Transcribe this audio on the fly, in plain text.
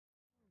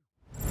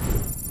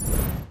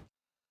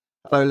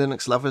Hello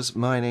Linux lovers,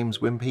 my name's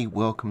Wimpy,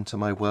 welcome to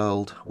my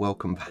world,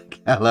 welcome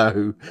back,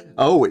 hello.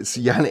 Oh, it's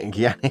Yannick,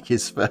 Yannick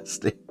is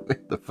first in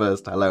with the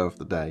first hello of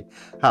the day.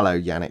 Hello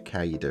Yannick,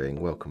 how you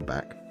doing? Welcome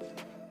back.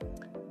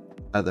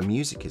 The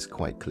music is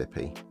quite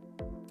clippy.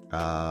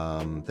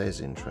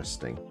 There's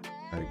interesting.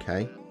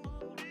 Okay,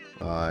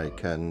 I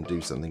can do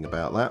something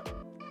about that.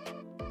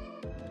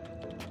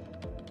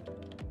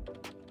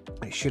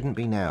 It shouldn't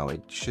be now,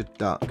 it should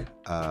duck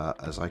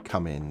as I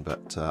come in,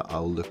 but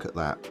I'll look at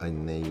that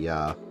in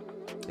the...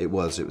 It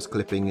was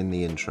clipping in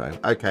the intro.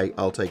 Okay,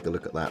 I'll take a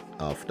look at that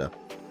after.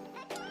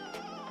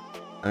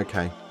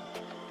 Okay.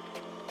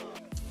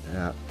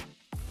 Yeah.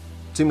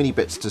 Too many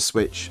bits to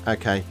switch.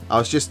 Okay.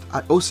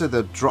 Also,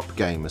 the drop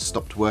game has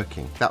stopped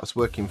working. That was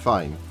working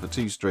fine for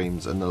 2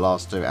 streams, and the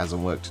last 2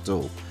 hasn't worked at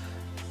all.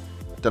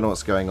 Don't know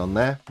what's going on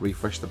there.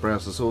 Refresh the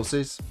browser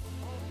sources.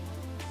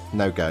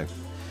 No go.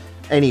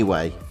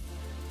 Anyway.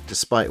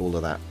 Despite all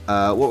of that,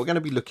 what we're going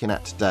to be looking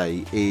at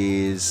today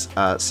is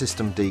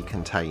systemd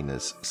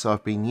containers. So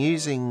I've been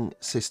using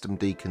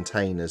systemd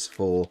containers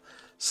for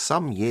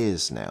some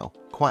years now,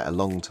 quite a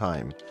long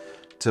time,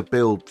 to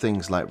build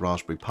things like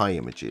Raspberry Pi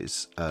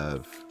images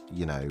of,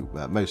 you know,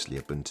 mostly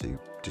Ubuntu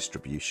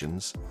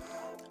distributions.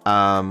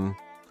 So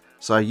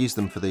I use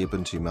them for the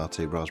Ubuntu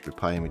Mate Raspberry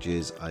Pi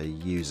images. I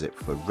use it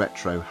for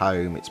Retro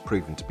Home. It's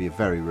proven to be a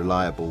very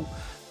reliable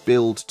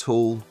build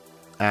tool.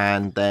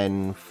 And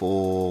then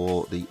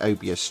for the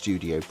OBS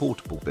Studio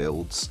portable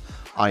builds,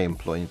 I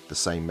employed the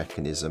same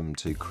mechanism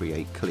to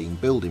create clean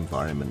build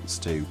environments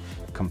to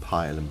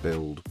compile and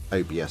build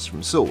OBS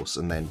from source.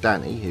 And then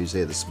Danny, who's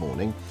here this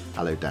morning,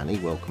 hello Danny,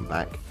 welcome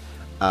back,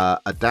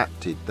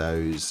 adapted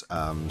those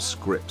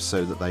scripts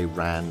so that they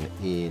ran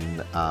in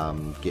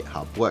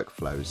GitHub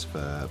workflows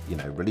for, you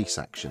know, release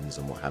actions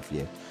and what have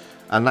you.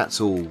 And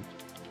that's all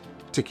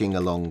ticking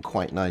along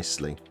quite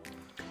nicely.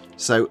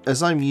 So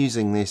as I'm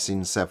using this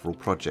in several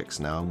projects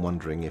now, I'm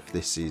wondering if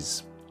this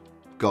is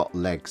got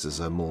legs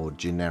as a more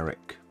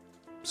generic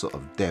sort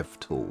of dev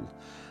tool.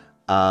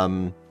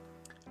 So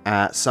I'm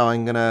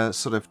going to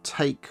sort of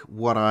take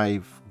what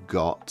I've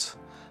got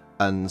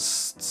and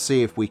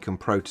see if we can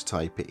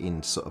prototype it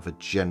in sort of a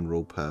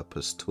general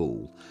purpose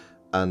tool.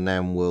 And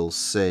then we'll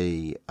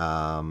see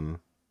if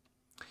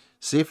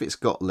it's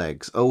got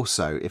legs.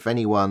 Also, if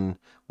anyone,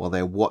 while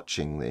they're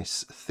watching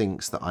this,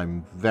 thinks that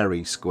I'm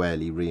very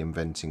squarely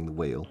reinventing the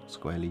wheel,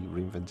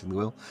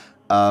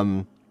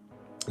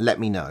 let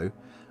me know,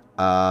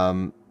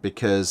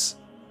 because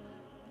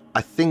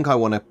I think I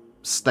want to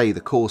stay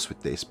the course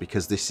with this,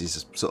 because this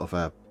is sort of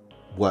a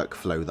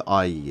workflow that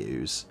I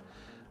use.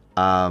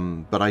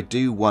 But I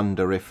do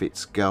wonder if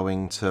it's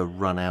going to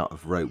run out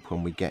of rope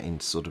when we get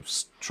into sort of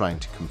trying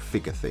to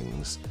configure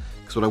things.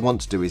 Because what I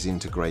want to do is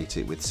integrate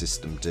it with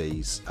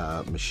systemd's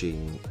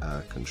machine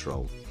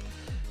control.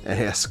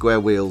 Yeah,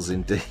 square wheels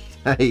indeed.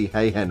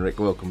 Hey Henrik,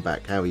 welcome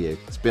back. How are you?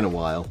 It's been a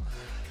while.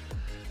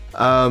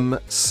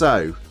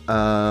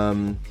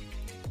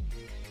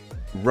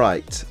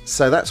 Right,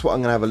 so that's what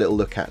I'm going to have a little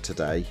look at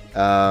today.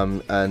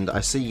 And I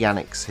see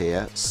Yannick's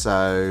here,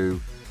 so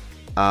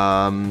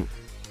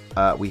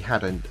we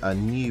had a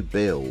new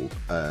build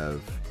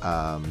of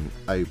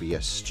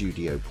OBS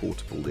Studio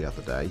Portable the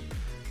other day,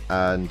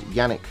 and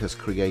Yannick has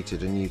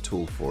created a new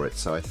tool for it,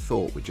 so I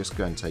thought we'd just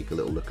go and take a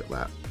little look at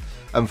that.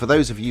 And for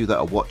those of you that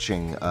are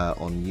watching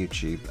on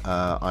YouTube,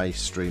 I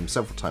stream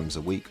several times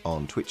a week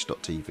on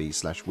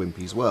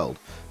twitch.tv/Wimpy's World.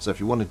 So if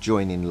you want to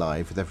join in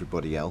live with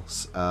everybody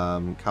else,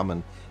 come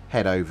and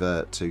head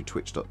over to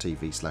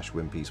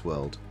twitch.tv/Wimpy's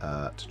World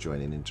to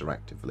join in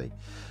interactively.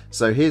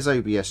 So here's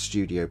OBS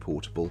Studio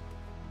Portable.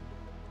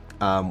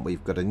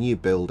 We've got a new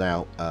build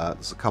out.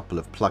 There's a couple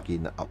of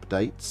plugin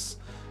updates.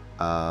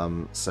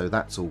 So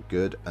that's all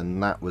good,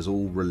 and that was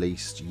all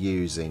released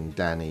using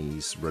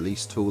Danny's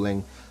release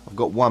tooling. I've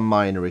got one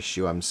minor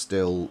issue I'm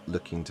still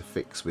looking to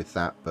fix with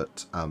that,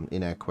 but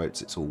in air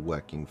quotes it's all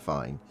working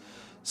fine.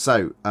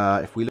 So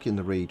if we look in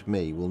the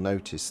README, we'll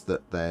notice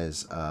that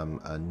there's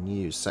a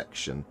new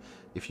section.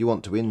 If you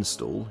want to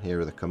install,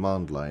 here are the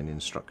command line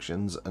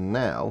instructions, and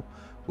now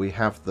we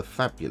have the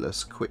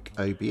fabulous quick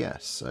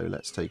OBS. So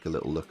let's take a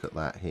little look at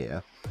that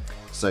here.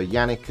 So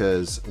Yannick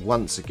has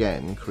once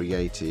again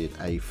created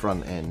a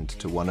front end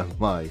to one of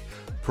my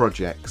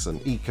projects.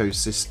 An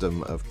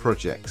ecosystem of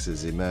projects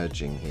is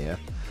emerging here.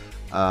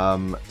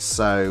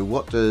 So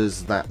what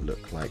does that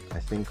look like? I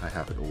think I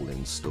have it all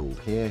installed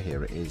here.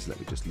 Here it is. Let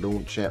me just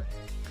launch it.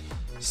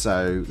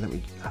 So let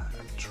me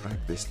drag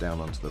this down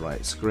onto the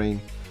right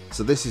screen.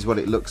 So this is what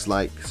it looks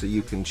like. So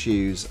you can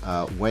choose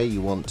where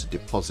you want to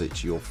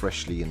deposit your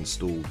freshly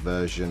installed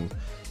version.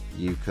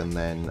 You can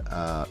then,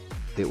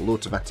 it will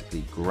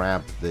automatically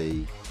grab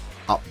the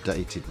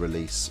updated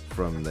release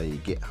from the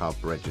GitHub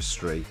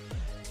registry.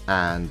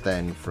 And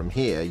then from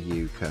here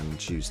you can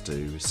choose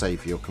to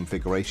save your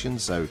configuration.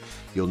 So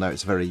you'll know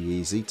it's very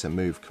easy to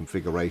move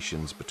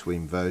configurations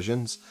between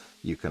versions.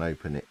 You can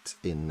open it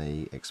in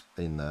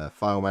the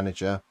file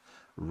manager,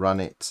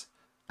 run it,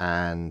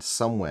 and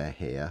somewhere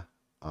here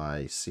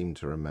I seem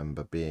to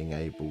remember being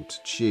able to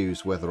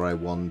choose whether I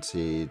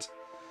wanted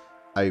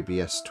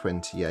OBS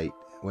 28.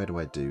 Where do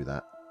I do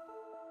that?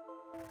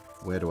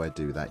 Where do I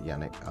do that,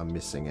 Yannick? I'm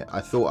missing it.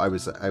 I thought I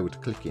was able to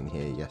click in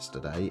here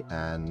yesterday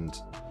and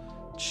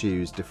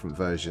choose different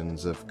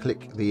versions of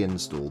click the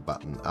install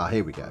button. Ah,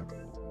 here we go.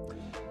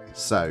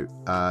 So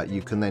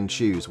you can then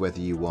choose whether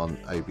you want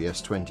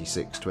OBS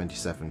 26,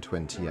 27,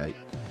 28.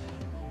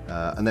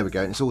 And there we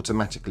go. It's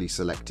automatically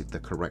selected the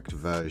correct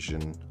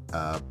version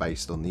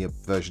based on the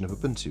version of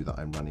Ubuntu that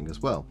I'm running as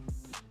well.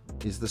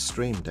 Is the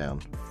stream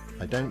down?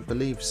 I don't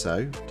believe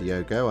so,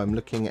 Diogo. I'm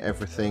looking at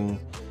everything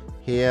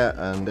here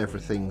and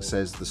everything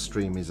says the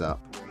stream is up.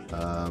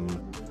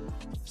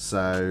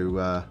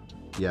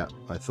 Yeah,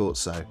 I thought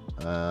so.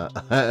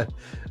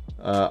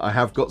 I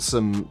have got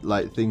some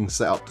things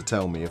set up to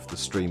tell me if the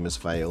stream has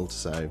failed,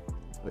 so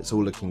it's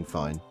all looking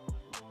fine.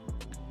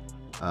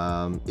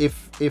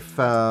 If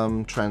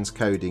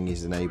transcoding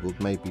is enabled,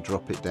 maybe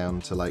drop it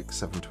down to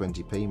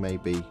 720p.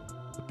 Maybe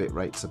the bit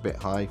rate's a bit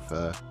high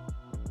for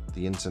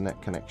the internet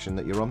connection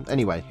that you're on.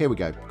 Anyway, here we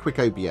go. Quick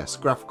OBS,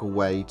 graphical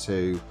way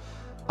to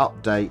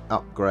update,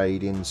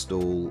 upgrade,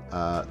 install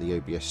the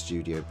OBS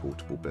Studio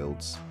portable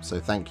builds. So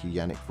thank you,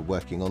 Yannick, for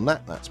working on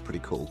that. That's pretty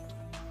cool.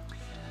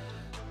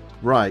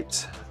 Right.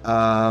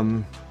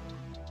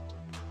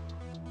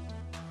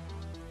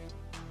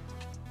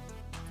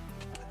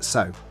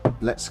 So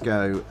let's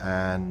go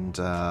and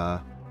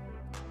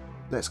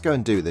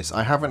do this.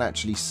 I haven't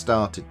actually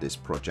started this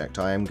project.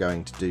 I am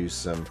going to do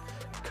some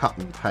cut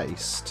and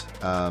paste.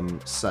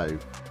 So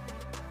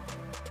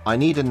I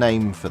need a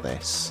name for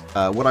this.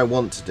 What I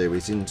want to do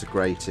is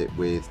integrate it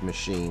with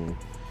machine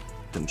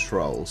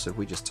control. So if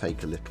we just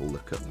take a little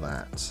look at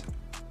that.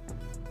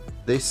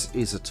 This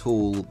is a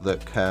tool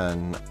that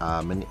can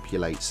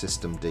manipulate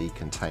systemd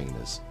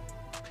containers.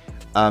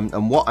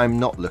 And what I'm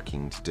not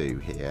looking to do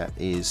here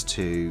is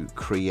to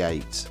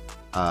create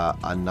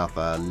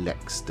another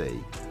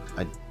LexD.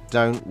 I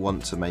don't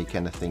want to make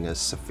anything as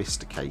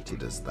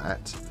sophisticated as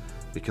that,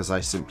 because I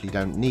simply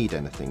don't need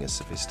anything as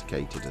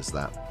sophisticated as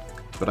that.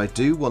 But I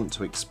do want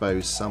to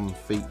expose some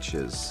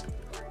features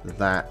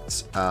that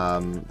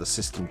the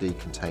systemd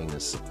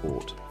containers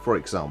support. For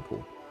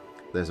example,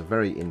 there's a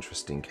very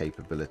interesting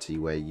capability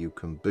where you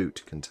can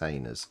boot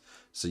containers,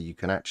 so you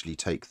can actually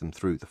take them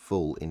through the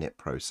full init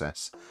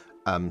process.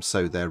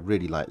 So they're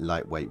really like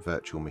lightweight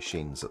virtual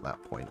machines at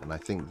that point, and I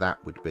think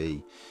that would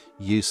be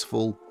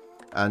useful.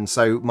 And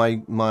so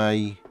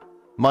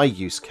my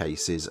use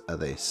cases are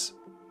this: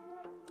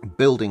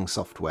 building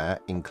software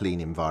in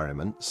clean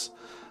environments,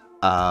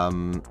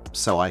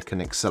 so I can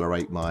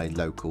accelerate my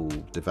local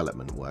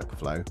development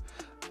workflow,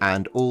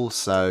 and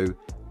also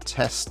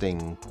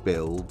testing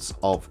builds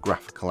of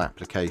graphical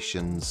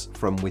applications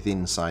from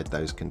inside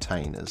those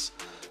containers.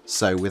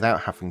 So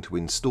without having to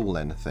install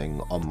anything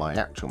on my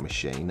actual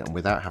machine and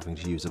without having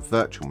to use a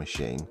virtual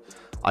machine,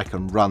 I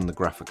can run the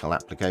graphical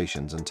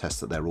applications and test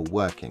that they're all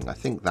working. I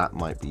think that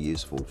might be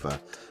useful for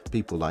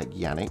people like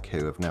Yannick,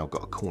 who have now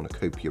got a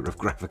cornucopia of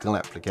graphical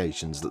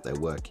applications that they're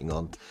working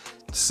on.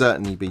 It'd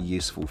certainly be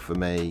useful for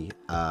me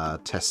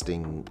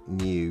testing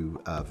new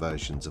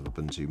versions of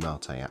Ubuntu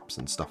Mate apps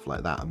and stuff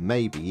like that, and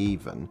maybe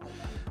even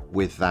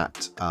with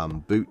that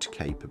boot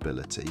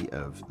capability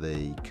of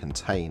the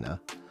container,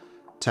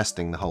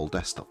 testing the whole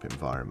desktop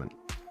environment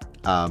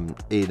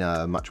in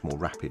a much more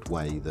rapid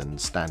way than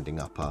standing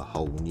up a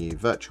whole new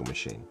virtual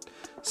machine.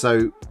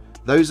 So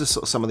those are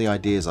sort of some of the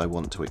ideas I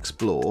want to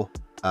explore,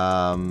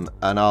 and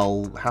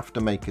I'll have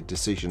to make a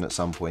decision at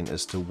some point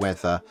as to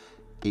whether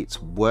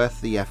it's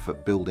worth the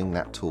effort building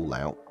that tool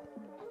out,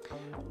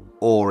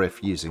 or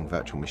if using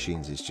virtual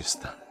machines is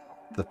just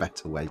the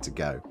better way to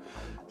go.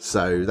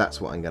 So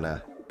that's what I'm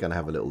gonna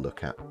have a little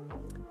look at.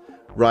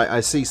 Right, I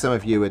see some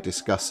of you are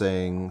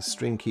discussing,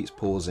 stream keeps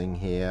pausing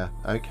here.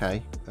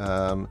 Okay,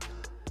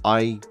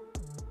 I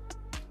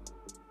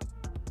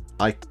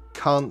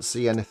can't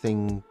see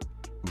anything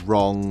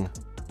wrong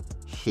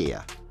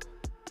here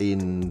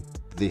in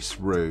this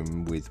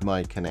room with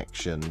my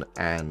connection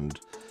and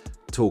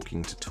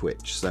talking to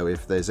Twitch. So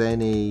if there's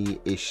any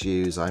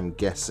issues, I'm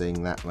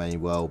guessing that may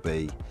well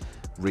be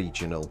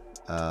regional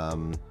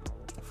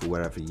for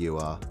wherever you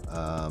are.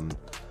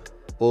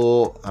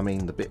 Or, I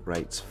mean, the bit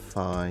rate's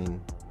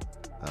fine.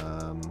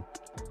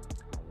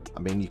 I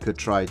mean, you could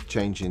try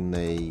changing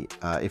the,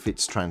 if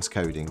it's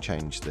transcoding,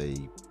 change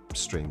the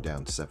stream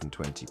down to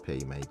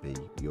 720p. Maybe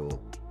your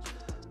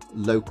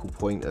local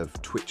point of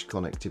Twitch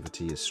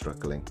connectivity is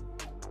struggling.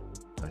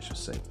 I shall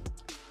see.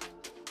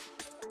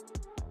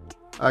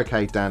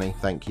 Okay, Danny,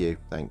 thank you.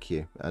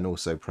 And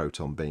also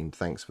Proton Beam,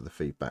 thanks for the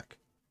feedback.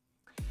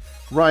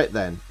 Right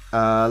then,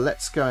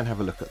 let's go and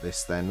have a look at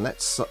this then.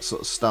 Let's sort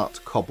of start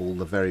to cobble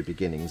the very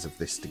beginnings of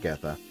this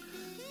together.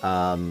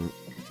 And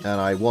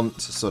I want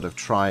to sort of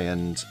try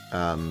and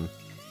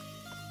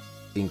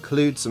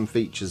include some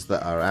features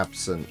that are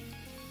absent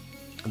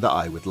that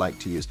I would like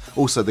to use.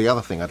 Also, the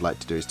other thing I'd like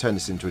to do is turn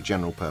this into a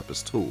general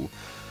purpose tool.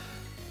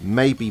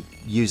 maybe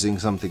using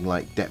something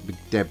like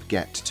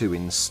deb-get to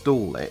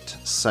install it,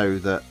 so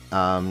that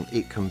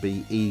it can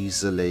be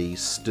easily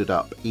stood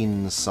up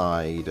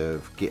inside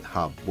of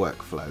GitHub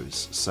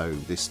workflows. So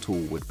this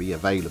tool would be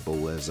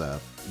available as a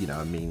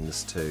a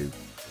means to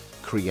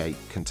create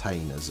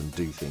containers and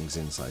do things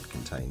inside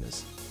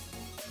containers.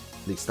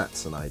 At least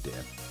that's an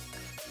idea.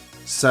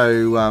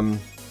 So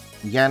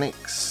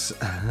Yannick's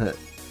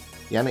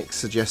Yannick's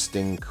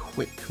suggesting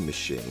quick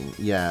machine.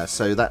 Yeah,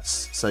 so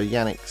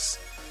Yannick's.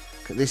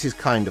 This is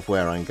kind of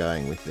where I'm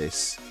going with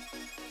this.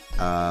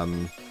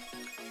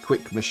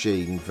 Quick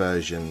machine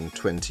version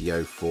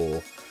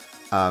 2004.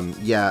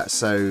 Yeah,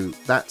 so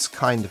that's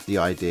kind of the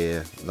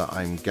idea that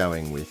I'm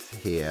going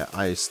with here.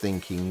 I was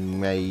thinking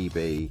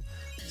maybe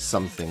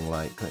something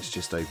like, let's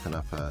just open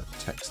up a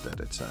text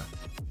editor.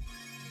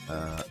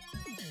 File,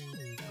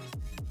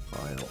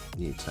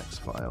 new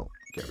text file,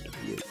 get rid of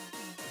view.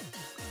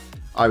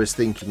 I was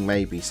thinking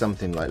maybe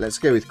something like, let's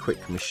go with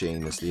quick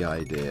machine as the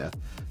idea.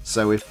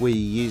 So if we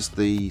use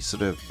the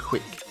sort of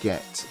quick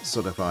get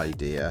sort of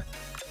idea,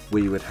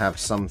 we would have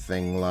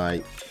something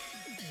like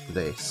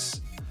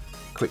this.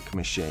 Quick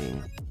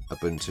machine,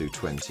 Ubuntu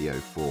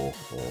 2004 or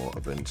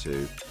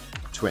Ubuntu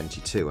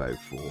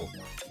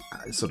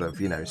 2204. Sort of,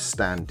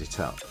 stand it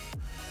up.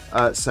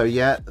 So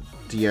yeah,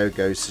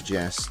 Diogo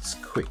suggests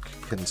quick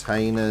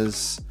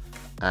containers.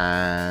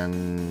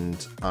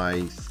 And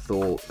I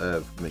thought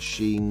of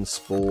machine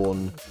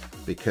spawn,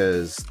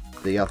 because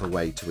the other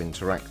way to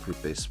interact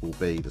with this will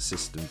be the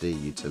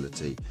systemd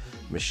utility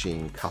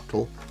machine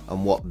couple.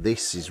 And what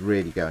this is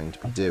really going to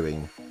be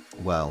doing,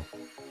 well,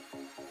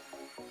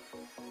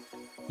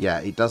 yeah,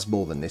 it does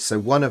more than this. So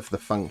one of the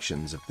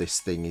functions of this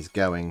thing is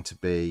going to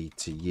be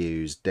to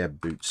use deb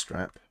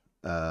bootstrap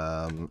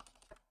to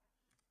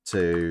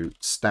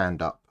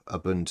stand up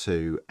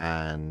Ubuntu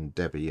and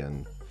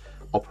Debian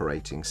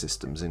operating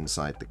systems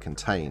inside the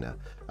container.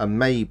 And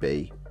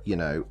maybe,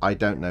 I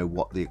don't know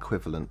what the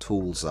equivalent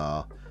tools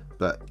are,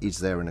 but is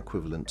there an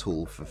equivalent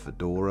tool for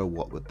Fedora?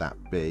 What would that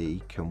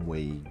be? Can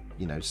we,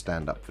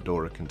 stand up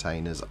Fedora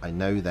containers? I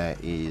know there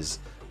is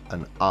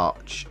an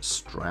Arch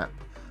strap.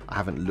 I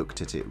haven't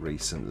looked at it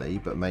recently,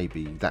 but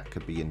maybe that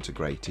could be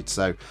integrated.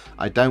 So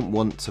I don't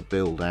want to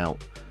build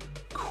out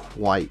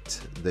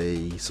quite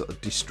the sort of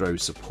distro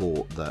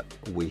support that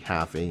we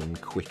have in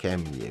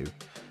QuickEmu.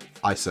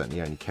 I certainly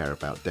only care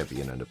about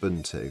Debian and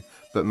Ubuntu,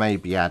 but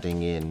maybe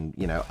adding in,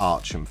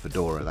 Arch and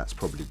Fedora, that's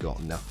probably got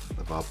enough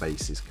of our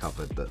bases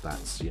covered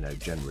that's,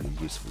 generally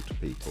useful to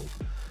people.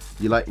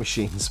 You like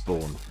machine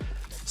spawn.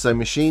 So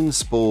machine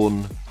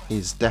spawn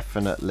is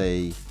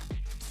definitely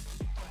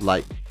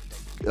like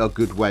a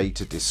good way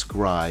to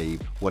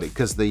describe what it,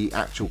 because the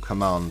actual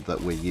command that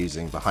we're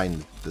using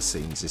behind the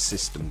scenes is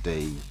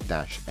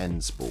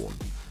systemd-nspawn,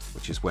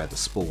 which is where the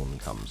spawn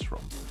comes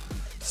from.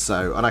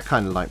 So, and I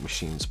kind of like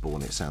machine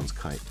spawn. It sounds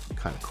kind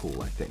of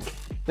cool, I think.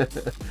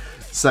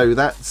 So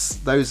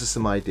those are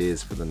some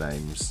ideas for the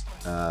names.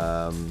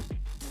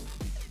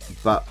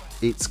 But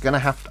it's gonna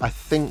have to, I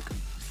think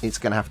it's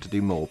gonna have to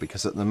do more,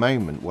 because at the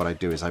moment what I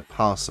do is I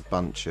pass a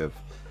bunch of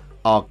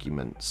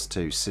arguments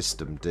to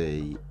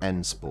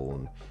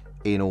systemd-nspawn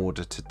in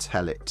order to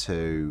tell it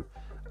to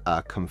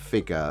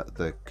configure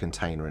the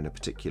container in a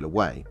particular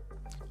way,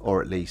 or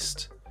at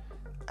least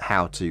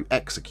how to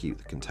execute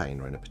the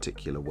container in a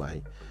particular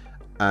way.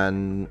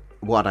 And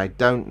what I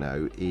don't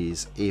know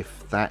is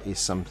if that is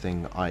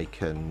something I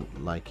can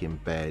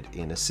embed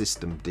in a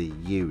systemd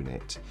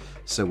unit,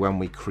 so when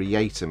we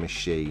create a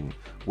machine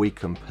we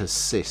can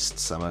persist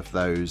some of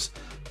those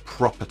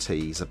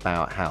properties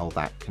about how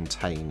that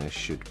container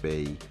should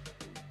be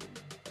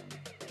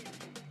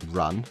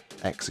run,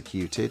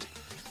 executed,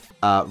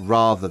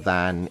 rather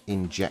than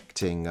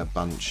injecting a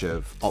bunch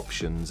of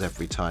options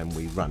every time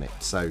we run it.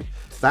 So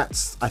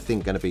that's, I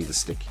think, going to be the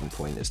sticking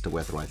point as to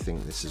whether I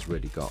think this has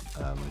really got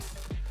a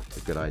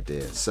good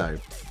idea. So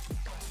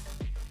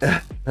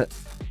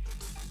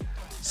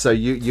so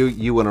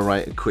you want to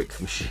write a quick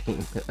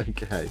machine.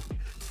 Okay,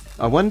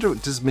 I wonder,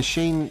 does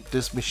machine,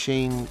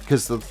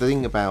 because the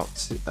thing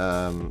about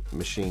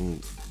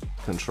machine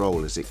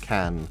control is it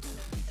can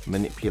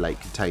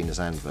manipulate containers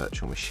and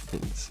virtual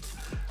machines,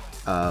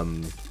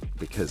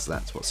 because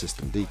that's what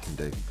systemd can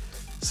do.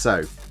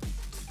 So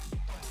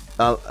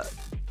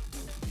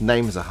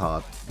names are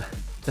hard.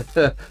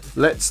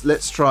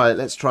 let's try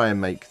and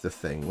make the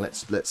thing.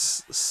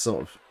 Let's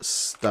sort of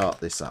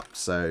start this up.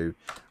 So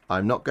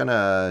I'm not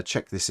gonna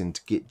check this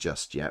into Git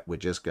just yet. We're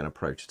just gonna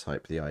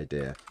prototype the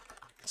idea.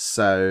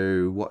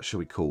 So what should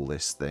we call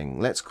this thing?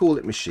 Let's call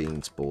it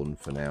machine spawn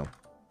for now,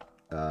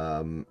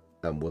 and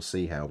we'll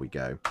see how we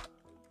go.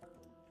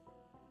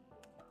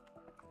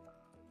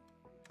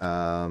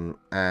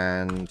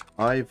 And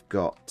I've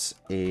got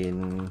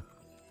in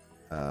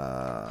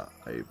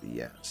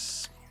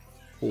OBS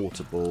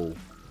portable,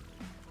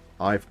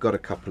 I've got a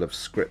couple of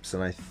scripts,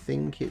 and I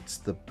think it's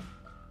the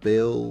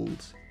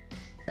build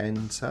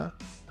enter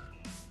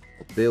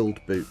or build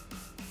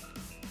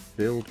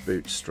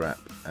bootstrap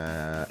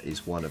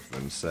is one of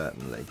them,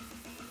 certainly.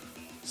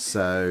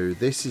 So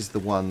this is the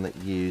one that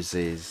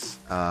uses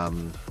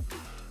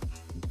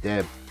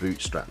their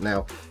bootstrap.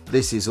 Now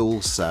this is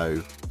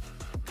also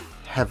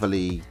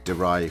heavily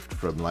derived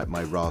from like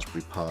my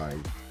Raspberry Pi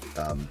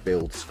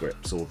build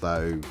scripts,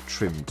 although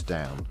trimmed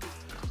down.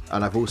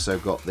 And I've also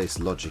got this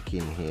logic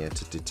in here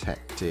to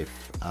detect if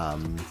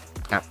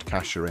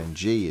apt-cacher-ng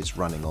is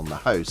running on the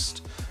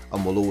host,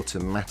 and will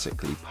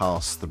automatically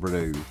pass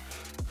through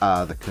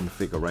the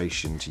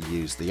configuration to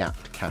use the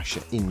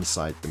apt-cacher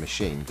inside the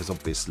machine, because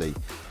obviously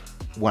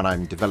when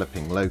I'm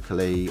developing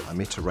locally,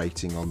 I'm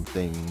iterating on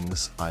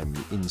things, I'm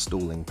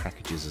installing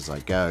packages as I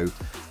go,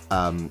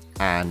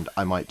 and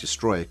I might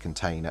destroy a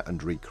container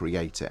and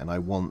recreate it, and I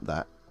want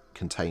that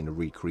container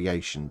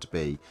recreation to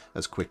be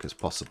as quick as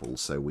possible.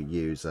 So we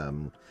use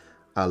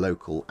our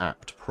local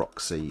apt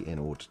proxy in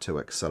order to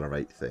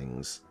accelerate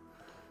things.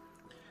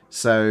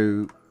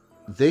 So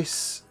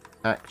this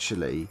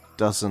actually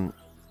doesn't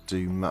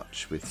do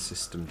much with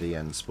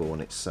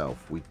systemd-nspawn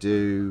itself. We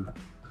do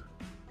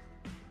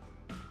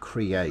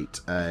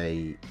create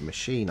a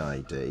machine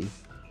ID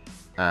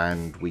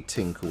and we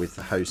tinker with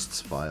the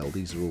hosts file.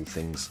 These are all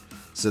things.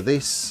 So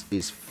this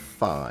is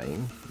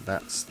fine.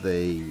 That's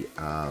the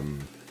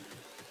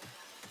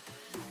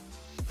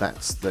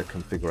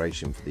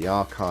configuration for the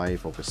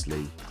archive,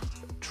 obviously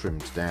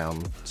trimmed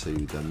down to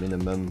the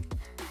minimum.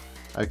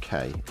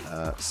 Okay,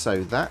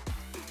 so that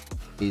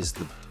is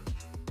the.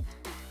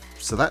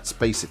 So that's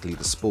basically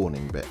the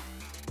spawning bit.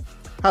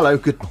 Hello,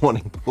 good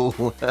morning,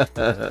 Paul.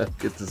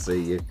 Good to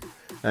see you.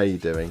 How you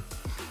doing?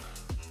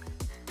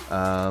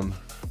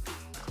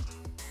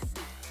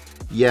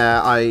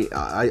 Yeah,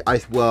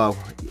 well,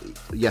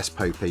 yes,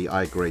 Popey,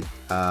 I agree.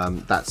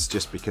 That's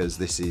just because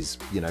this is,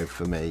 you know,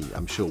 for me,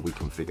 I'm sure we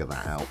can figure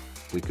that out.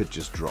 We could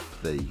just drop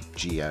the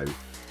geo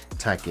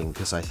tagging,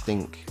 because I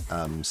think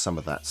some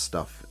of that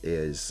stuff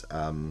is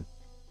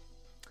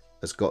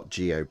has got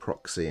geo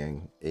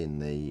proxying in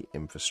the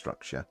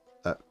infrastructure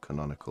at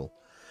Canonical.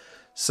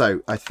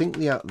 So I think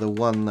the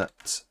one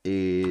that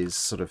is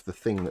sort of the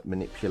thing that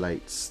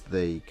manipulates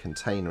the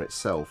container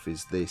itself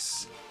is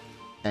this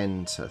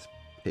enter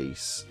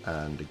piece,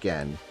 and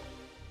again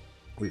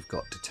we've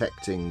got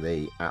detecting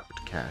the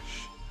apt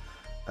cache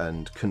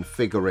and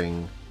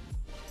configuring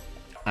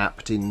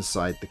apt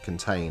inside the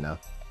container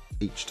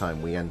each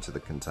time we enter the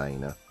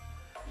container.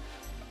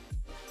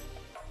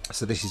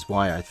 So this is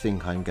why I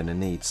think I'm going to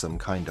need some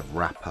kind of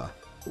wrapper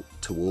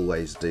to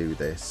always do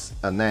this.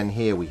 And then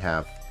here we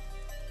have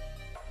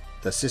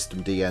the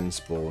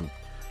systemd-nspawn,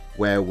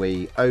 where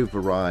we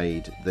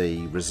override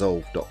the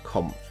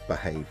resolve.conf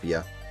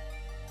behavior.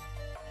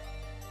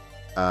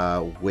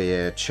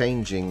 We're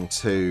changing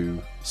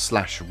to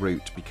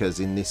 /root because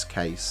in this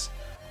case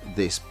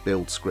this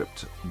build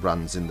script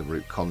runs in the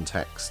root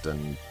context,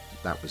 and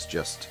that was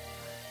just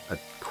a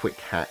quick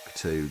hack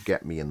to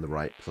get me in the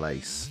right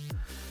place.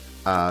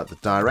 The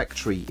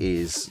directory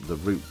is the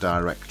root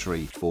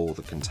directory for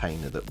the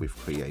container that we've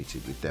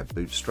created with dev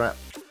bootstrap.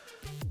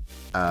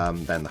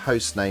 Then the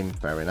host name,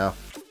 fair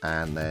enough,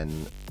 and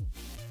then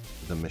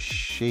the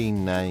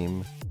machine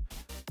name.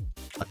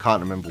 I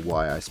can't remember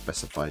why I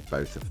specified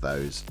both of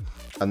those.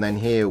 And then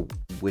here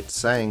we're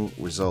saying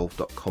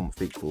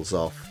resolve.conf equals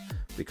off,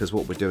 because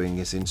what we're doing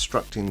is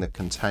instructing the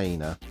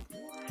container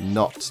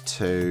not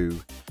to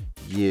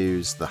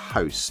use the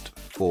host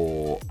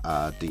for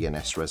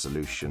DNS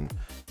resolution,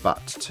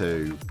 but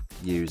to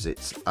use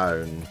its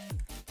own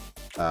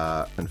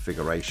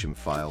configuration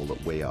file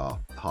that we are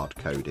hard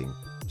coding.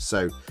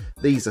 So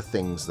these are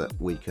things that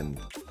we can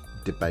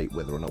debate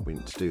whether or not we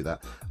need to do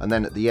that. And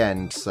then at the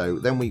end, so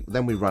then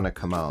we run a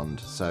command.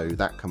 So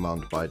that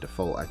command by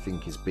default I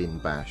think is bin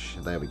bash.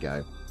 There we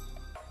go.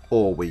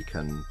 Or we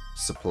can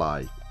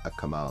supply a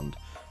command.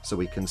 So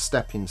we can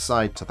step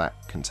inside to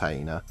that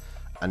container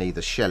and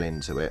either shell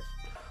into it,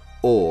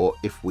 or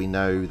if we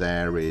know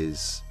there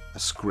is a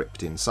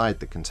script inside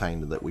the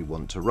container that we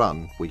want to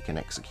run, we can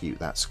execute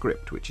that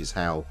script, which is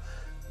how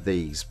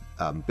these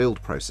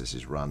build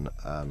processes run.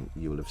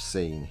 You will have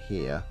seen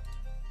here,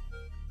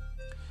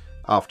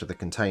 after the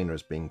container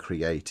has been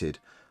created,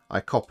 I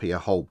copy a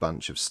whole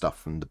bunch of stuff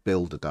from the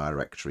builder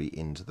directory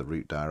into the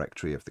root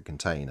directory of the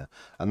container,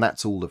 and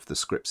that's all of the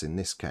scripts in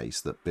this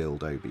case that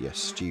build OBS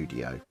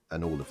Studio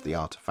and all of the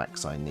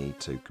artifacts I need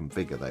to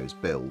configure those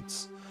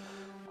builds.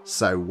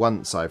 So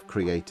once I've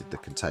created the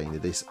container,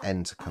 this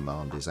enter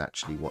command is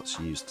actually what's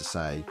used to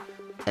say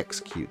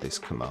execute this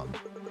command.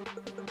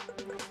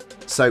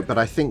 So, but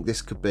I think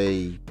this could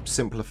be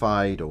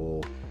simplified,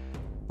 or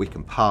we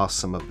can pass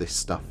some of this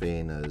stuff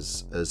in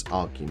as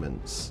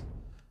arguments.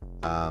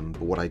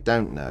 But what I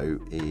don't know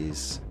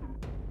is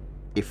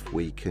if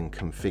we can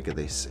configure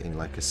this in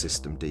like a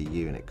systemd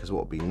unit, because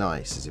what would be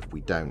nice is if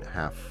we don't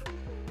have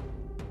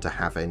to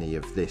have any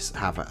of this,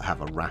 have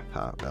a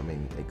wrapper, I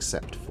mean,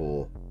 except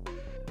for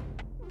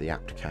the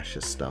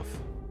apt-cacher stuff,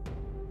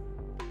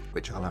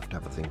 which I'll have to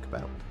have a think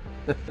about.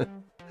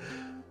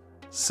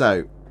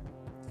 So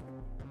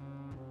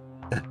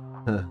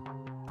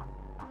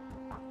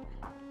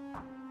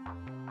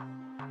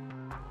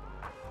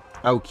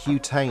oh,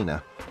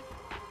 Qtainer.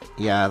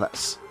 Yeah,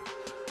 that's...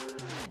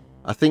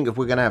 I think if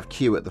we're going to have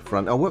Q at the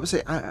front... Oh, what was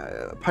it?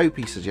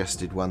 Popey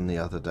suggested one the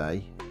other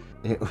day.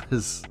 It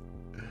was...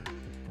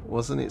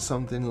 Wasn't it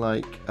something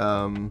like...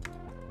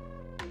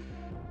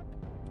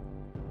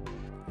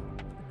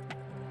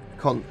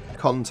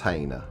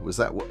 container? Was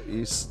that what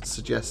you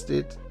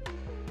suggested?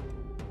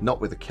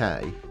 Not with a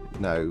K.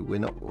 No, we're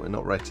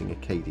not writing a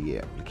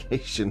KDE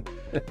application.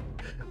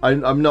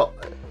 I'm not...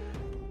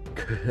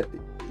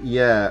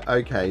 Yeah,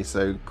 okay,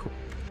 so...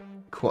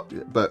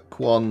 But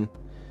Quan...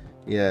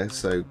 Yeah,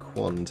 so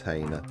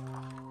Quantainer.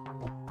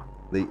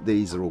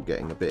 These are all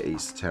getting a bit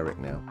esoteric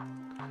now.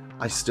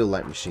 I still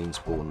like machine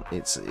spawn.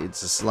 It's a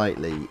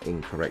slightly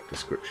incorrect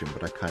description,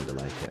 but I kind of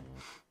like it.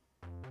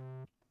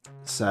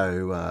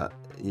 So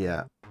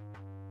yeah.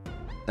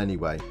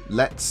 Anyway,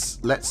 let's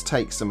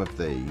take some of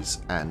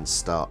these and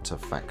start to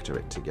factor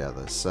it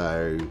together.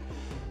 So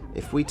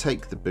if we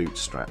take the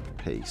bootstrap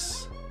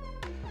piece,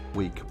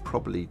 we could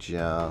probably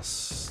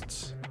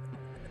just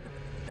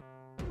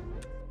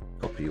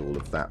copy all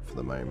of that for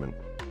the moment.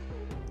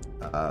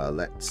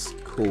 Let's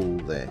call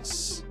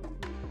this...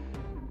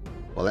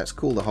 Well, let's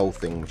call the whole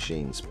thing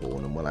machine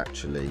spawn, and we'll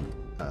actually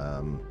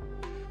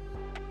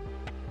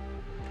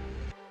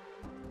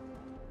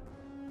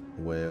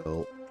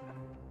we'll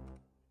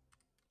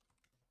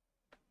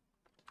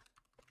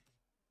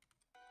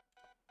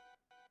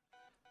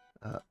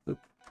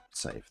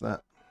save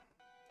that.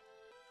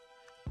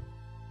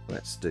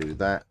 Let's do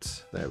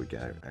that. There we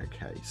go.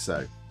 Okay,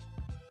 so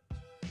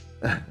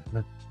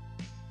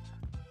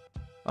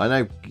I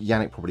know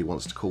Yannick probably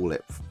wants to call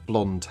it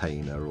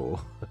Flontainer or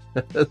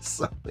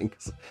something.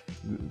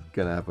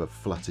 Gonna have a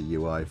Flutter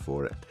UI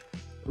for it.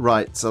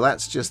 Right, so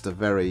that's just a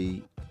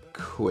very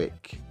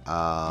quick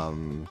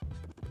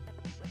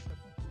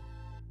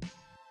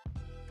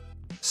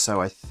so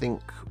I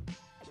think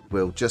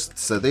we'll just...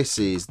 So this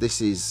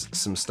is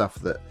some stuff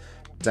that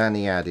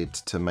Danny added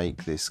to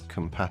make this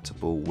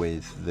compatible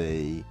with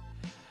the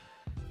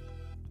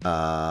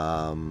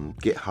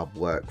GitHub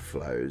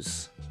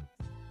workflows.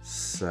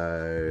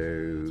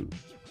 So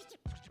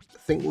I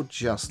think we'll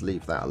just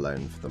leave that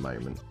alone for the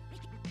moment.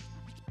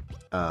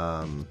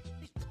 And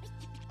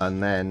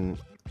then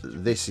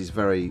this is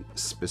very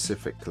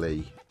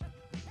specifically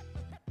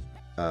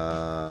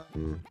the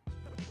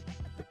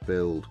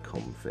build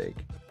config.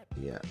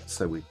 Yeah,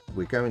 so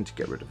we're going to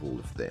get rid of all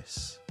of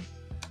this,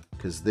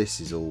 because this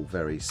is all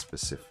very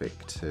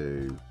specific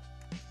to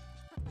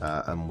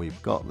and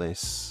we've got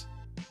this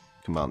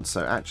command.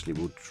 So actually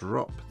we'll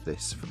drop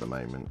this for the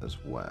moment as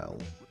well,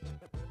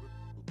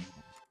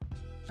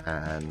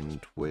 and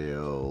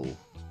we'll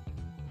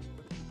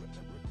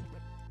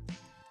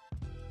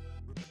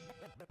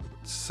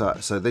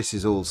so this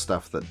is all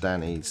stuff that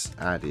Danny's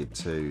added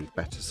to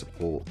better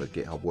support the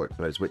GitHub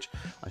workflows, which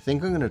I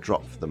think I'm going to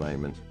drop for the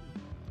moment,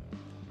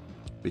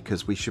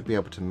 because we should be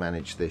able to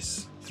manage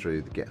this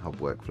through the GitHub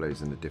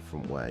workflows in a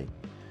different way.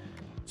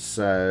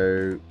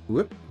 So,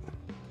 whoop.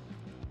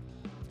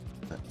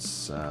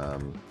 Let's,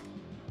 and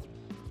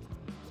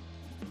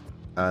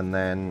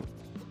then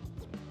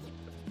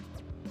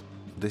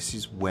this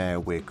is where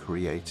we're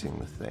creating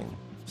the thing.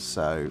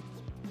 So,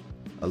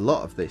 a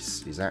lot of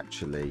this is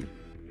actually,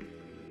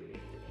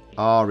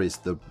 R is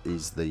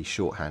the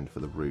shorthand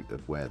for the root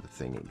of where the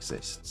thing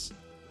exists.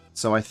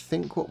 So I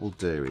think what we'll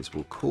do is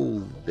we'll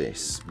call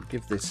this, we'll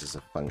give this as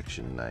a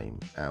function name,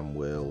 and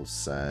we'll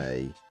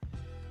say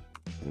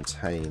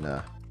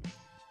container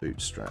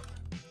bootstrap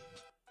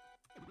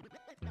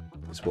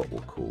is what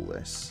we'll call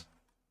this.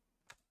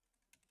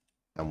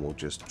 And we'll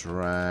just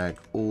drag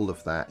all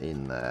of that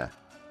in there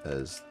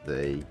as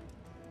the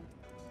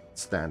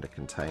standard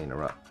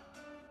container up.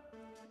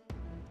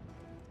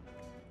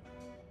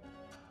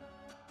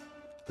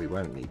 We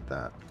won't need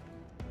that.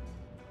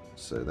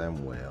 So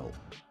then we'll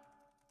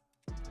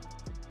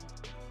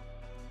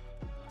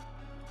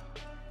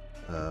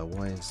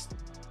why is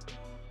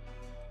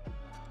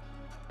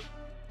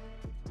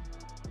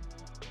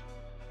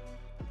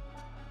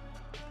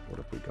what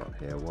have we got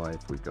here? Why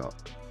have we got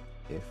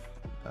if?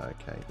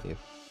 Okay, if.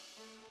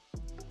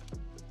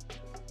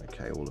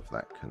 Okay, all of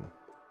that can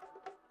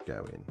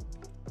go in.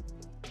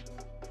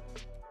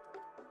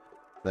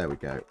 There we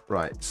go.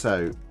 Right,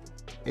 so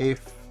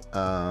if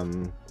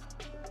that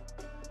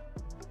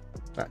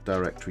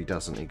directory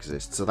doesn't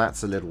exist, so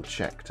that's a little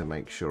check to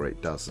make sure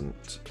it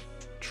doesn't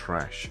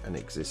trash an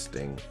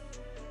existing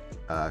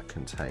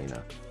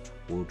container.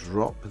 We'll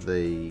drop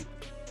the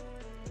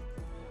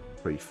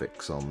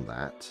prefix on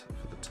that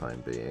for the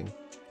time being,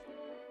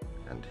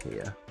 and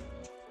here.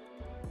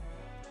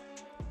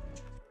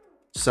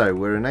 So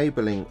we're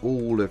enabling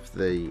all of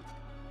the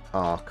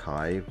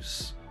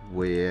archives.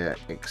 We're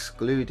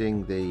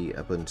excluding the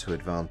Ubuntu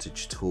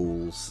Advantage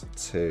tools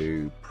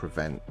to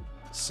prevent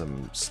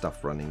some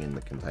stuff running in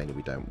the container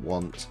we don't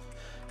want.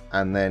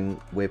 And then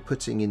we're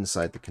putting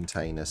inside the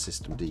container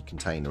systemd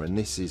container, and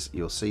this is,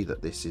 you'll see that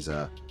this is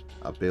a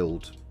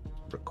build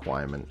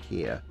requirement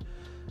here.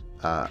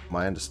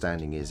 My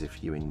understanding is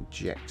if you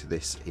inject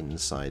this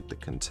inside the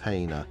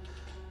container,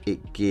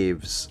 it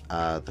gives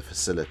the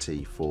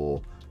facility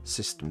for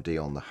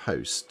systemd on the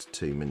host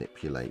to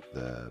manipulate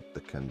the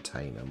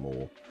container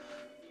more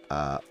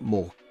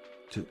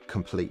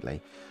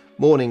completely.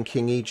 Morning,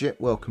 King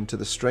Egypt. Welcome to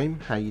the stream.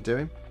 How you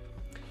doing?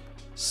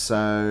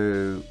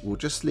 So we'll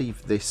just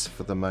leave this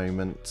for the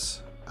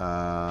moment.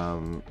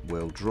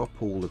 We'll drop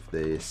all of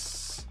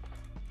this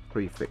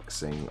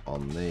prefixing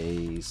on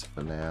these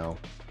for now,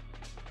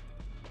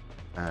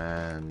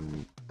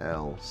 and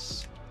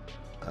else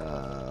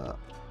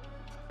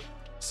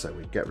so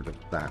we get rid of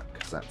that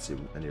because that's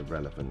an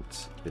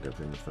irrelevant bit of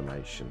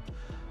information.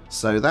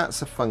 So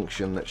that's a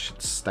function that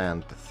should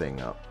stand the thing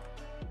up.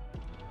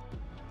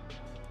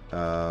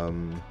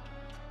 And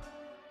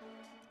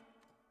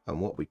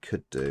what we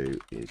could do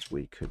is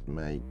we could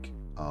make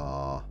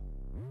our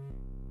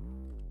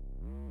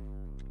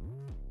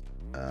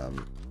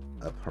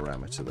a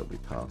parameter that we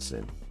pass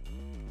in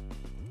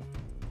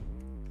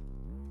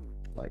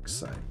like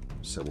so.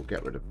 So we'll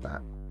get rid of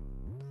that.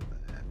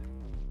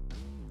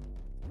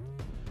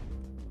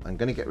 I'm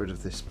going to get rid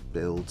of this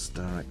builds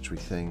directory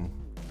thing.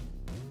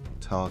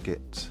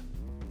 Target.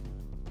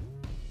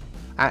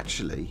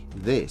 Actually,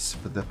 this,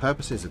 for the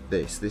purposes of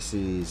this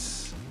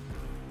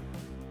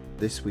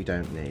we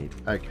don't need.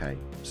 Okay,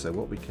 so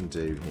what we can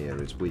do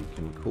here is we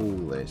can call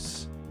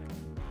this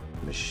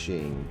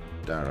machine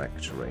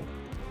directory.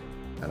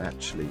 And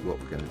actually what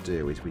we're going to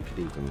do is we could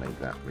even make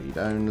that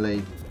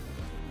read-only.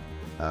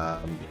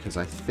 Because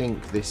I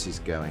think this is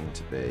going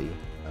to be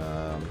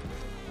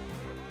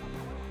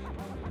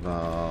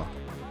var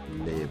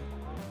lib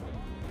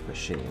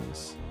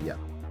machines. Yeah,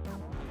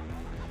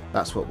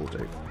 that's what we'll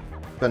do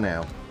for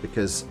now,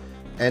 because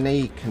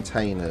any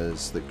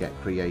containers that get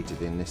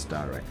created in this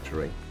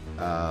directory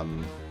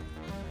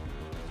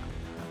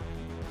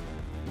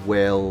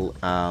will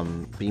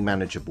be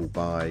manageable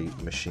by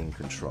machine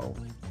control.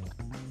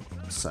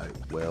 So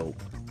we'll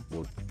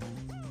what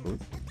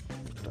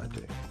did I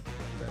do? There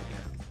we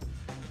go.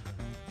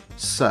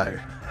 So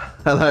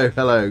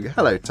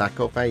hello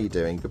Tackle, how you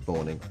doing? Good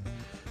morning.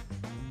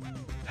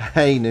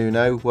 Hey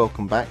Nuno,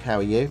 welcome back. How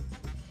are you?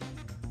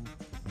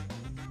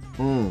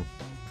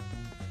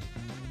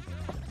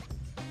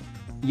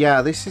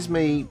 Yeah, this is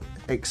me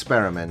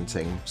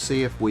experimenting.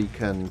 See if we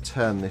can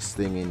turn this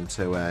thing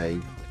into a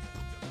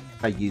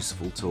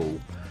useful tool.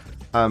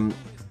 I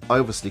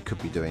obviously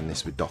could be doing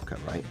this with Docker,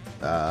 right?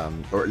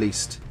 Or at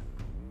least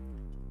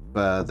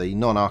for the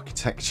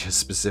non-architecture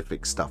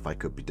specific stuff, I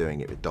could be doing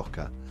it with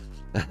Docker.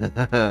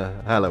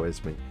 Hello,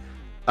 Esme.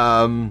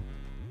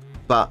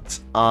 But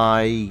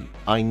I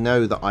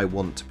know that I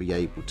want to be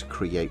able to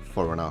create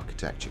foreign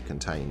architecture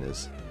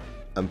containers.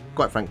 And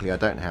quite frankly, I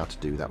don't know how to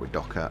do that with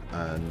Docker,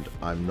 and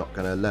I'm not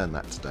going to learn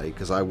that today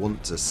because I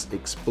want to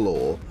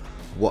explore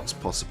what's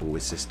possible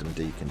with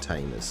systemd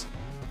containers.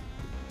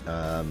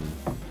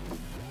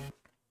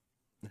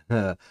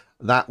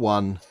 That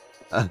one.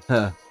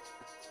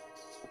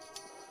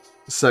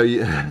 So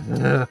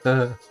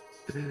yeah,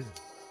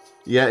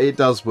 yeah, it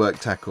does work.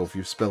 Tackle,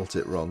 you've spelt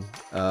it wrong.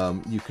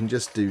 You can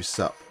just do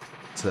sup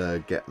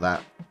to get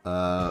that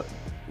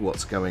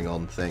what's going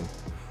on thing,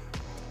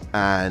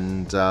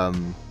 and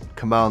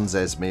commands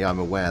Esme. I'm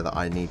aware that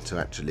I need to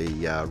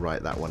actually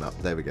write that one up.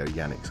 There we go.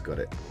 Yannick's got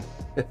it.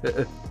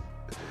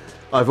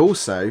 I've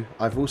also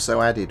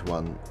added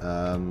one.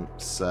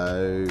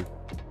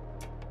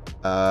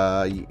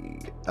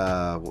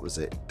 What was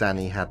it?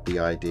 Danny had the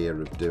idea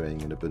of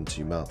doing an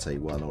Ubuntu Mate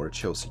one or a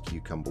Chelsea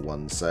Cucumber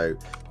one. So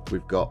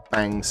we've got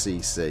bang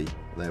cc.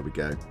 There we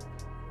go.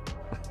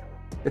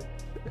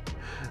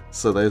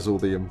 So there's all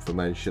the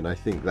information. I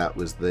think that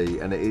was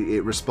and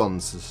it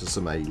responds to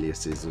some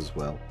aliases as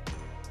well.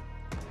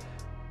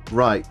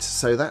 Right,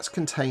 so that's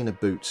container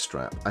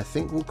bootstrap. I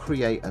think we'll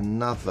create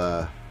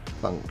another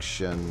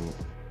function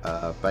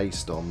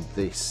based on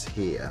this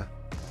here.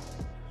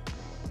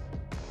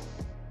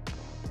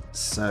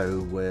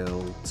 So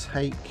we'll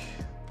take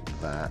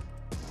that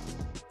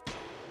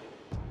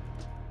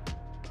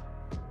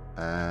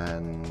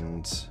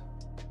and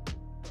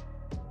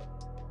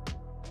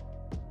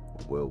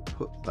we'll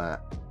put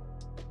that.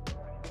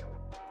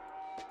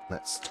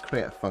 Let's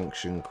create a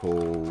function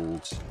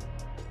called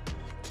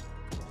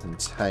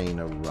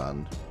container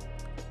run.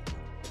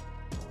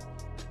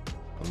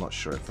 I'm not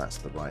sure if that's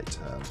the right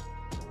term,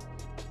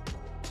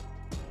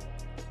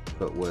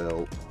 but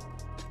we'll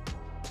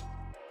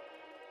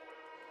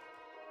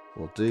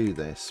do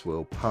this.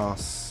 We'll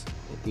pass.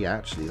 Yeah,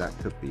 actually, that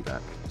could be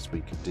that, because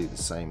we could do the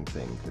same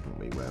thing, couldn't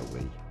we? Where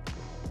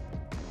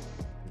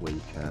we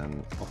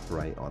can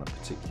operate on a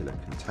particular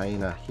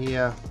container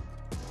here,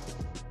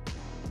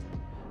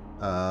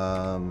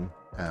 and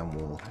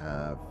we'll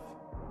have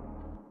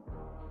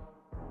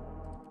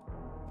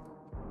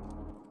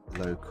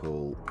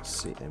local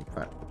C. In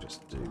fact, we'll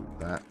just do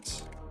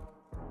that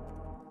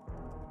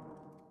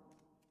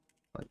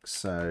like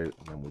so,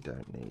 and then we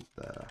don't need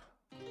the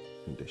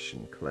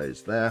condition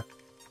closed there.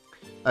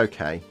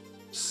 Okay,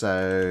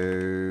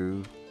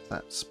 so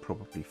that's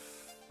probably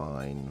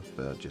fine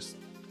for just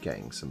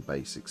getting some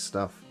basic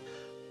stuff.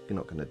 You're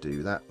not going to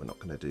do that. We're not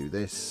going to do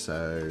this.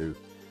 So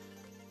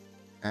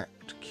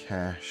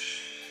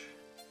apt-cache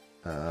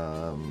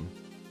I'll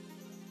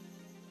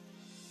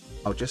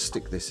just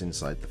stick this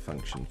inside the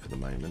function for the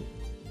moment.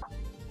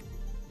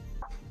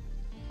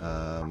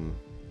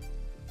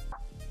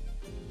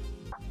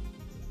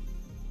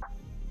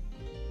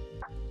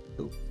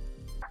 Ooh.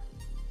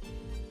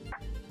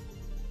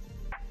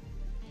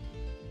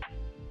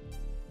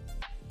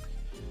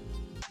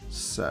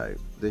 So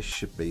this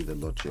should be the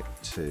logic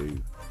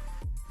to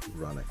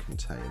run a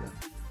container.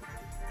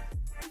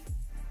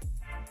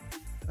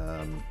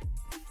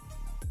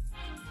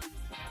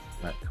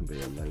 That can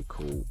be a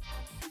local.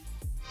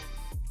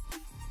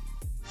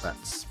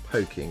 That's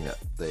poking at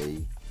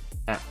the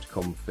apt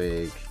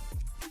config.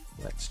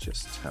 Let's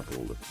just have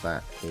all of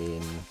that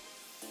in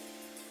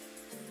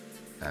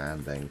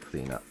and then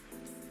clean up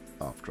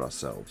after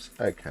ourselves.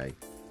 Okay,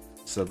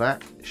 so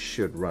that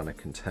should run a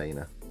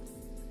container.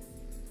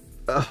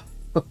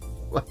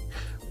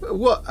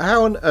 What?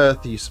 How on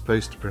earth are you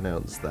supposed to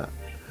pronounce that?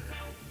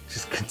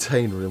 Just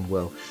container in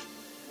Welsh.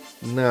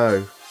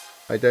 No,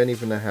 I don't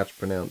even know how to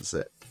pronounce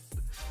it.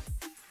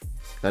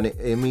 And it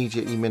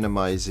immediately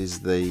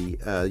minimizes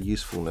the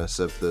usefulness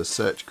of the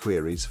search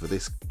queries for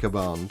this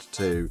command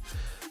to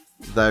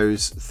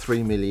those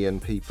 3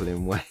 million people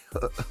in Wales.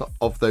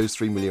 Of those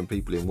 3 million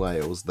people in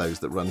Wales, those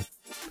that run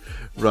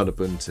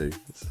Ubuntu.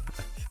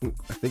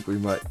 I think we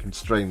might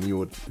constrain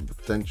the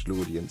potential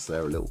audience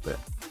there a little bit.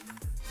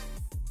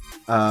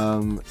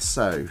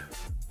 So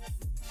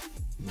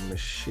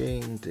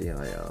machine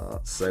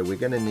dir. So we're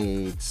going to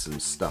need some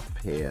stuff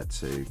here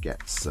to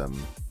get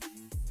some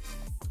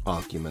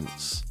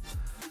arguments.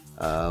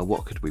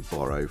 What could we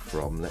borrow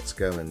from? Let's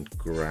go and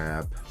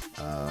grab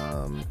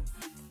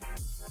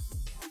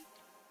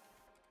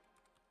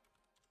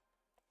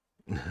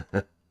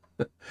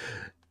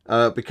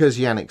because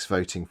Yannick's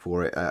voting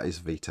for it, is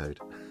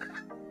vetoed.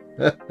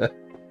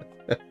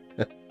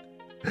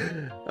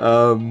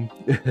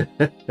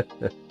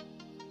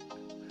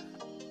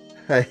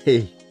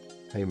 Hey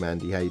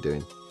Mandy, how you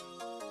doing?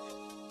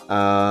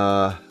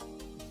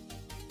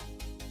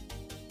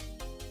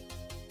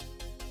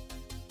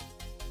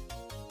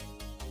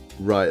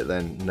 Right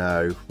then,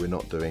 no, we're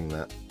not doing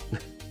that.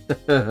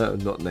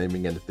 I'm not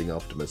naming anything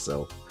after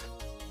myself.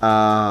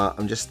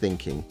 I'm just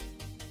thinking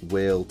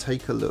we'll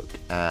take a look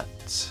at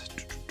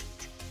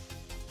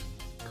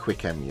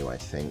QuickEmu, I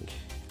think,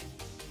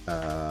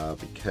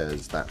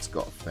 because that's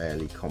got a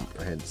fairly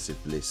comprehensive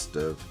list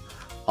of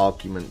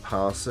argument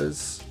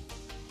parsers.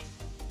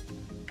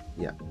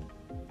 Yeah,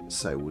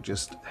 so we'll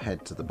just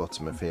head to the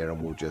bottom of here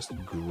and we'll just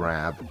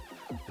grab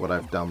what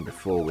I've done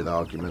before with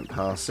argument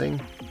parsing.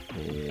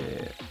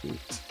 Here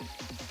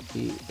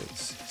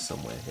it's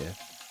somewhere here.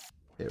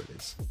 Here it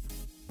is.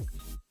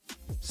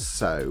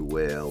 So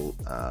we'll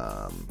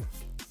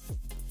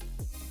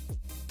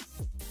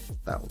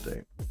that'll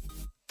do.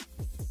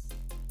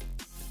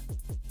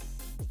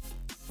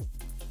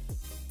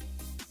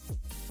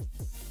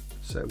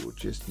 So we'll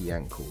just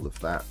yank all of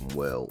that and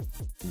we'll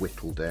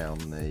whittle down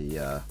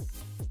the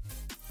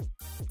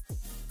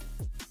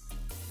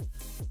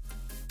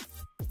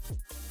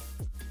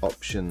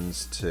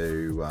options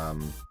to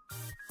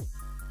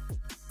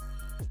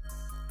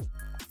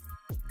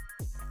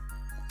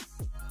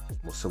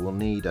so we'll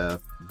need a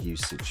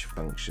usage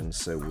function,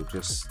 so we'll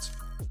just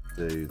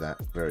do that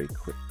very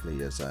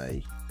quickly as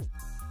a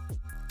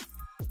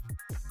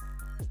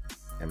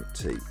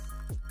empty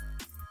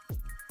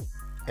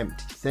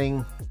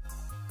thing.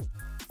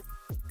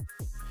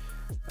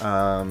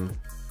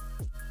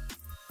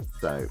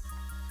 So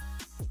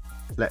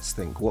let's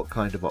think, what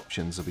kind of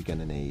options are we going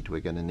to need?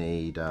 We're going to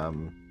need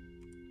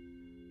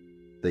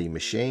the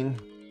machine.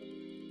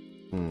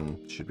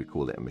 Should we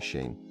call it a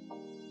machine?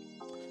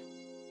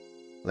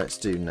 Let's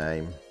do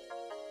name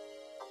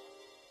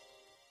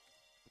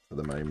for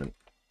the moment.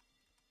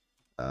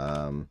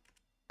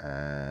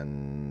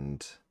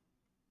 And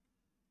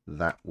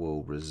that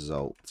will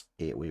result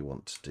here. We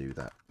want to do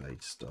that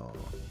based on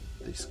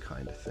this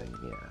kind of thing,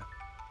 yeah.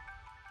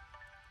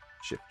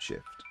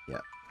 Shift, yeah.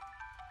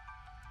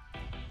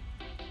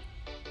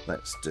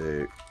 Let's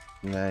do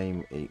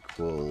name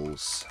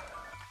equals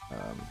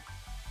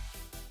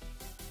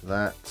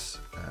that,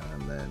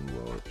 and then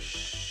we'll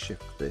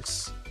shift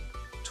this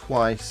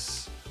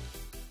twice,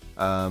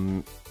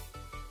 and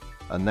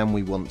then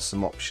we want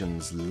some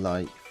options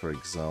like, for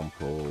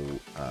example,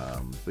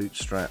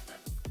 bootstrap,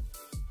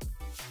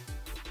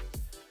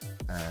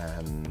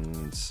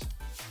 and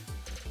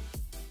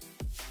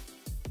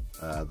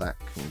that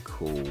can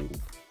call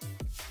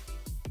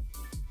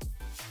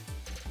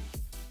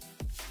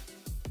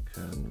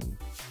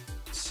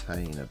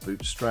container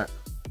bootstrap.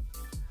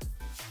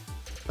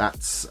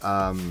 That's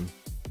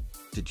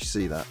did you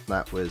see that?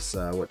 That was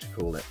what do you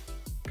call it?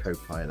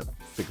 Copilot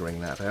figuring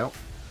that out.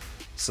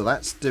 So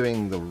that's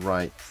doing the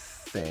right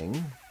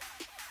thing.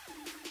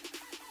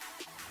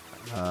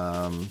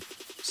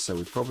 So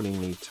we probably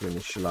need to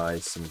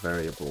initialize some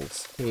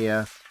variables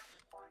here.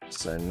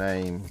 So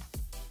name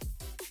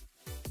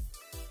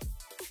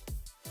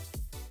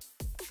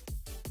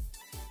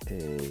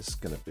is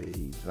going to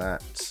be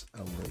that,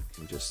 and we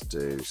can just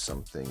do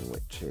something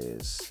which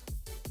is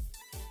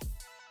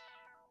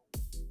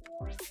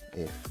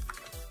if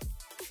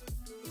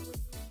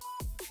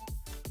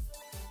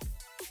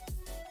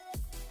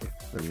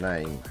the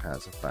name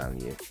has a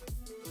value,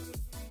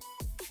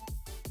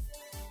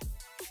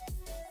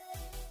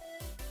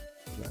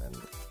 then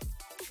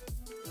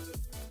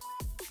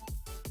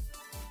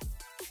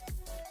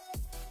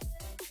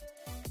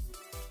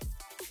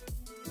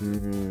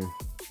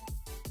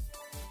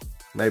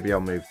maybe I'll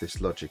move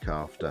this logic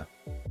after,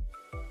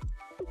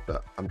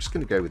 but I'm just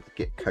going to go with the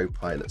Git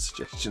Copilot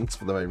suggestions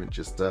for the moment,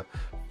 just to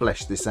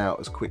flesh this out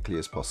as quickly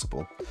as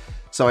possible.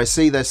 So I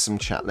see there's some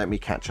chat. Let me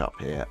catch up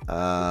here.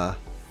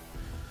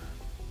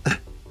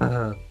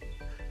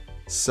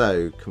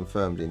 So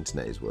confirmed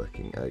internet is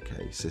working.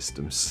 Okay,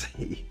 system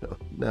C. Oh,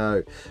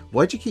 no,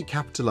 why do you keep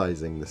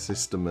capitalizing the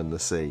system and the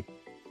C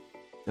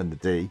and the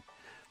D?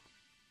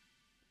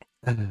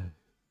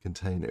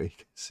 Container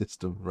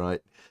ecosystem,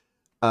 right?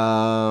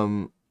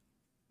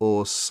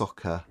 Or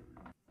soccer.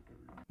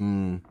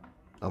 I'm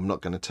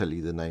not going to tell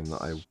you the name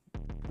that I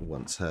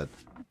once heard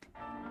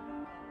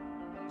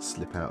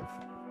slip out of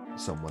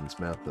someone's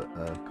mouth at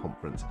a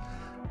conference.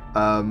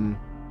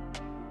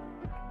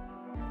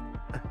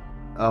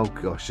 Oh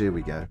gosh, here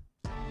we go.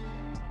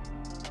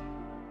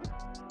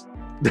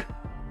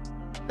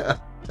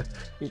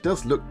 It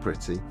does look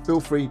pretty. Feel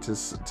free to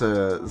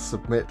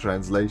submit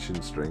translation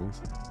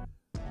strings.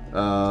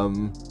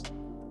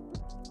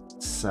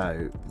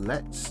 So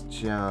let's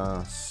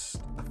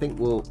just, I think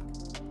we'll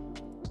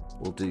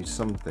do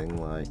something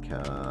like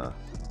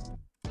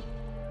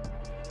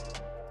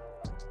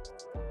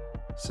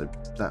so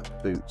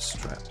that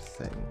bootstrap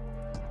thing.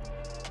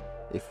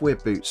 If we're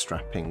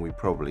bootstrapping, we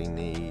probably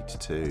need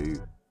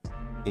to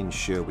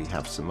ensure we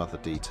have some other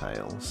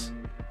details,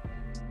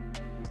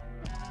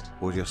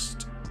 or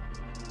just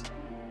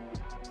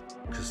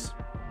because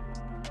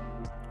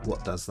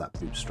what does that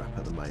bootstrap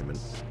at the moment?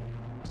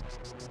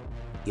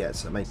 Yeah,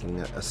 so making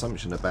an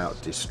assumption about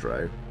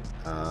distro.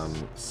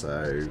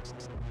 So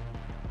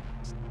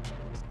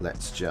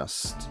let's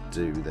just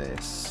do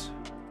this.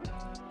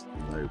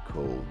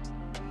 Local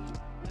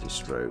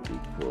distro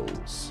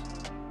equals.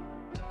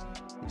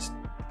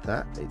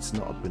 That it's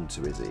not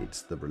Ubuntu, is it?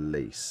 It's the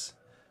release.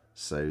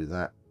 So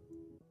that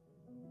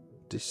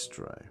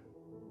distro.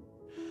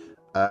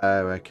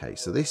 Oh, okay.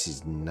 So this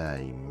is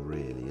name,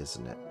 really,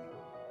 isn't it?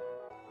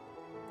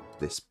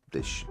 This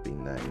should be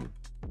name.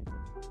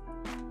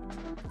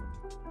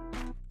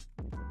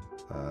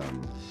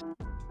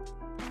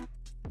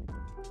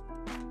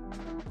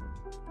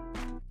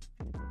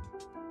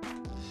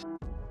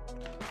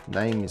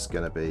 Name is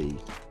going to be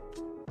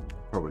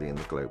probably in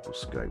the global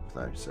scope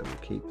though, so we'll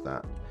keep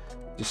that.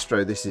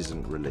 Distro, this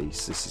isn't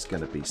release, this is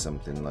going to be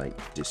something like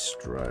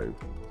distro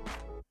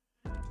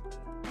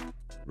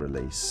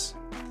release,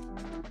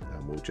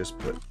 and we'll just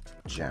put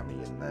jammy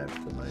in there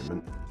for the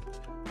moment,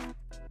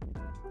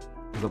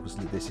 because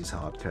obviously this is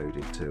hard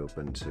coded to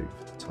Ubuntu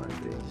for the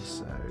time being.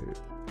 So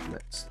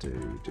let's do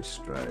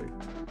distro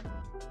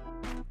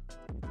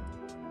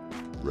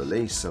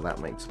release, so that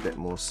makes a bit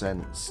more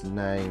sense.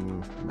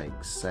 Name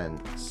makes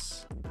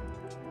sense.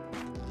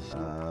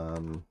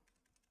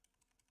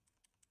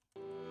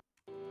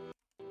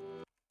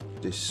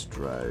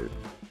 Distro,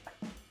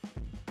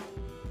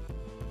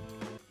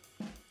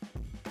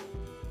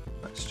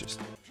 let's just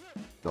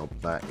dob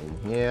that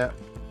in here.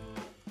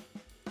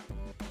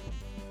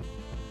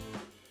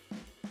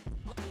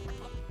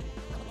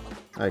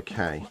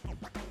 Okay,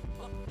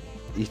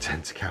 you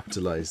tend to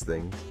capitalize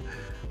things.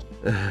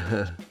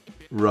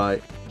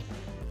 Right.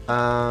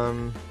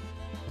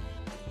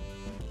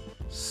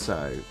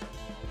 So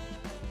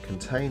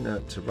container,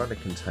 to run a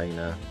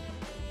container.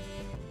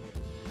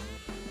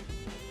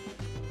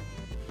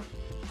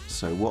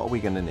 So what are we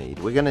going to need?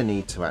 We're going to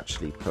need to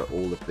actually put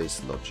all of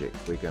this logic.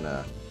 We're going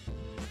to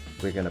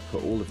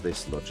put all of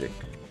this logic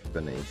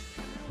beneath.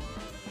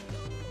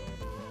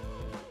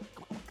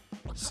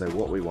 So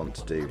what we want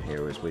to do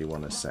here is we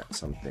want to set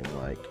something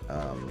like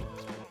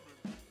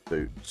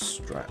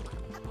bootstrap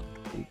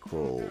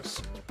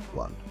equals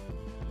 1,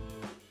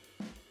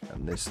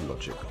 and this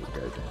logic will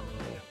go down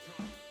here.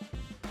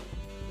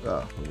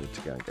 Oh, we need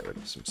to go and get rid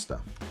of some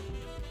stuff.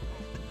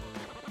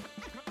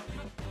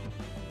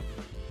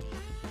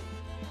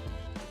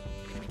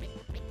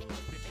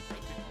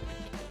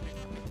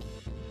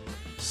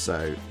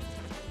 So,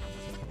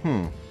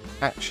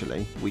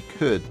 actually, we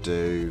could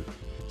do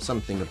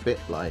something a bit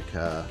like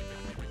a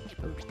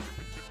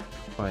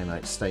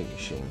finite state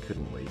machine,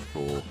 couldn't we?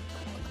 For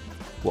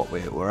what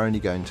we're only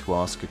going to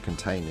ask a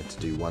container to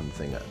do one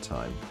thing at a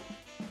time.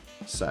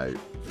 So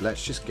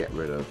let's just get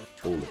rid of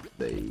all of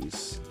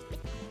these.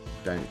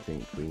 Don't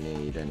think we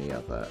need any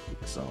other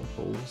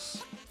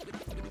examples.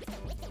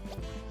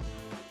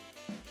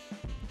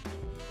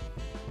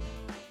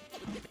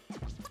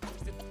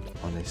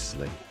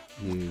 Honestly,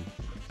 you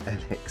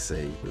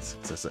LXE, the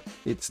successor.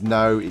 It's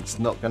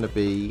not going to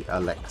be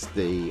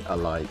LXD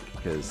alike,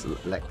 because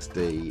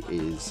LXD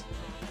is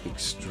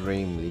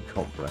extremely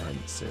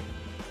comprehensive.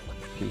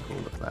 Keep all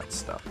of that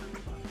stuff.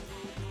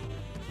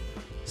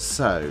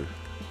 So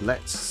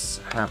let's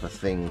have a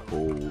thing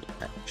called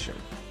action.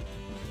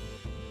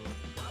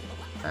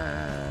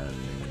 and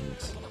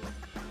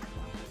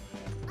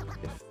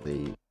if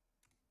the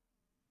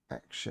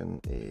action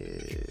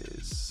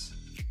is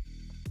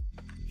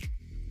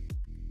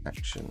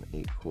action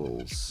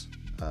equals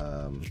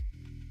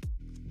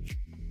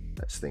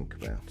let's think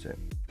about it,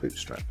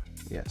 bootstrap,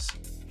 yes,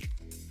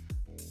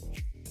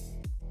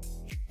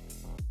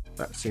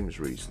 that seems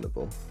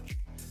reasonable.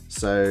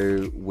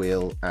 So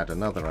we'll add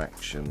another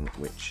action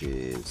which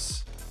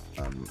is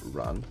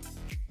run.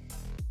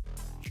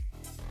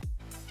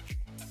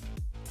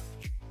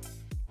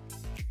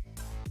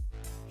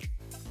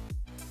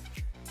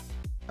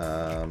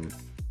 Oh,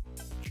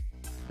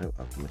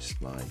 I've missed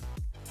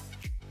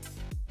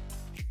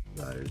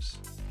those.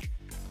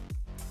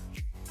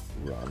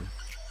 Run.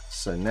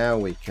 So now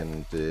we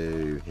can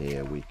do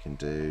here, we can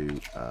do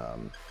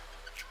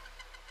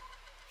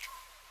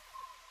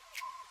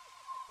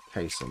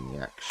case on the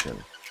action.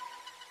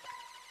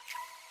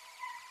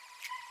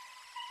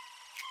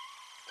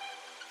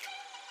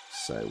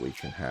 So we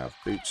can have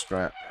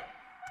bootstrap,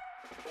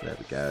 there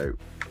we go,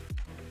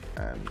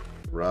 and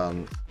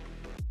run.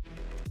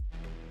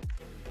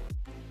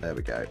 There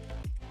we go.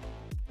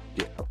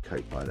 GitHub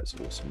Copilot's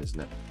awesome,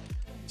 isn't it?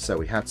 So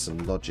we had some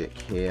logic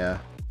here,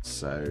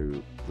 so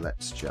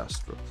let's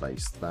just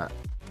replace that.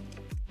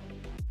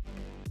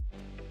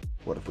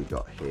 What have we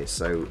got here?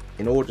 So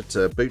in order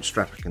to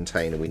bootstrap a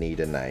container, we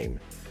need a name.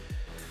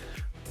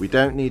 We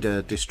don't need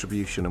a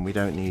distribution, and we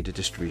don't need a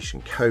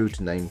distribution code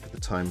name for the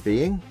time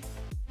being.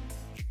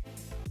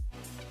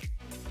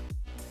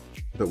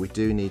 But we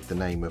do need the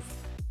name of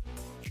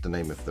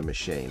the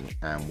machine,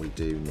 and we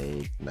do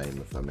need name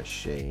of the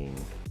machine.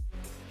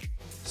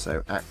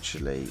 So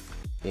actually,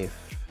 if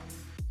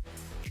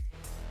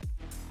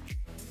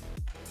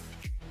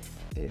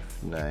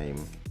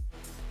name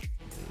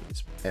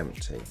is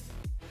empty,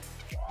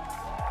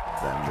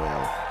 then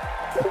we'll...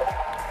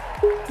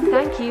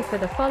 Thank you for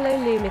the follow,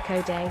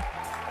 Lumicode.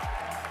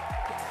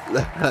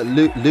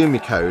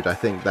 Lumicode, I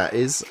think that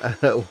is.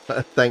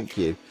 Thank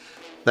you.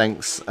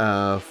 Thanks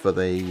for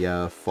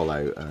the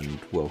follow and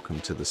welcome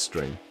to the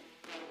stream.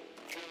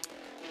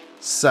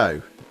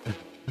 So,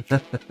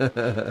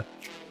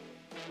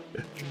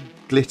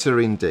 glitter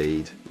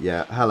indeed.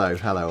 Yeah, hello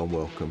and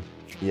welcome.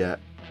 Yeah.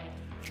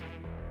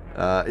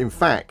 In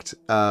fact,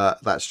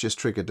 that's just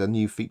triggered a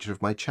new feature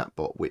of my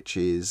chatbot, which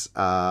is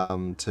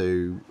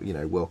to, you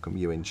know, welcome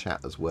you in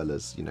chat as well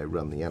as, you know,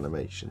 run the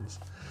animations.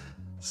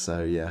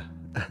 So yeah.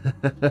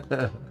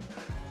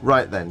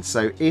 Right then,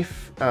 so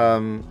if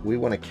we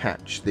want to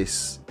catch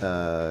this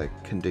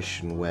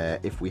condition where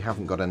if we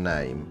haven't got a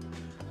name,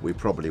 we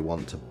probably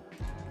want to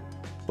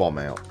bomb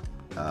out,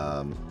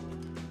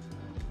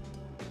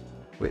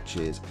 which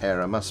is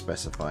error must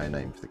specify a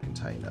name for the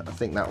container. I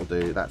think that will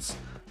do. That's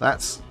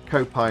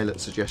Copilot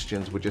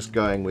suggestions. We're just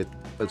going with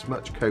as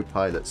much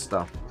Copilot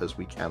stuff as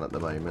we can at the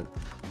moment.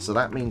 So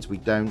that means we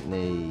don't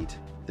need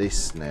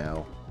this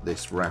now,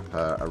 this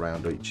wrapper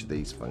around each of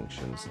these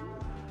functions.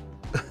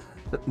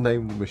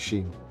 Name the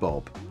machine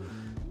Bob.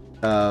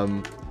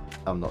 I'm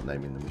not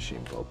naming the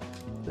machine Bob.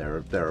 There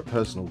are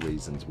personal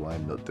reasons why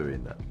I'm not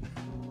doing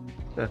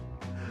that.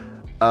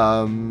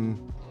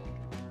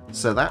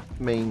 So that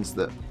means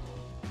that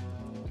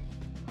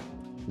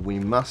we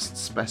must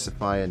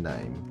specify a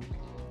name,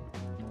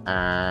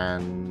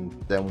 and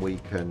then we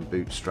can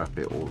bootstrap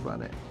it or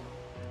run it.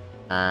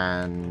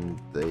 And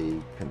the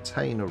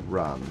container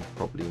run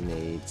probably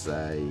needs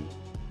a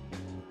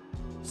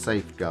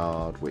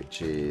safeguard,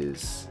 which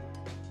is,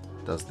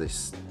 does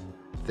this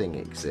thing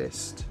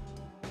exist?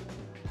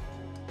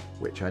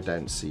 Which I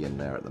don't see in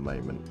there at the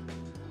moment.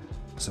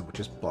 So we'll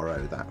just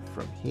borrow that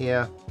from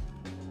here.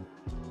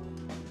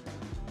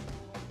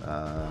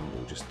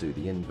 We'll just do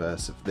the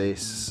inverse of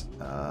this.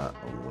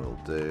 And we'll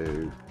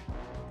do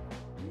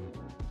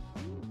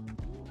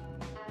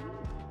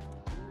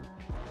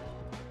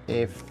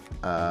if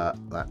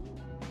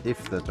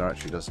the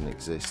directory doesn't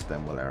exist,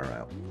 then we'll error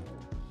out.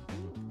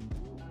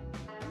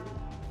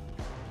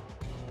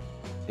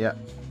 Yep.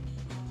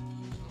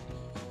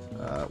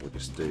 We'll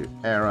just do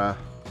error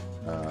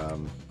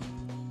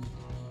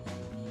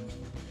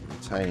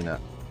container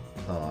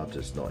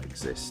does not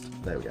exist.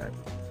 There we go.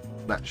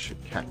 That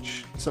should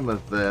catch some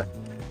of the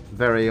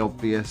very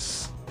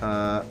obvious.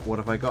 What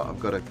have I got? I've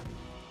got a...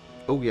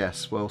 Oh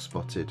yes, well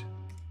spotted.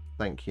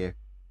 Thank you.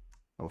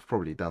 I've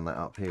probably done that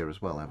up here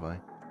as well, have I?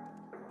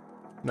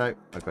 No,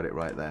 I got it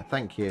right there.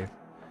 Thank you.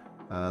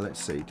 Let's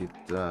see. Did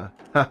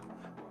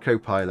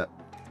Copilot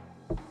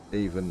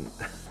even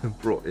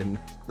brought in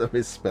the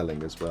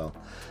misspelling as well?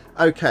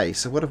 Okay,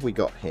 so what have we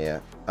got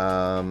here?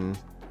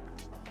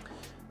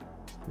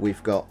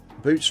 We've got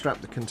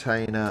bootstrap the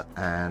container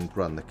and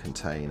run the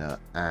container,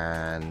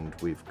 and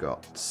we've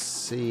got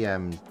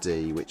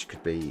cmd, which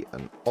could be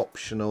an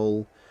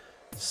optional.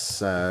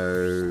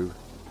 So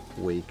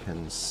we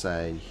can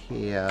say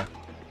here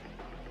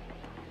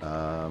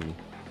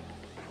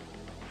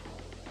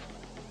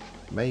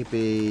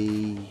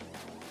maybe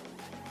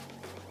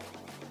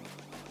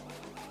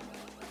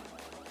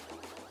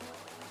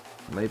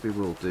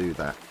we'll do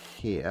that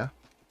here.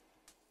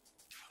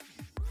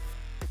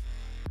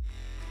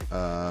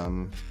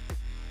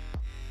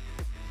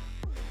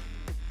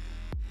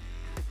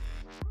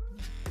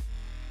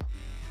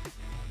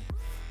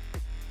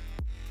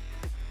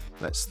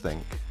 Let's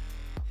think.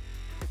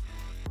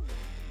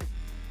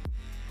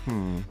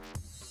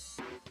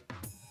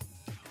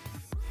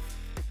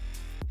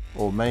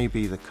 Or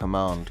maybe the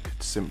command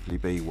could simply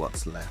be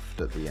what's left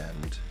at the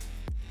end.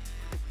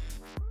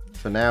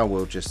 For now,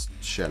 we'll just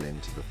shell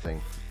into the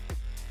thing.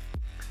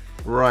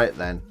 Right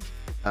then.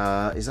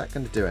 Is that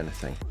going to do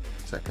anything?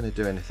 Is that going to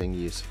do anything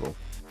useful?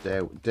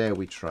 Dare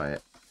we try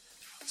it?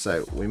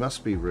 So, we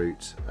must be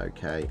root.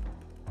 Okay.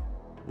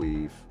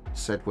 We've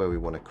said where we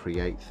want to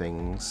create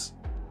things.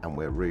 And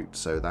we're root,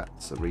 so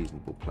that's a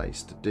reasonable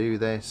place to do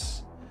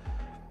this.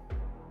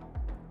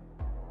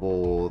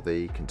 For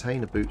the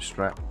container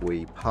bootstrap,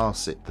 we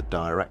pass it the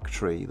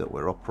directory that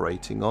we're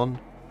operating on,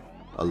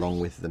 along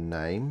with the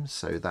name,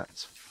 so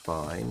that's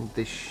fine.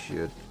 This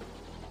should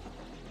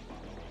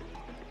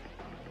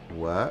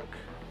work.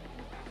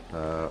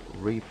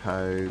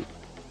 Repo,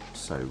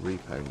 so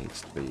repo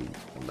needs to be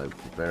a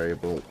local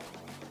variable.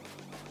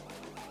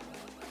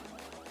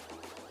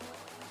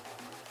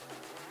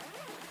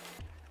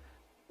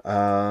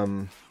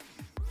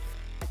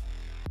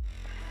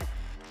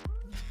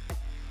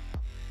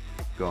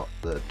 Got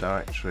the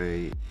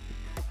directory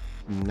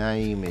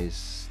name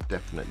is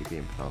definitely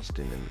being passed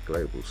in the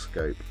global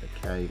scope.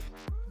 Okay,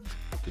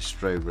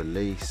 distro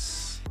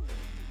release,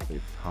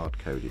 we've hard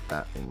coded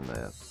that in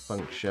the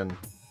function,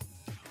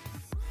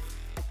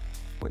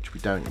 which we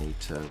don't need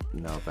to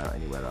know about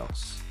anywhere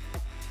else.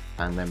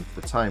 And then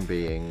for the time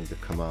being, the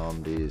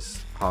command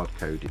is hard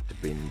coded to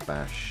bin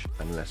bash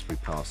unless we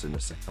pass in a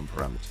second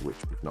parameter, which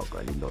we've not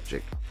got any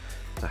logic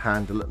to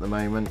handle at the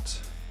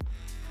moment.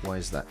 Why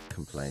is that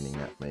complaining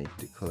at me?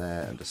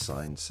 Declare and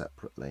assign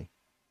separately.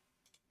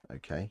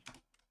 Okay.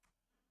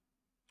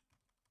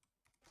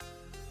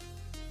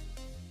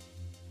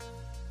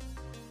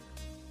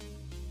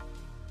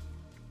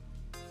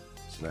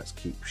 So let's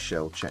keep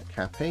shell check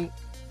happy.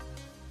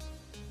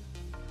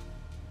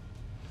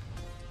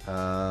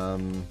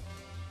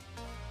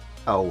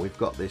 Oh, we've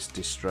got this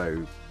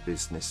distro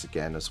business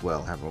again as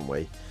well, haven't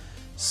we?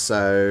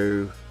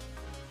 So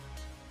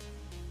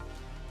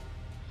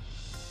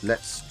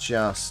let's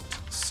just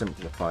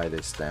simplify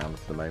this down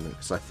for the moment,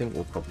 because I think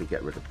we'll probably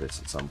get rid of this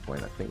at some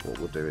point. I think what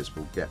we'll do is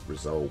we'll get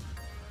resolve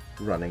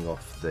running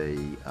off the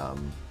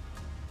and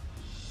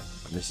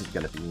this is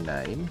going to be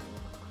name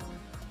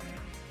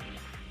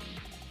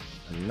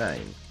and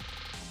name.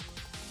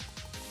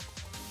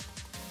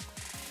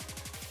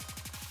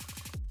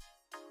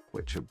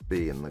 Which will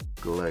be in the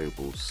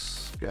global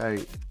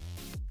scope.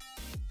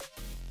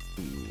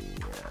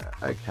 Yeah,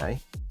 okay.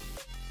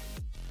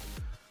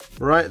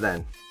 Right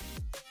then.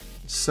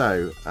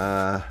 So,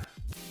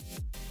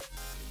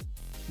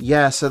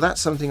 yeah, so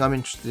that's something I'm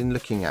interested in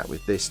looking at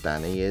with this,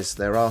 Danny, is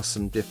there are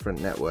some different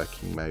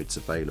networking modes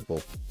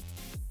available.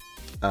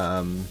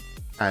 And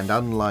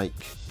unlike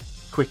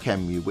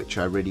QuickEmu, which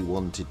I really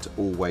wanted to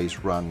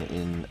always run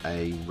in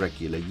a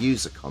regular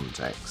user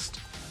context,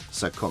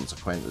 so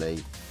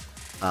consequently,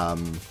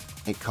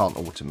 it can't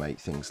automate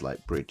things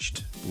like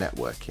bridged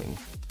networking.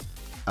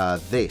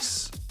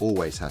 This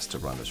always has to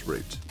run as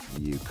root.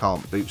 You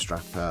can't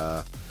bootstrap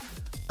a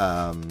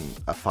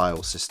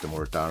file system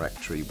or a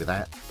directory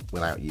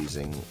without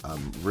using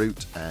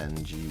root,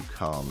 and you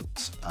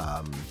can't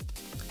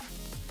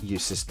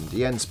use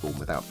systemd-nspawn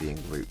without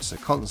being root. So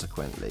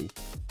consequently,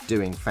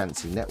 doing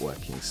fancy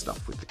networking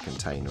stuff with the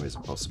container is a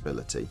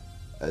possibility,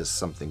 as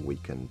something we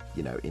can,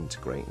 you know,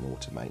 integrate and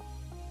automate.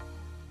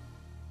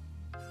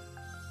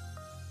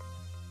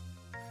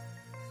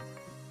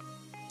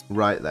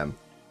 Right then,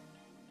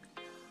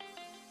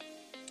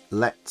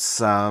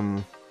 let's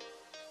action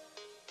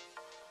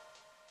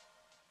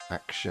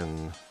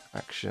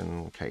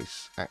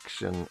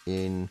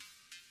in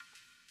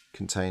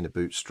container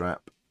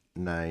bootstrap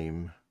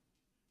name,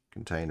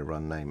 container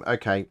run name.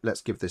 Okay, let's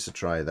give this a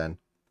try then.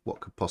 What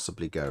could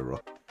possibly go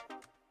wrong?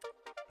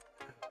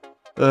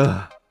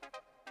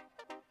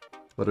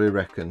 What do we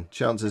reckon?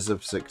 Chances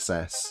of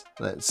success.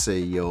 Let's see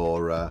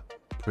your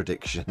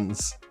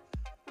predictions.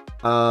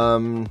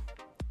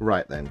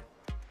 Right then.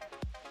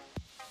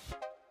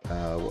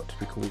 What do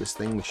we call this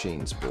thing?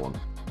 Machine spawn.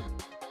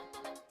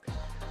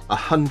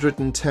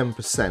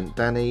 110%.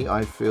 Danny,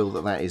 I feel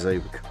that is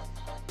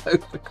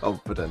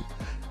overconfident.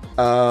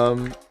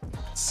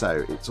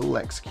 So it's all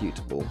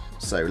executable.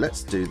 So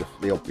let's do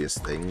the obvious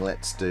thing.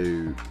 Let's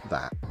do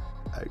that.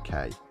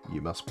 Okay.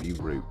 You must be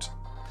root.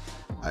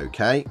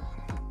 Okay.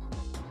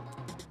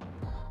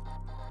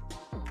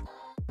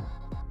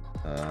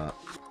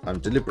 I'm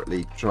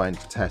deliberately trying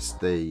to test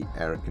the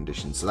error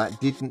condition. So that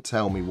didn't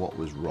tell me what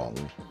was wrong,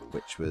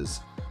 which was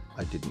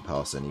I didn't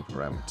pass any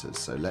parameters.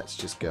 So let's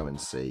just go and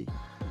see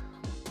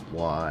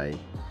why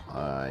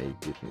I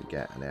didn't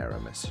get an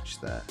error message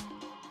there.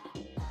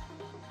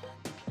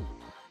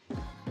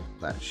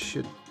 That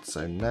should,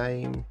 so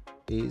name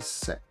is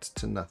set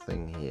to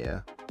nothing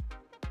here.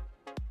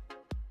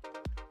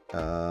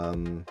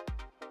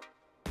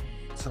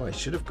 So I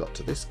should have got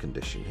to this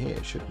condition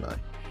here, shouldn't I?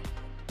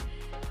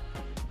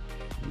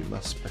 You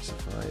must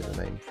specify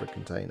the name for a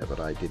container, but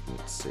I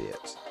didn't see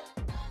it.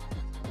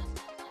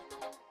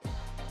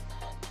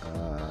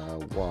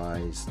 Why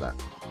is that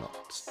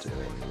not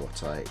doing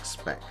what I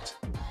expect?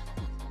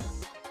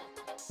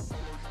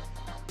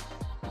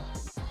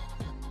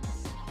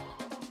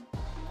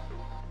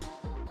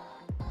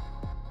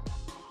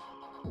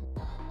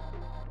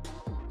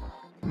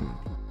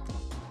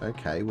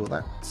 Okay, well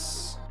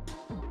that's...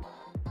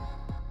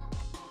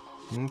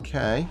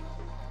 Okay.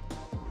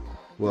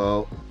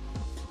 Well,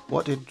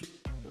 what did...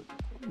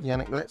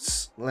 Yannick,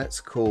 let's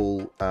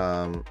call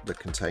the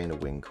container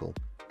Winkle.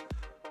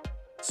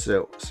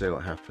 So see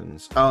what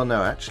happens. Oh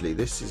no, actually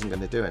this isn't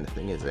going to do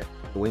anything, is it?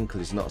 The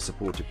Winkle is not a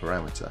supported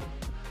parameter.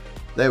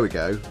 There we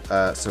go.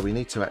 So we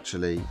need to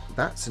actually...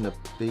 That's in a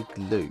big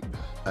loop.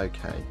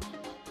 Okay.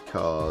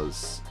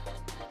 Because...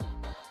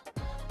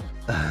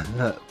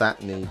 that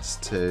needs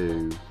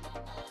to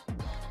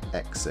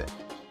exit.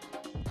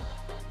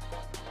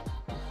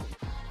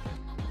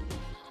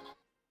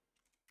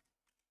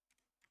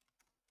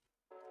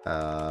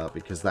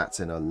 Because that's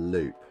in a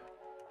loop.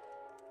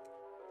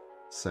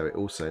 So it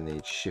also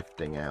needs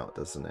shifting out,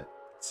 doesn't it?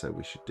 So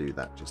we should do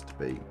that just to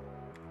be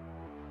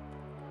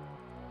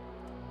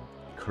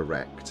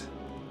correct.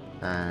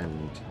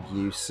 And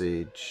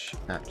usage,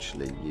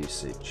 actually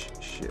usage,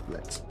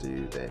 let's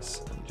do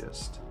this and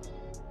just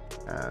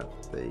have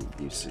the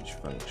usage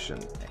function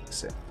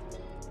exit.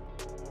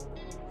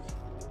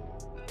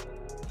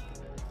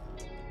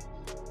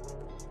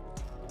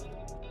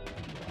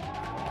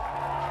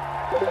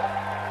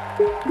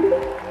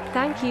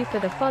 Thank you for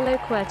the follow,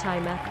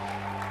 Quertimer.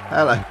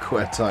 Hello,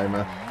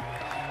 Quertimer.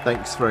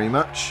 Thanks very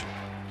much.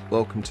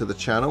 Welcome to the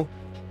channel.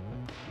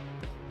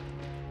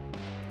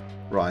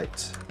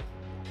 Right,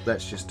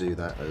 let's just do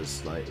that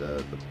as like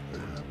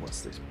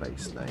what's this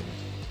base name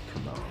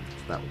command?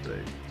 That'll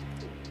do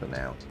for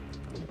now.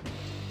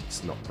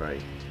 It's not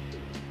very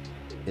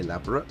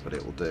elaborate, but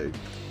it will do.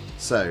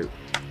 So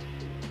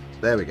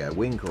there we go.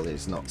 Winkle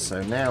is not.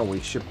 So now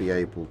we should be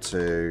able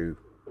to.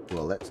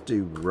 Well, let's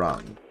do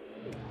run.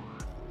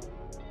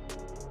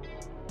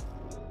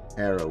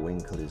 Error,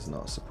 Winkle is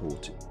not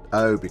supported.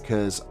 Oh,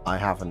 because I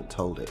haven't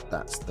told it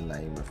that's the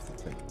name of the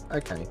thing.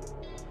 Okay.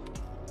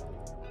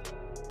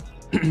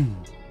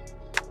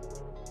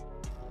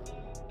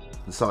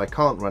 So I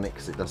can't run it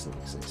because it doesn't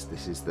exist.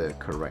 This is the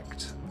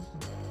correct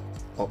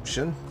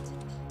option.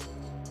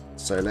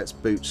 So let's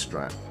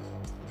bootstrap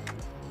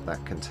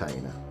that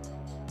container.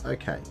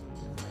 Okay.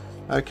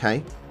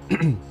 Okay.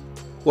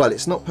 Well,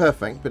 it's not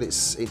perfect, but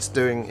it's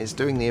doing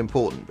the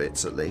important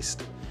bits at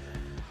least.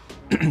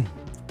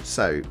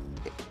 So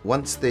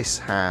once this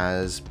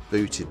has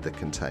booted the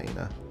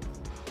container,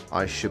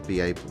 I should be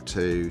able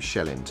to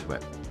shell into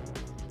it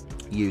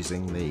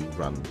using the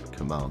run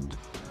command.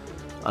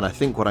 And I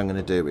think what I'm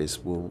going to do is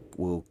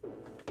we'll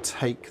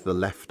take the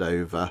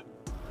leftover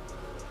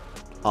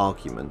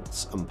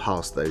arguments and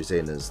pass those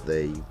in as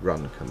the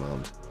run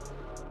command.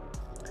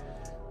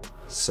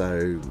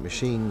 So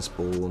machine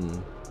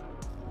spawn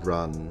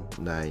run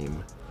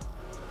name.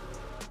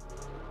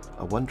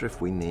 I wonder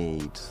if we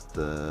need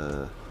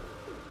the...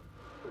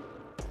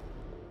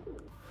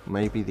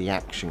 Maybe the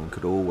action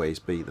could always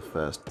be the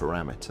first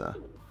parameter,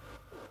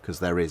 because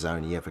there is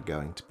only ever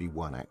going to be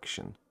one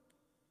action.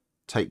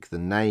 Take the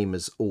name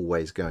as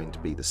always going to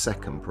be the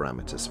second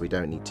parameter, so we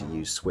don't need to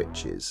use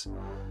switches.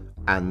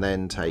 And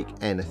then take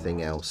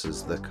anything else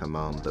as the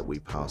command that we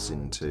pass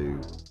into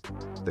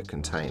the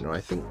container. I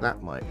think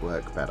that might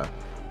work better.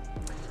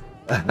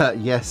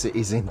 Yes, it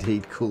is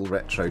indeed cool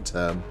retro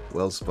term.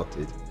 Well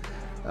spotted.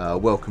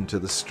 Welcome to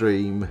the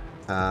stream.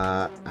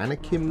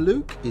 Anakim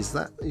Luke, is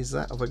that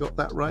have I got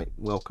that right?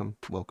 Welcome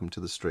to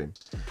the stream.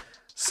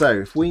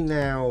 So if we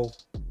now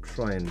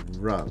try and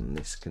run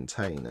this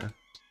container,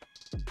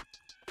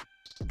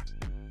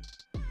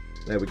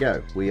 there we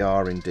go. We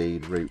are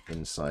indeed root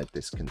inside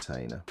this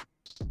container,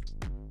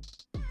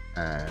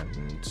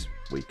 and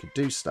we could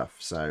do stuff.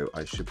 So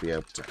I should be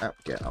able to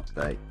apt-get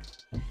update.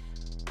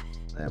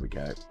 There we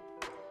go.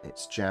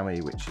 It's jammy,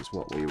 which is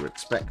what we were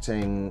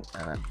expecting,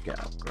 and apt-get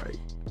upgrade.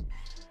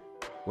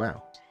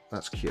 Wow.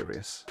 That's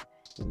curious.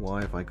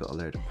 Why have I got a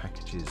load of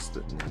packages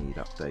that need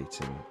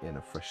updating in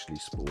a freshly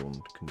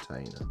spawned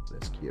container?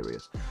 That's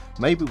curious.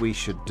 Maybe we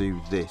should do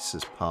this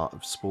as part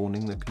of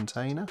spawning the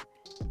container?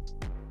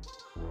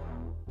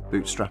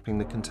 Bootstrapping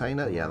the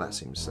container? Yeah, that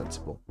seems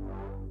sensible.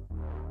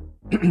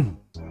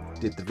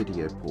 Did the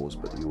video pause,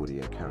 but the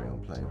audio carry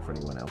on playing for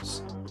anyone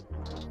else?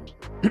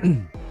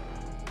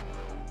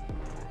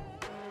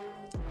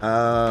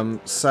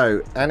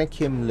 So,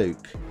 Anakim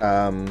Luke.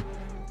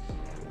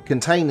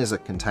 Containers are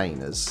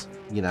containers.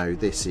 You know,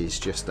 this is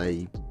just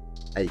a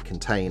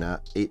container.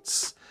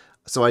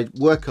 So I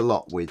work a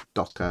lot with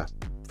Docker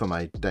for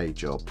my day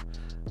job,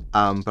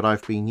 but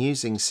I've been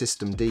using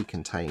systemd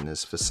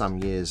containers for some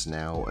years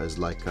now as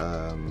like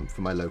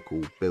for my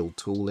local build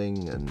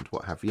tooling and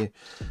what have you.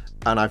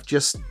 And I've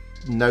just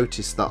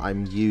noticed that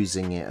I'm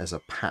using it as a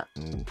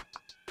pattern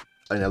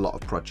in a lot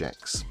of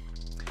projects.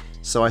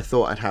 So I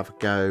thought I'd have a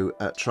go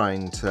at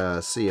trying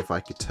to see if I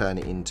could turn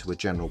it into a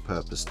general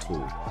purpose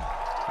tool.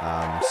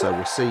 So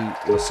we'll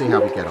see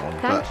how we get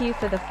on. Thank you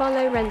for the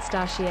follow,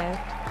 Renstachio.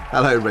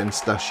 Hello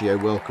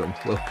Renstachio, welcome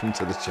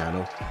to the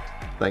channel.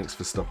 Thanks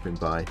for stopping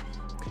by.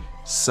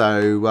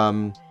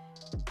 So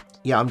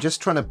yeah, I'm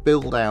just trying to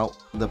build out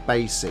the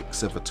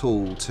basics of a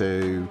tool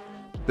to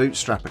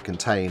bootstrap a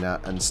container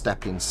and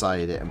step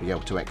inside it and be able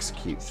to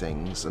execute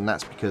things. And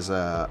that's because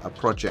a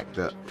project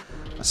that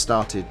I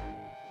started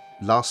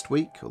last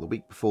week or the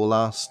week before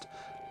last,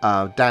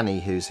 Danny,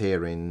 who's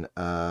here in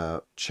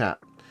chat,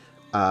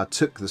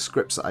 took the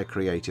scripts that I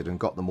created and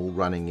got them all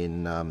running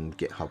in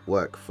GitHub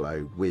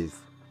workflow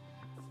with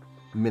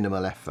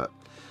minimal effort.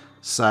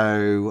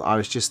 So I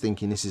was just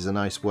thinking this is a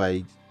nice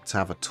way to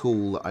have a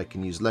tool that I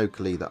can use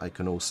locally that I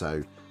can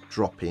also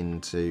drop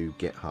into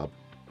GitHub.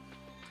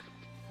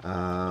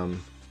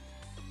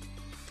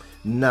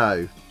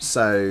 No,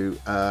 so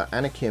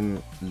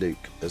Anakim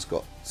Luke has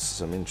got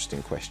some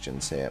interesting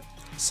questions here.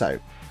 So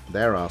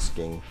they're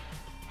asking,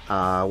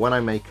 when I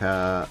make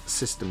a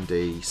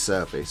systemd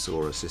service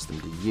or a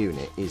systemd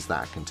unit, is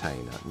that a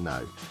container?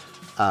 No.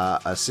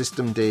 A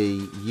systemd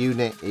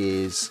unit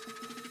is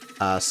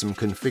some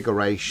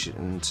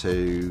configuration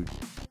to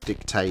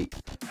dictate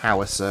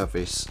how a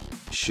service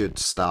should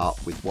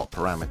start, with what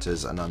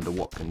parameters and under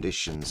what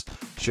conditions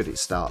should it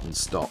start and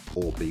stop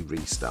or be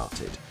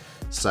restarted.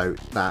 So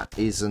that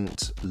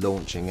isn't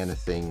launching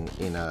anything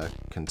in a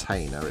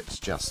container, it's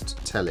just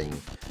telling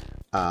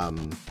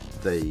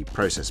the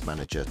process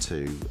manager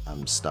to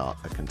start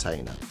a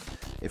container.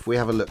 If we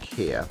have a look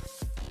here,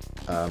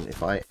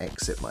 if I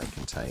exit my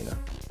container,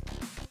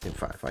 in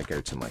fact if I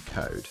go to my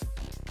code,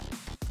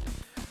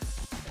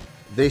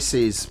 this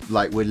is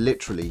like we're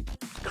literally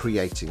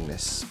creating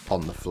this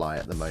on the fly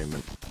at the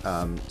moment.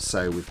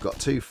 So we've got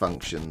two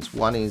functions.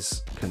 One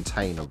is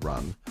container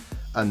run,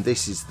 and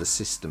this is the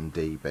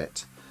systemd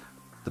bit.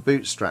 The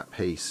bootstrap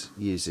piece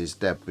uses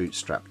deb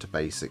bootstrap to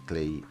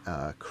basically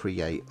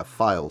create a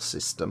file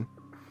system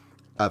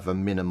of a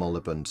minimal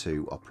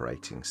Ubuntu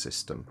operating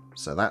system.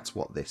 So that's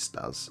what this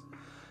does.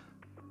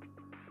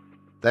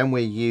 Then we're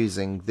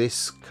using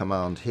this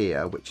command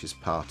here, which is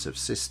part of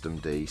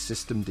systemd,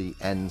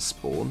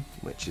 systemd-nspawn,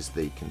 which is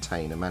the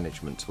container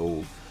management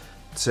tool,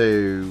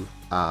 to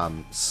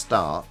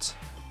start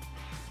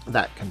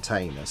that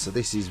container. So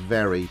this is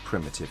very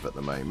primitive at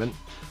the moment.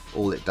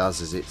 All it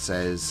does is it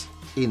says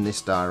in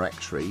this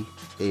directory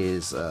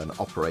is an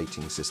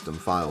operating system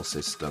file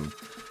system,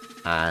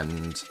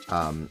 and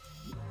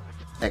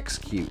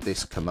execute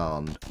this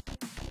command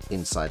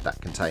inside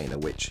that container,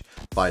 which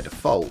by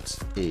default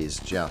is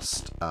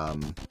just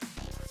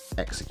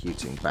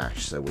executing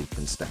bash, so we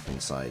can step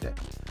inside it.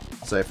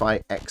 So if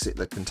I exit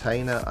the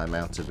container, I'm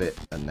out of it,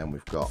 and then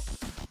we've got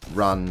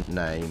run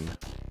name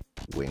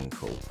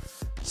Winkle.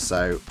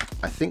 So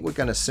I think we're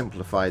going to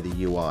simplify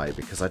the UI,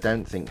 because I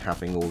don't think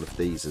having all of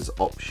these as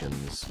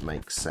options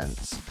makes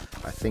sense.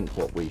 I think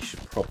what we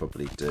should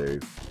probably do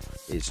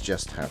is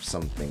just have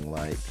something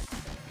like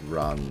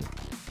run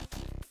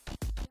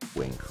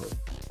Winkle.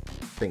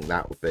 I think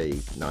that would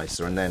be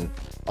nicer, and then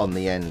on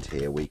the end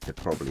here we could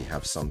probably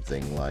have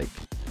something like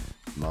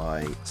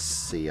my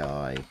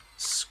CI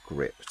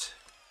script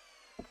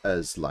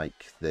as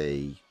like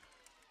the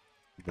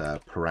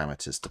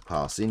parameters to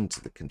pass into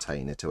the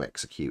container to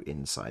execute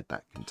inside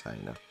that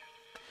container.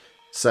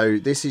 So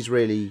this is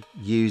really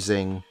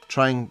using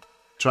trying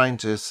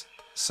to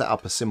set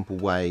up a simple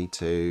way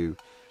to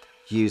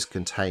use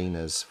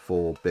containers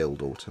for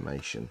build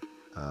automation,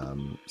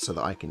 so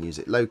that I can use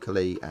it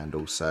locally and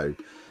also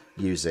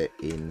use it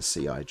in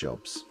CI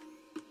jobs.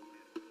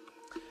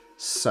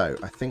 So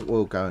I think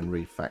we'll go and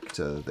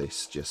refactor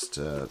this just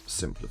to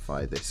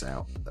simplify this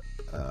out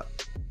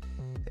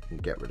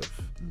and get rid of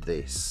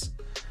this.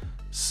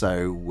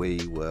 So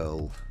we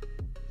will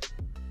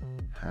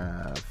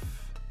have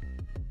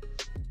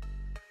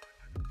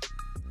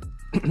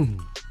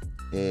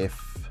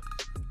if,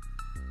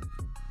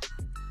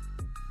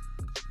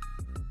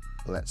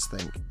 let's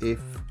think, if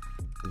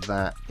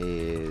that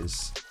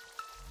is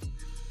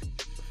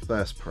the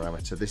first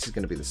parameter, this is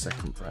going to be the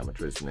second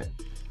parameter, isn't it?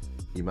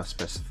 You must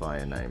specify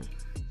a name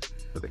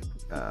for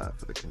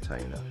the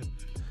container.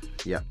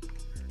 Yep.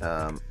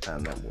 And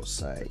then we'll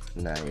say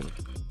name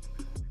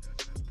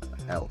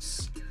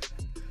else.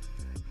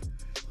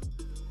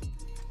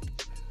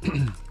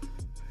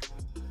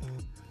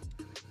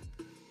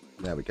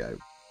 There we go.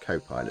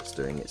 Copilot's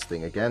doing its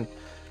thing again.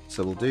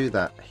 So we'll do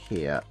that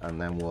here, and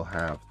then we'll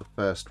have the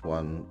first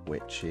one,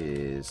 which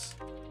is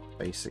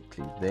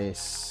basically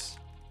this.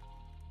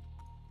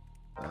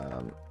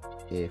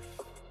 If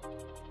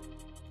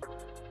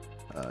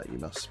you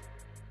must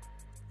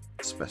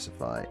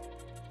specify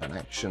an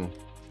action.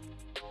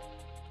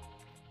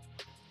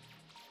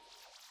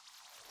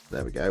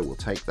 There we go. We'll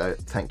take that.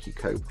 Thank you,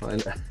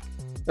 Copilot.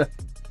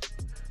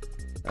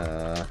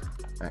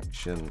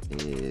 Action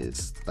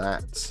is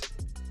that,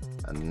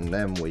 and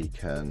then we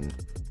can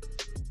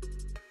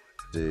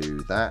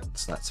do that.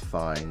 That's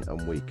fine,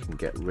 and we can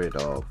get rid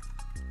of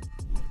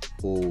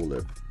all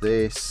of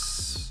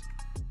this.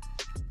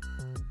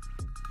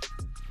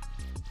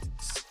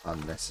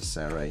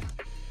 unnecessary.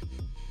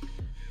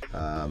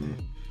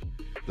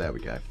 There we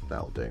go,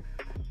 that'll do.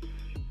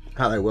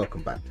 Hello,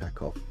 welcome back,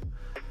 Takov.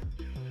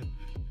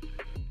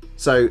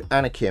 So,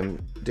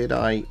 Anakim, did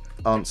I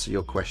answer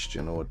your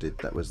question, or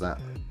was that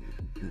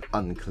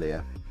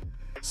unclear?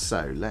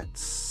 So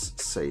let's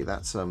see,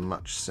 that's a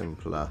much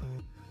simpler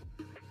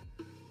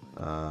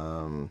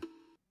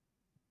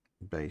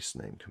base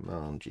name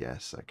command.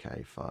 Yes,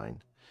 okay,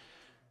 fine.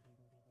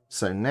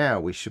 So now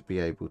we should be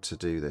able to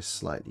do this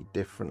slightly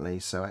differently.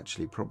 So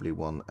actually probably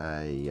want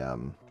a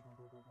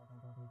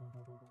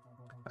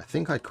I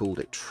think I called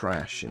it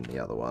trash in the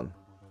other one.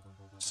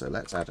 So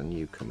let's add a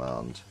new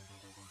command.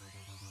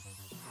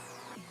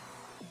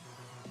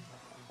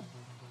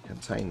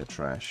 Container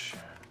trash.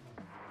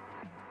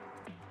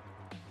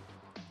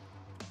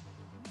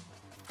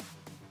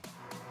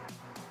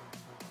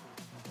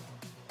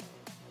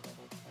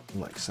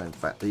 Like so, in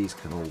fact, these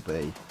can all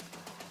be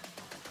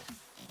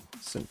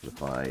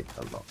simplified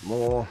a lot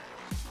more.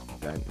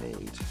 Don't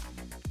need.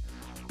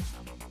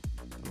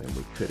 I mean,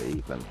 we could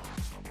even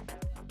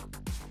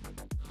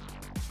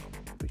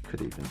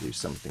do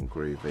something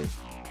groovy.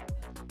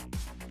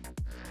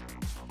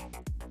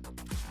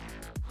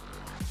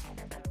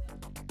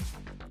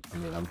 I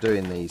mean, I'm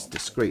doing these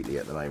discreetly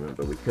at the moment,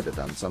 but we could have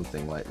done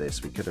something like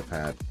this. We could have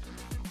had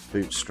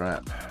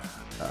bootstrap,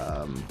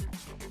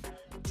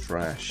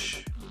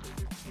 trash,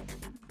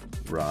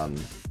 run,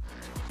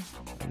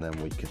 and then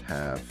we could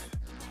have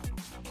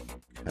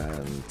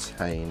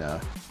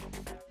container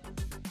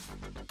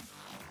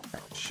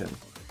action.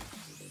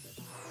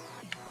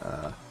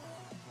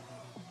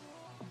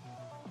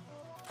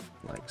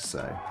 Like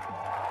so.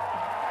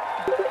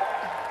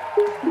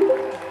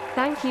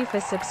 Thank you for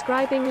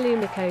subscribing,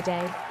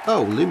 Lumicode.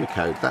 Oh,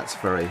 Lumicode, that's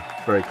very,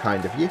 very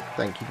kind of you.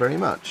 Thank you very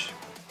much.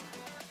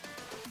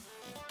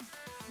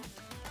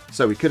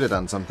 So we could have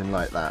done something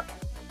like that,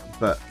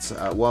 but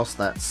whilst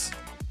that's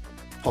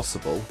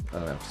possible,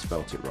 oh, I've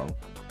spelt it wrong.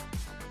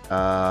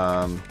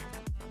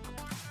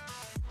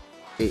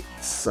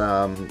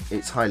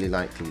 It's highly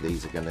likely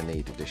these are going to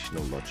need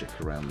additional logic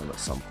around them at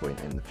some point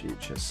in the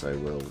future, so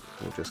we'll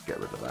just get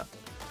rid of that.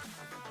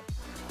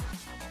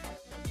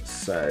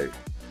 So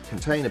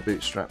container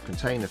bootstrap,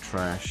 container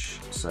trash.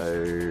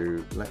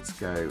 So let's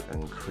go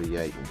and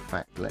create. In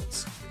fact,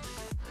 let's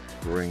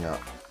bring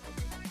up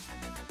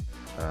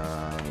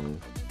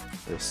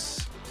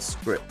this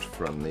script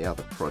from the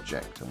other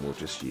project, and we'll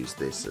just use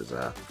this as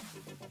a.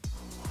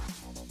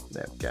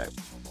 There we go.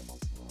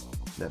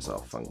 There's our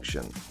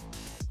function.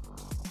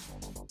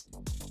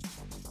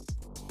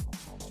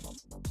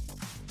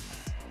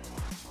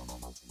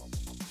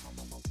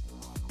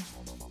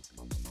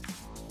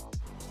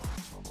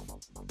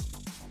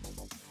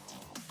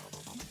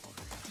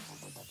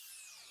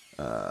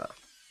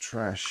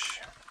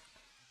 Trash.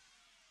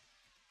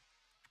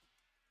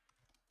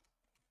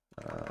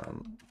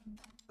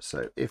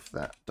 So if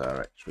that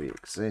directory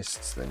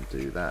exists, then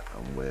do that,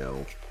 and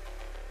we'll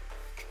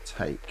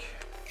take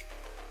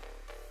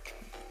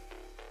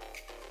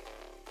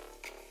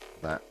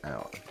that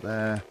out of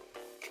there.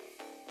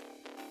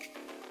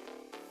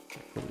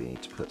 Probably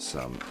need to put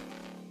some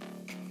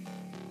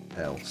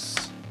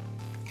else.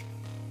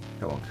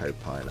 Go on,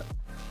 Copilot.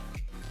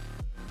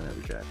 There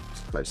we go.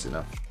 It's close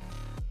enough.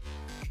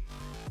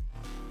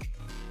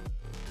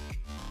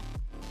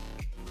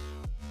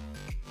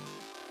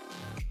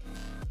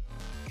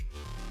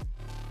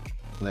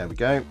 There we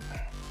go.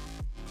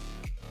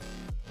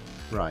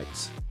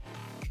 Right.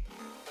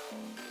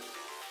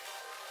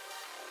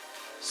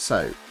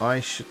 So I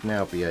should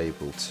now be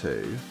able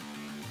to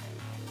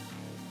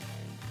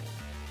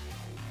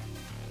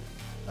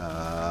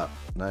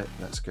no,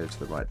 let's go to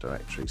the right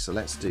directory. So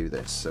let's do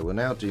this. So we'll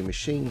now do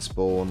machine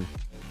spawn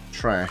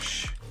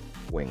trash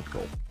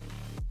winkle.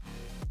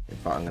 In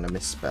fact, I'm going to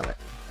misspell it.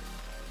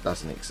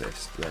 Doesn't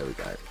exist. There we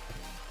go.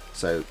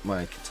 So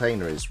my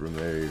container is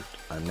removed.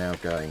 I'm now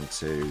going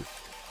to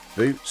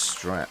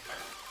bootstrap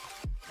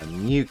a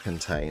new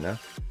container.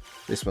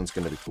 This one's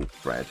going to be called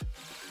thread.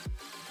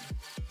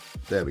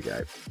 There we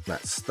go.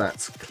 That's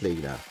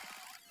cleaner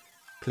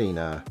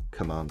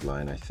command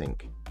line. I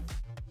think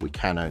we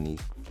can only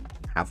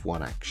have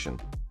one action,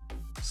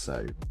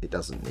 so it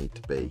doesn't need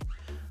to be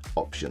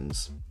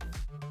options.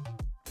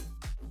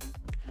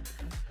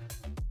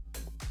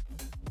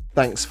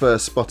 Thanks for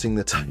spotting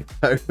the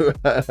typo,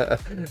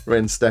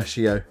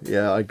 Renstashio.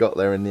 Yeah, I got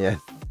there in the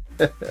end.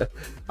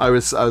 I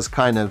was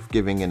kind of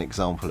giving an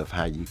example of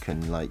how you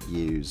can like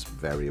use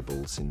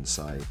variables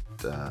inside,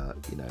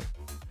 you know,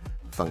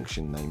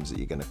 function names that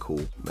you're going to call,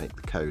 make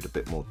the code a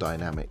bit more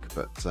dynamic,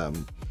 but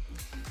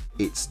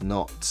it's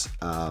not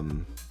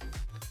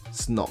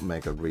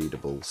mega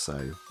readable,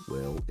 so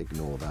we'll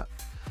ignore that.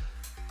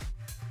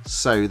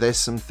 So there's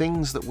some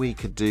things that we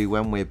could do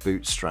when we're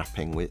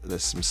bootstrapping.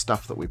 There's some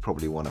stuff that we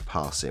probably want to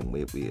pass in.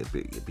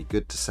 It'd be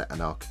good to set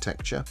an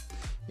architecture.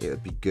 It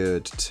would be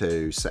good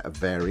to set a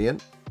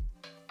variant.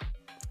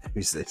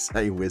 Who's this?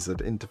 Hey,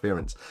 wizard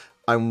interference.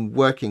 I'm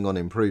working on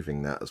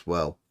improving that as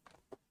well.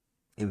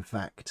 In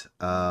fact,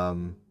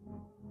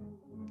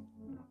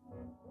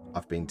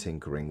 I've been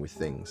tinkering with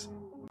things.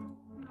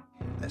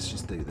 Let's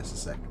just do this a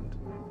second.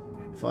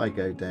 If I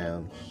go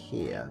down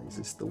here, is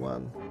this the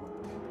one?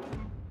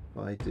 If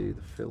I do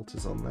the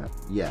filters on that,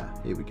 yeah,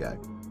 here we go.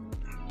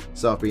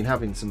 So I've been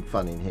having some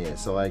fun in here.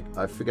 So I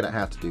figured out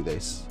how to do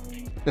this,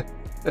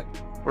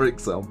 for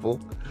example,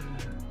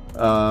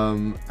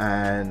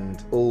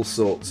 and all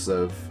sorts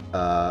of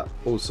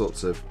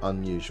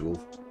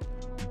unusual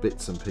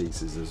bits and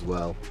pieces as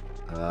well.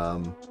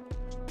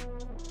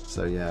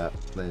 So yeah,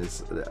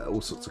 there's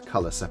all sorts of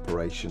color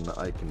separation that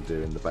I can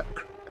do in the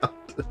background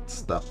and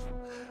stuff,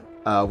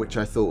 which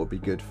I thought would be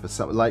good for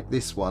something like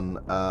this one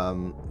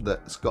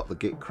that's got the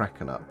Git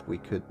Kraken up. We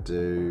could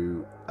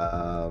do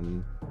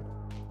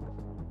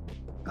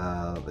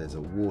there's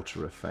a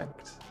water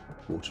effect,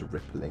 water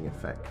rippling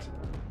effect.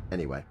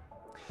 Anyway,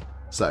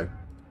 so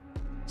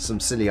some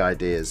silly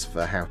ideas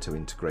for how to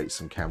integrate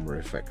some camera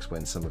effects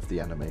when some of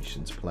the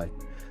animations play.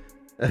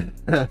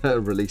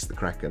 Release the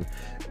Kraken.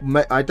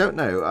 I don't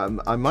know,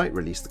 I might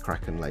release the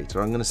Kraken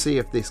later. I'm going to see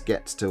if this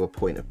gets to a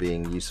point of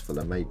being useful,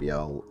 and maybe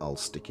I'll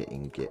stick it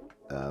in Git.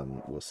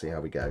 We'll see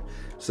how we go.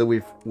 So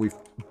we've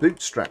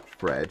bootstrapped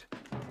Fred,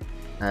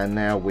 and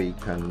now we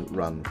can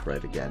run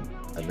Fred again,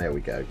 and there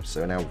we go.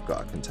 So now we've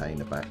got a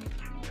container back.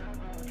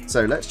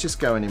 So let's just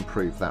go and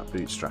improve that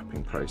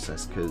bootstrapping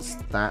process, because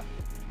that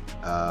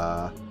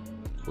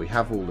we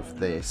have all of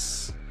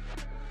this.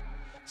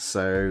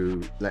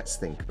 So let's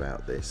think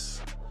about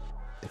this.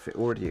 If it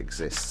already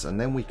exists, and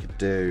then we could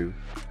do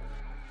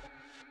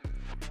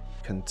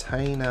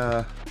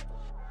container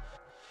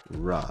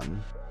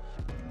run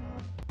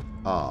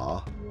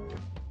r.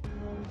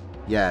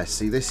 Yeah,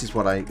 see, this is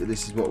what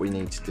we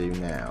need to do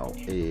now,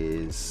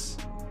 is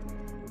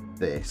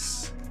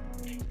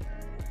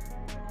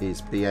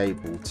be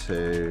able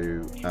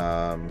to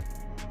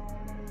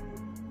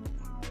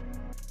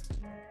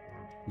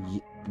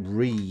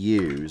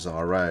reuse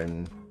our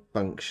own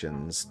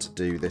functions to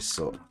do this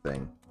sort of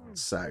thing.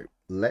 So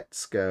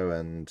let's go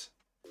and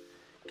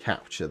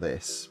capture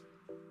this.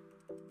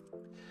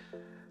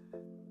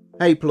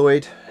 Hey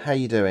Ployd, how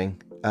you doing?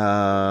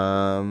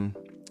 Ployd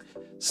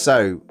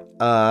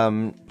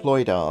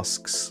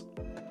asks,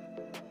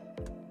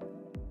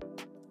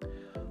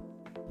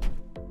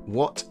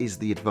 what is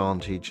the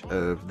advantage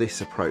of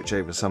this approach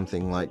over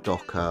something like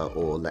Docker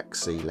or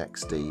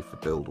LXD for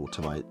build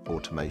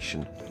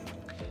automation?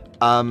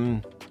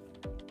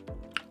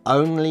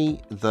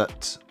 Only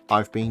that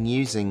I've been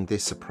using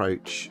this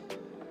approach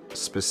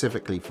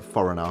specifically for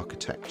foreign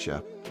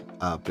architecture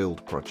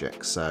build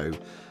projects. So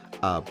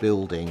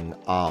building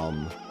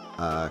ARM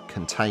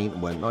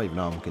well, not even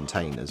ARM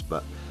containers,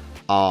 but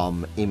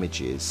ARM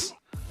images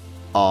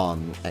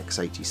on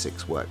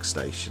x86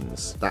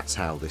 workstations. That's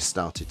how this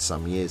started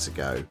some years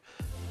ago,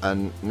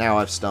 and now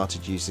I've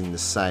started using the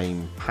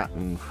same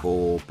pattern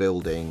for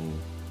building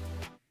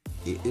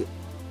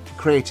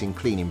creating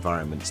clean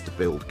environments to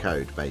build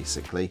code,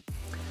 basically.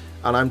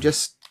 And I'm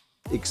just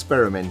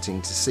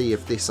experimenting to see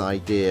if this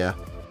idea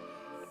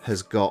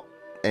has got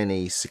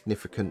any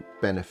significant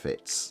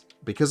benefits,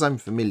 because I'm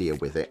familiar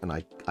with it and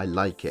I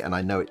like it and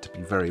I know it to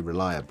be very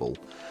reliable.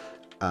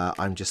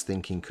 I'm just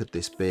thinking, could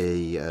this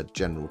be a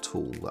general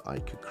tool that I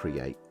could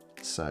create?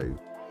 So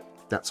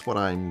that's what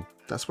I'm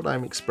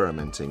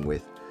experimenting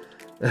with.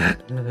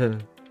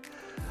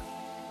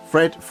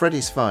 Fred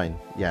is fine,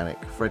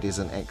 Yannick. Fred is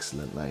an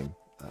excellent name.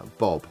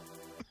 Bob.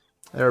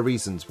 There are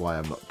reasons why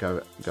I'm not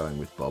going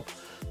with Bob.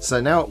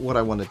 So now what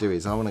I want to do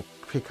is I want to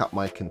pick up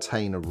my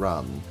container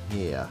run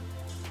here.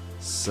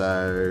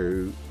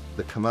 So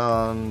the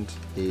command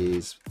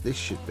is, this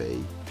should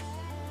be,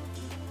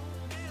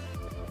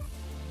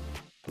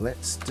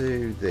 let's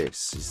do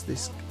this.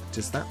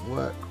 Does that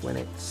work when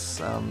it's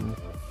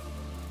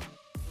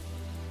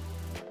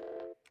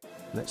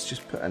let's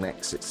just put an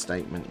exit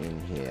statement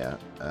in here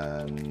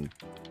and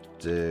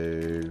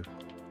do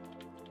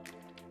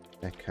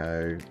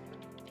echo,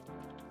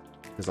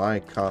 because I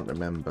can't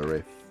remember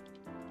if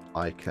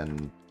I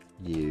can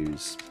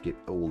get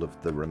all of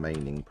the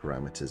remaining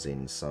parameters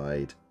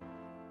inside.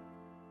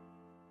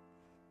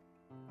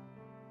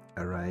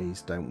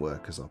 Arrays don't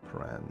work as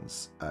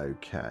operands.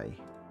 Okay.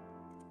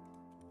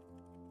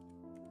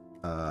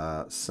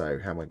 So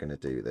how am I going to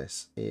do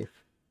this?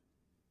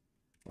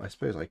 I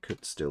suppose I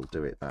could still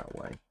do it that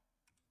way.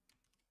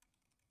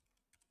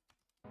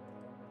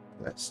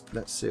 Let's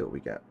see what we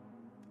get.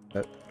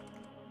 Oh,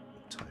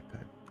 typo.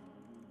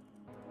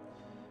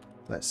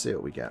 Let's see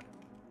what we get.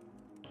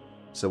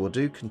 So we'll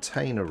do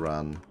container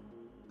run.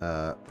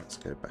 Let's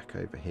go back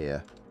over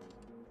here.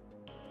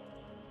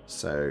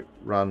 So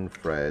run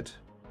Fred.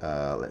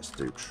 Let's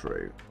do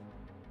true.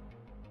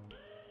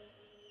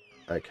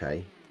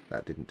 Okay,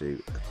 that didn't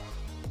do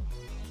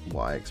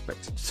what I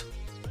expected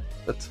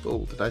at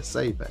all. Did I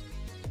save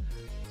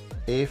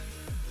it?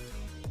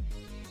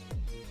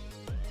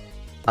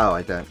 Oh,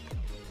 I don't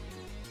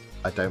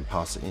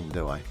pass it in,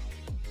 do I?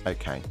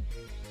 Okay.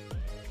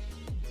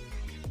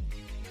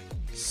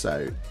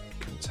 So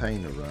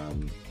container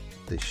run,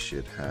 this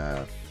should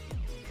have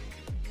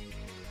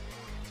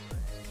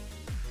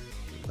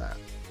that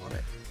on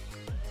it.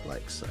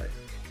 like so.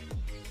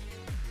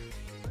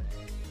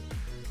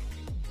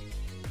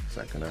 Is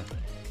that gonna...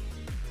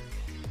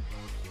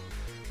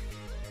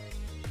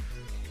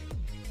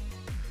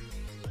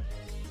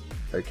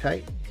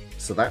 Okay,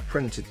 so that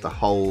printed the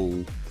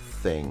whole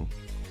thing.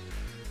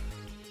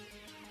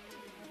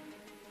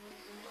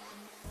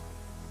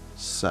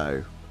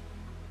 So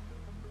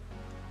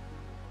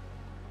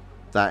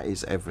that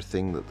is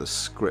everything that the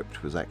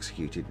script was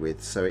executed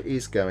with. So it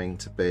is going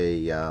to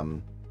be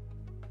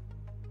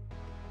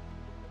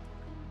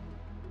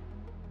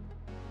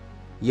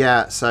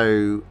yeah,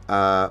 so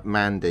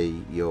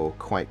Mandy, you're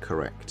quite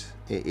correct.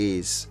 It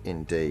is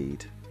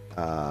indeed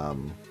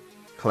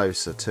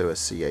closer to a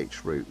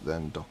CH root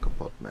than Docker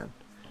Podman.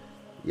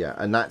 Yeah,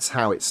 and that's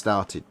how it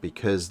started,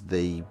 because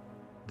the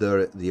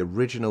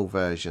original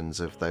versions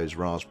of those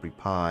Raspberry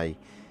Pi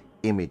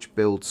image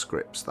build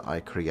scripts that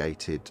I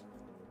created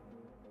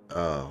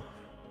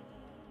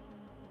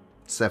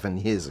 7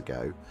 years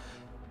ago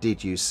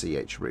did use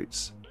CH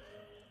roots,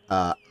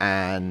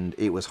 and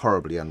it was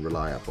horribly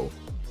unreliable.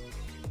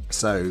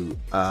 So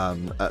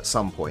at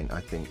some point, I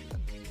think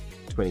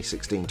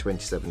 2016,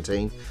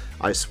 2017,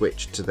 I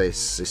switched to this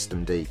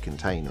systemd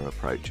container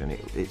approach, and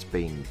it's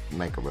been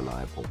mega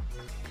reliable.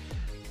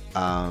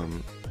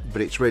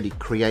 But it's really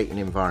create an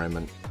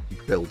environment,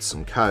 build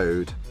some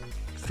code,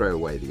 throw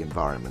away the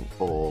environment,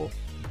 or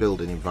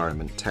build an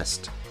environment,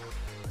 test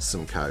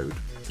some code,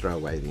 throw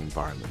away the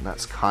environment.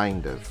 That's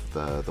kind of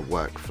the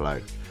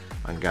workflow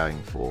I'm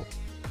going for.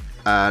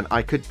 And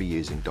I could be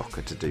using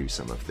Docker to do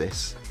some of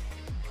this.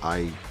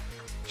 I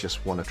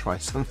just want to try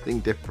something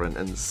different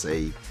and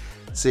see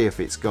if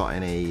it's got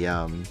any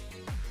any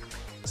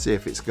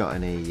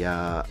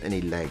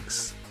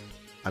legs.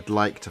 I'd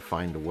like to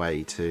find a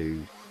way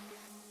to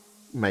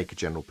make a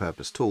general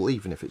purpose tool,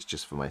 even if it's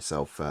just for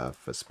myself,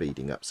 for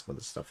speeding up some of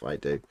the stuff I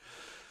do.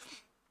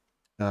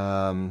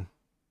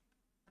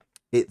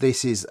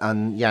 This is,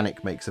 and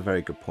Yannick makes a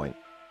very good point,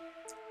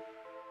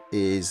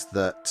 is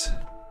that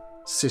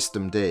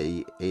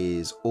systemd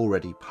is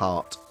already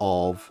part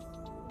of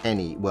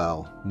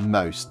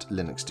most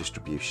Linux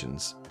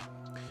distributions,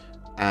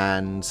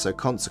 and so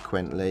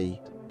consequently,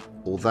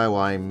 although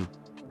I'm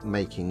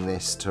making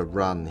this to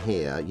run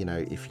here, you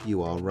know, if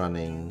you are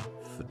running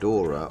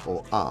Fedora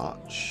or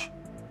Arch,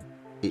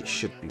 it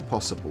should be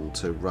possible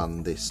to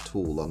run this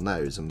tool on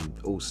those, and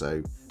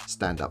also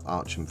stand up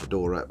Arch and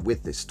Fedora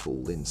with this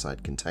tool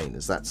inside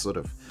containers. That's sort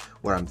of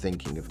where I'm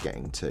thinking of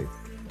getting to.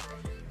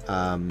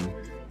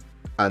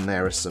 And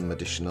there are some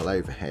additional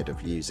overhead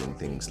of using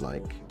things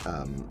like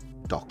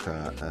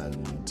Docker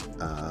and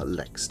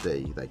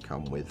LexD. They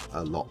come with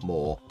a lot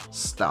more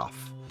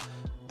stuff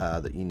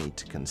that you need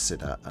to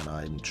consider, and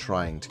I'm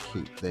trying to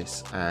keep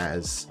this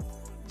as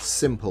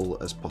simple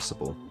as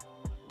possible.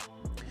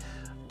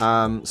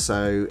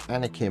 So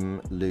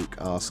Anakim Luke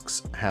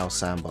asks how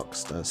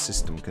Sandbox does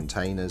system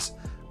containers.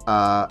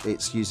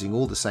 It's using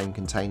all the same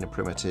container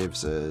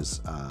primitives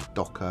as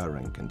Docker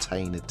and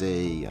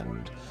containerd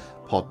and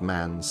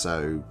Podman,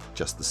 so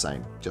just the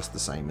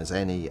same as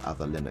any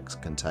other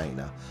Linux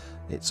container.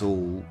 It's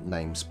all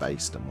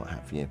namespaced and what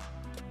have you.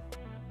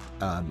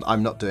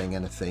 I'm not doing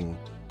anything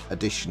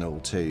additional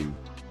to,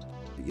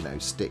 you know,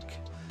 stick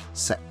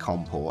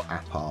setcomp or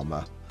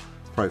AppArmor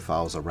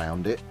profiles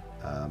around it.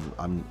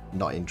 I'm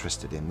not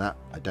interested in that.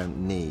 I don't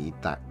need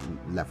that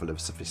level of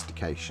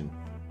sophistication.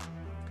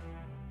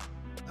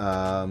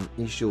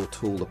 Is your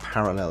tool a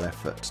parallel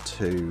effort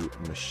to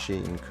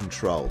machine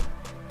control?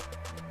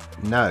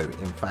 No,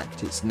 in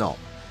fact it's not.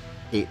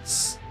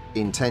 It's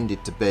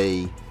intended to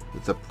be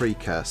the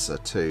precursor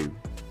to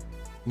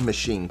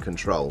machine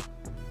control,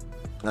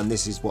 and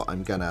this is what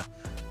I'm gonna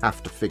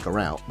have to figure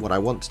out. What I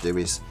want to do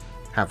is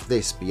have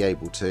this be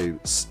able to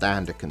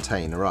stand a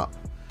container up,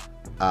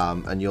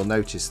 and you'll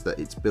notice that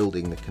it's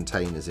building the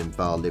containers in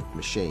bar-lib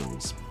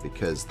machines,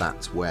 because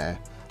that's where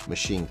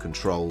machine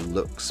control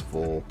looks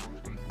for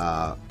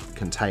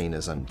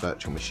containers and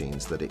virtual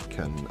machines that it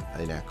can,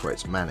 in air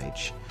quotes,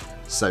 manage.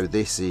 So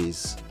this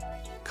is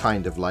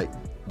kind of like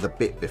the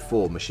bit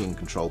before machine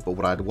control, but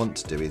what I'd want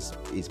to do is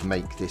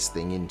make this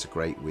thing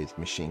integrate with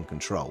machine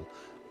control.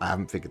 I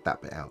haven't figured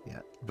that bit out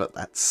yet, but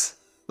that's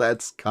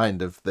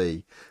kind of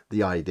the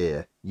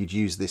idea. You'd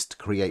use this to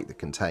create the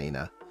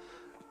container,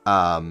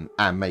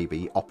 and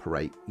maybe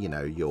operate, you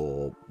know,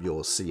 your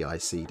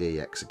CI/CD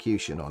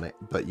execution on it,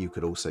 but you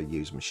could also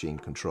use machine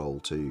control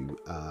to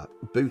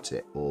boot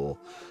it or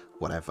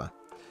whatever.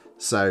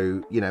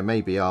 So, you know,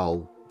 maybe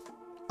I'll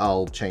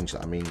change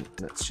that. I mean,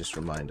 let's just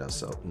remind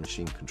ourselves,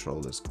 machine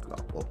controller's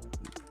got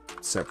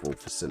several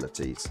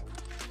facilities.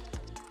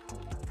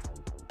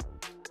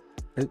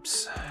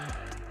 Oops.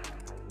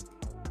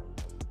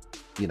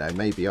 You know,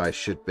 maybe I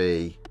should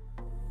be,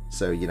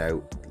 so, you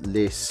know,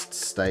 list,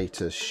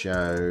 status,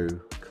 show,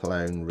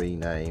 clone,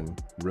 rename,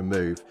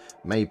 remove.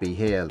 Maybe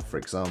here, for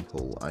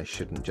example, I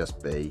shouldn't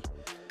just be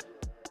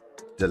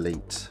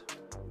delete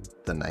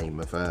the name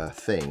of a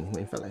thing.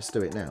 In fact, let's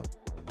do it now.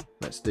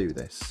 Let's do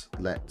this.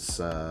 Let's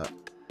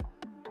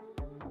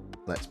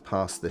let's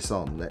pass this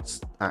on. Let's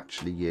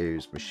actually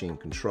use machine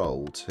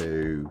control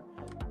to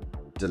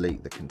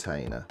delete the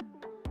container.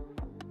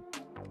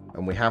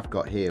 And we have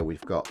got here,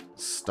 we've got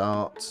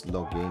start,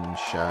 login,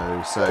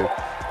 show. So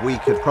we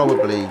could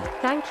probably...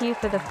 Thank you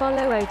for the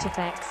follow,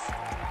 Otafex.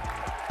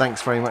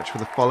 Thanks very much for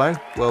the follow.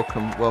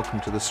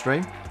 Welcome to the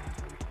stream.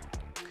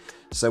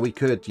 So we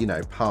could, you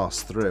know,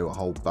 pass through a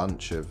whole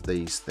bunch of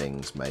these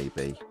things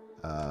maybe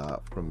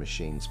from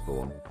machine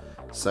spawn.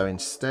 So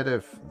instead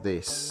of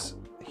this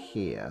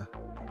here,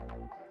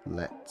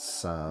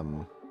 let's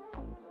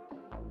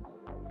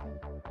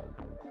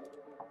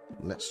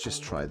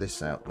just try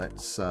this out.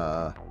 Let's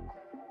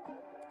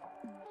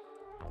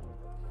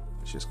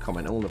just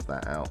comment all of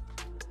that out,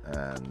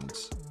 and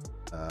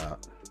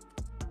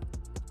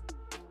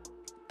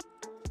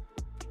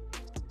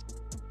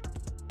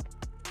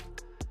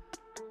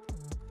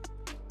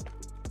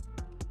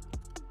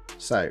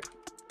so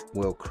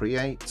we'll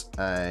create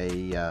a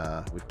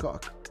we've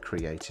got a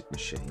created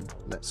machine.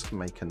 Let's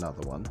make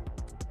another one.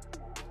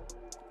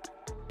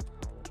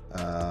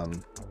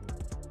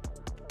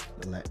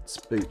 Let's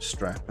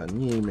bootstrap a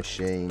new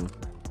machine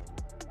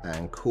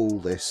and call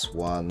this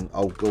one,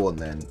 oh, go on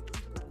then,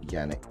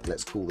 Yannick,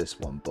 let's call this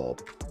one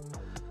Bob.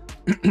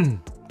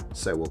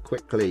 So we'll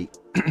quickly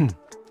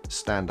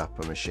stand up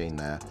a machine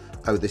there.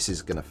 Oh, this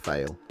is going to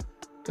fail.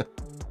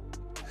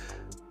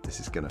 This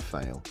is going to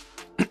fail.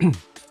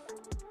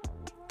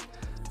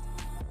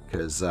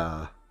 Because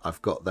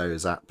I've got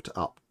those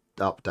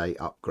update,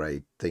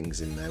 upgrade things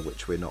in there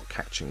which we're not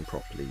catching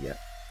properly yet.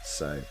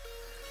 So,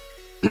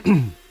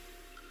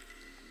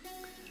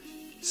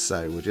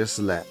 so we'll just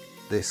let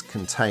this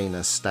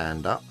container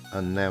stand up,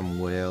 and then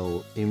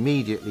we'll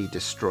immediately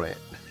destroy it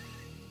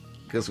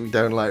because we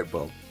don't like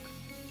Bob.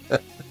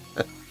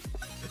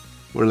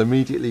 We'll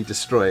immediately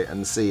destroy it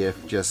and see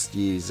if just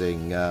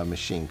using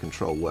machine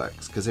control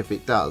works, because if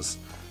it does,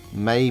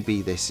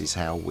 maybe this is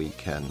how we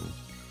can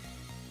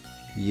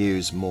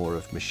use more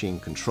of machine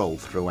control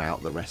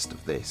throughout the rest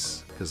of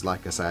this, because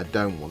like I say, I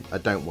don't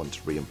want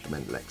to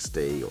re-implement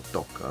LXD or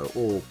Docker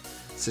or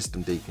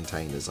systemd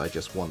containers. I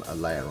just want a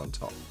layer on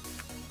top.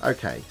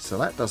 Okay, so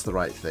that does the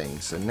right thing.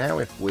 So now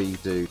if we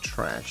do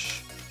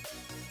trash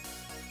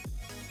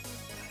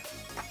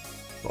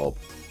Bob,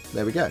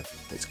 there we go,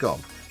 it's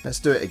gone. Let's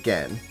do it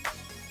again.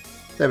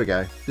 There we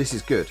go. This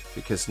is good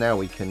because now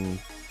we can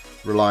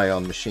rely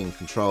on machine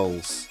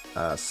controls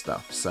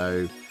stuff.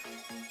 So,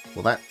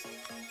 well,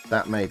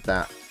 that made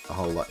that a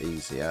whole lot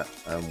easier,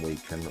 and we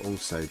can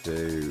also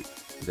do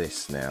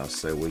this now.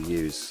 So we'll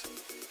use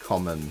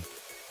common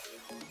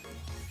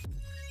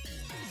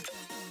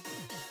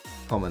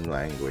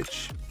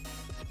language.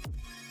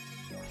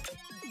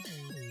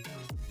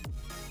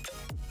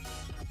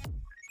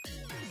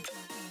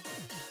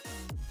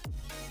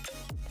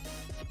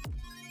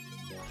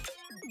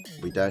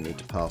 We don't need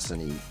to pass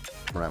any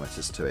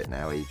parameters to it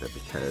now either,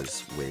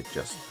 because we're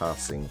just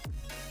passing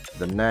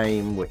the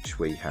name, which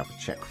we have a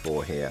check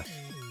for here.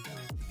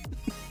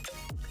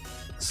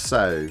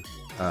 So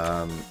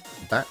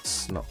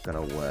that's not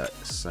going to work,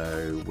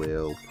 so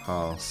we'll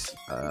pass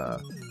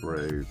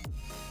through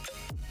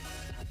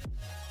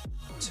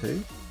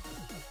 2.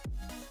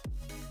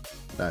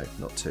 No,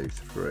 not 2,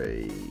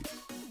 3.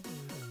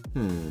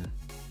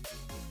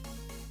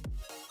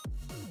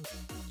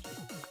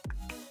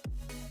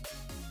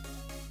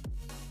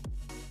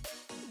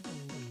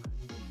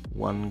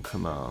 One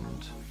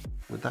command.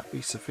 Would that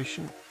be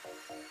sufficient?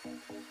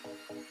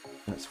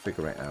 Let's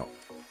figure it out.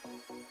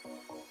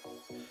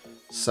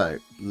 So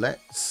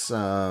let's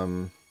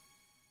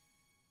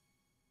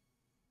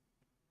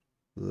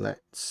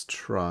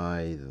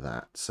try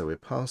that. So we're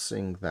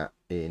passing that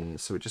in.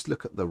 So we just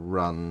look at the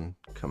run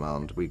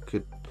command. We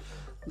could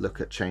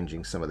look at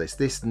changing some of this.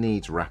 This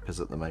needs wrappers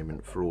at the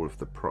moment for all of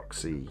the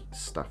proxy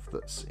stuff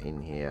that's in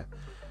here.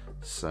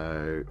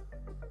 So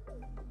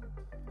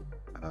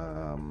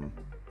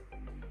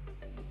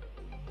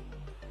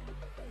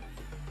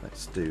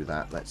let's do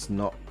that. Let's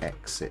not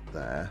exit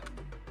there.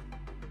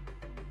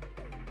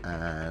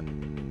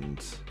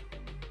 And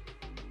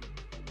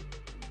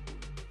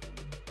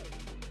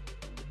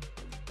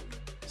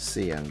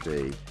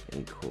cmd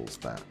equals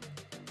that.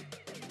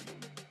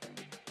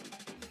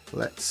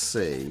 Let's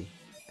see.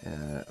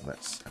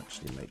 Let's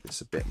actually make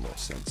this a bit more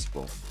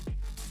sensible.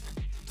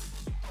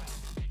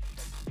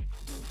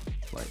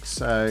 Like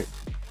so.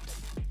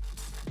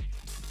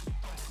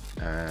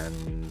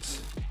 And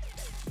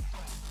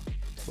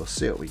we'll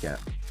see what we get.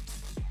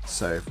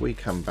 So if we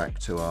come back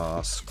to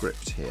our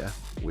script here,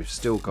 we've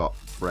still got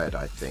Fred,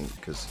 I think,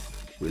 because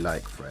we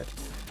like Fred.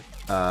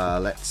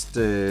 Let's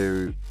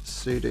do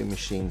sudo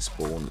machine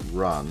spawn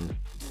run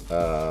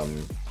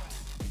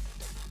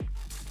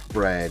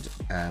Fred,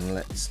 and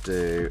let's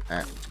do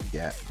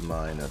apt-get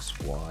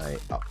 -y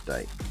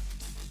update.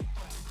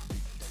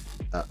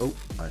 Oh,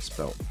 I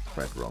spelled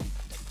Fred wrong.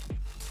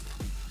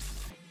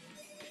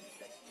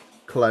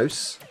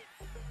 Close.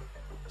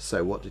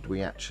 So what did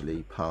we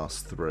actually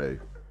pass through?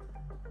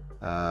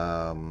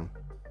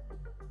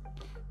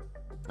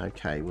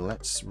 Okay, well,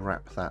 let's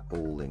wrap that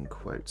all in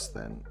quotes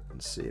then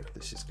and see if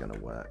this is going to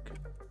work.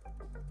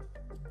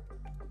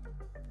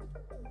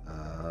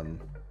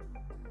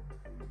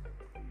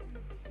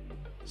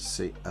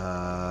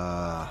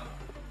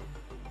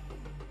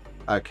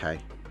 Okay.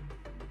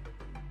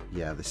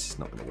 Yeah, this is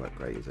not going to work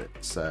great, is it?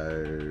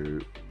 So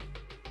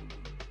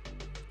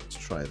let's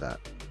try that.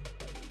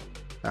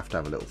 I have to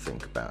have a little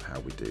think about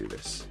how we do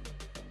this.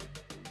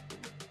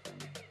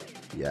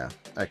 Yeah,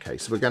 okay,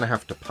 so we're going to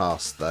have to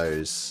pass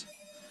those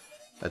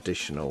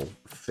additional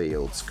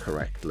fields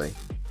correctly.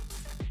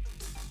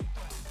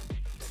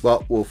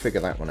 Well, we'll figure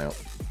that one out.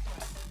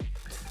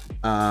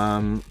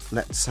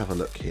 Let's have a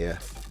look here.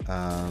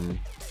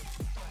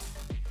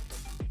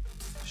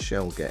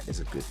 Shellget is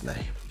a good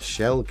name.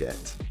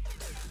 Shellget.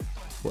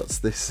 What's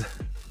this?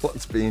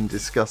 What's being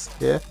discussed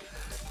here?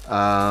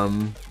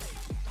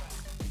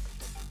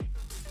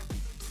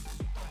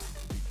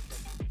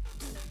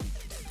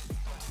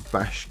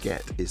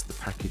 Bashget is the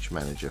package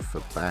manager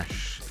for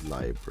Bash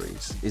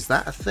libraries. Is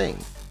that a thing?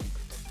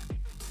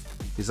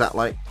 Is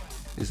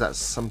that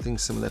something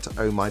similar to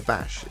Oh My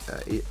Bash?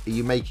 Are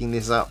you making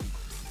this up,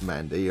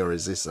 Mandy, or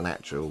is this an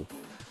actual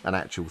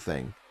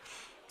thing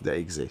that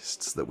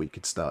exists that we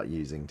could start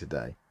using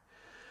today?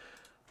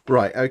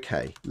 Right,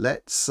 okay.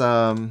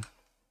 I'll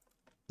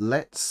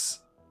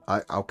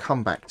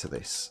come back to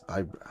this.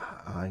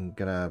 I'm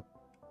gonna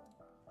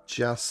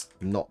just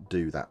not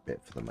do that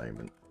bit for the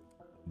moment.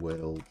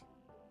 We'll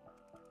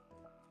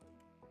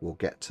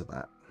get to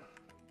that.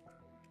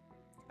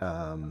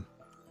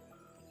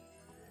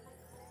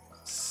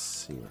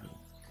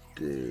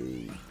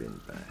 cmd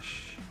bin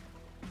bash,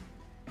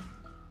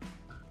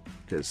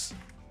 because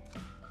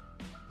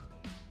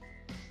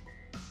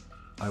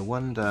I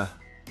wonder.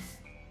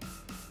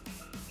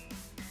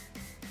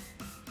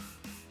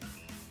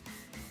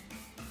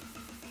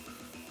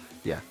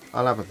 Yeah,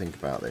 I'll have a think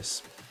about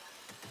this.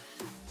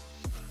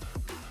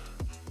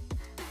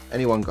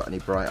 Anyone got any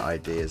bright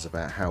ideas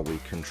about how we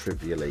can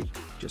trivially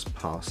just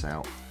pass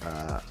out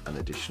an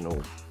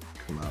additional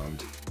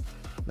command?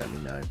 Let me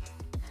know.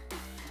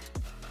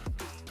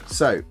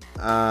 So,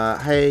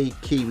 hey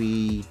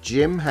Kiwi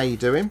Jim, how you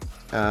doing?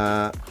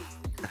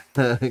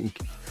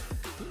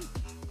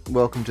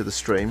 Welcome to the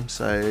stream.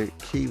 So,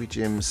 Kiwi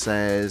Jim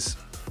says,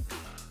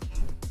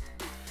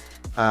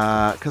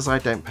 because I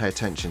don't pay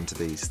attention to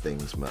these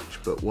things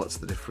much, but what's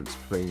the difference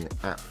between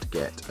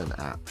apt-get and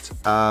apt?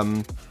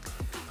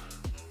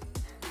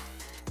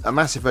 A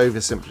massive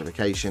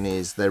oversimplification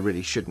is there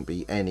really shouldn't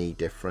be any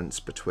difference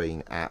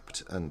between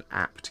apt and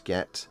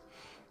apt-get.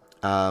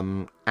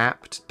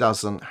 Apt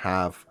doesn't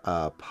have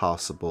a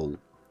parsable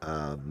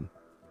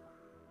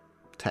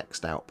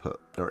text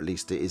output, or at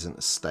least it isn't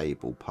a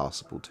stable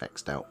parsable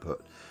text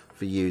output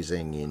for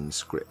using in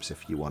scripts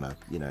if you want to,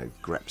 you know,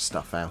 grep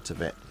stuff out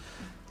of it.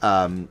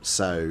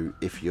 So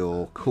if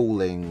you're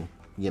calling,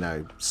 you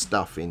know,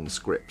 stuff in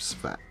scripts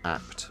for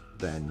apt,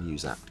 then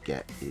use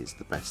apt-get is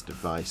the best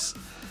advice.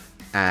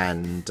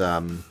 And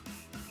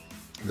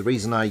the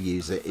reason I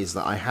use it is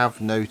that I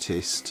have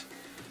noticed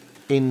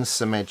in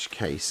some edge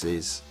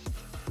cases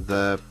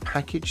the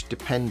package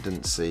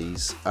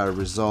dependencies are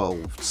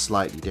resolved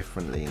slightly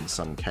differently in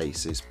some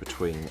cases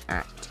between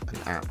apt and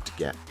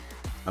apt-get,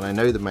 and I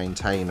know the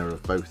maintainer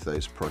of both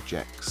those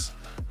projects,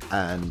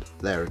 and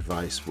their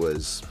advice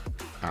was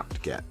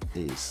apt-get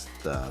is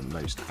the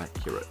most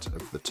accurate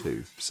of the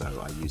two, so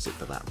I use it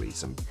for that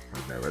reason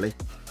primarily.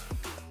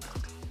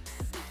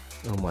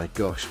 Oh my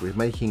gosh, we're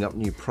making up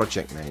new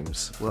project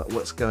names.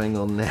 What's going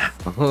on now?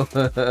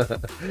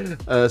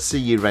 See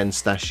you,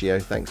 Renstachio.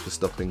 Thanks for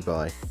stopping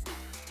by.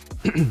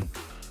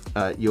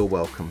 You're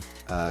welcome,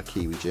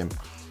 Kiwi Jim.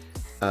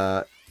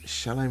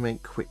 Shall I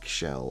make Quick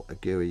Shell a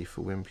GUI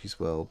for Wimpy's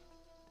World?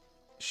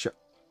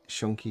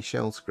 Shonky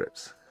shell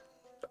scripts.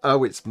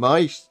 Oh, it's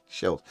my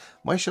shell.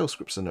 My shell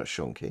scripts are not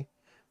shonky.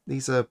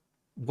 These are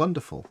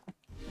wonderful,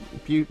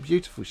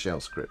 beautiful shell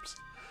scripts.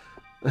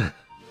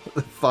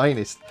 the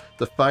finest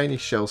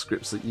shell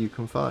scripts that you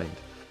can find.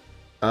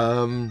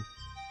 I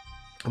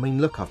mean,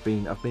 look, I've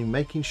been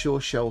making sure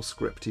shell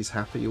script is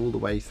happy all the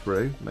way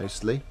through,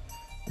 mostly.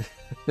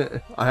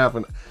 I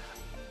haven't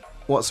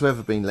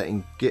whatsoever been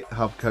letting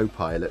GitHub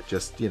Copilot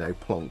just, you know,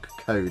 plonk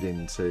code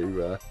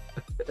into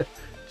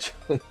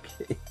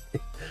chunky.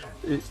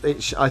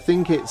 I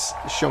think it's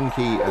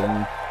shonky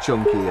and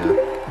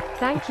chunkier.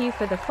 Thank you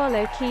for the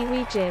follow,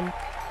 Kiwi Jim.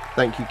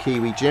 Thank you,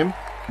 Kiwi Jim.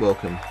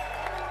 Welcome.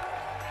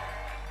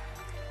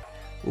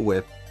 Well,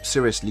 we're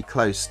seriously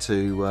close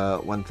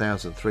to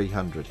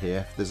 1,300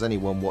 here. If there's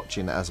anyone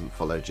watching that hasn't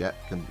followed yet,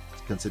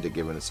 consider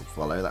giving us a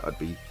follow. That would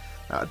be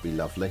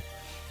lovely.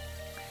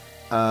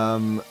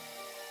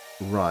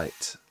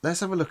 Right, let's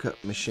have a look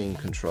at machine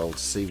control to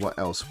see what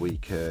else we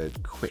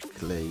could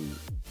quickly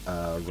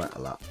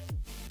rattle up.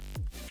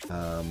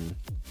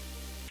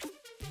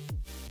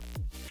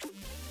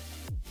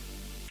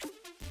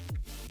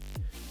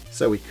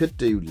 So we could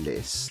do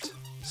list,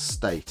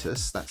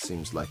 status, that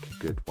seems like a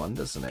good one,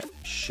 doesn't it?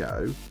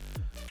 Show.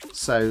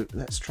 So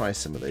let's try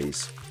some of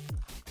these.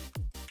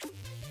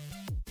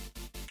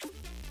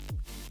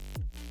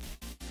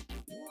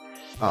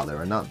 Oh, there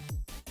are none.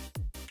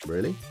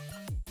 Really?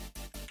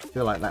 I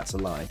feel like that's a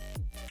lie.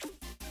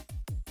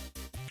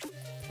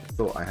 I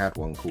thought I had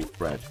one called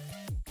Fred.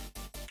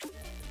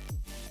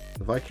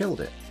 Have I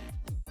killed it?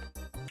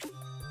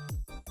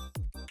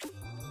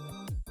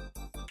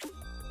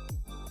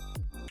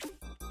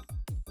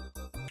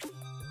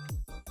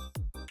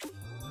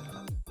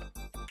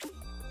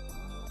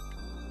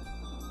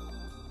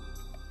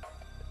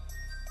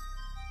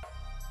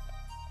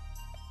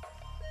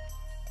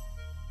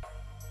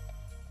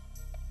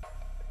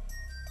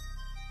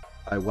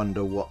 I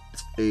wonder what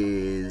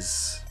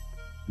is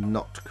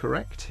not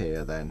correct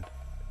here then.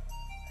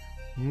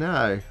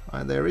 No,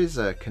 there is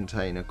a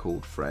container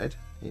called Fred.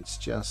 It's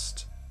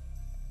just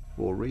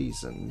for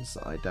reasons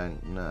I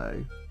don't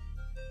know.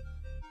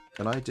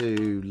 Can I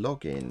do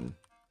login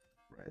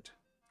Fred?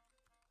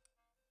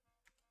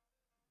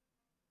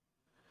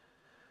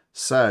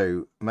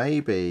 So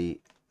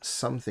maybe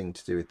something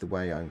to do with the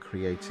way I'm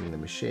creating the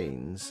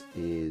machines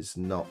is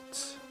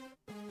not...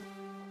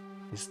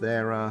 Is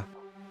there a...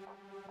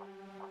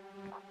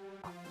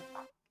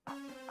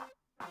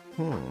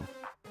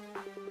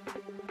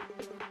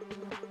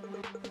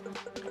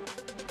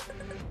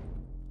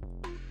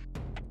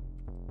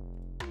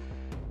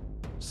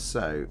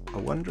 So, I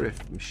wonder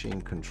if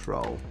machine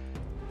control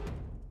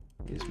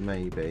is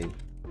maybe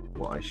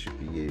what I should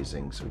be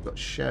using. So we've got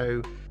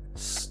show,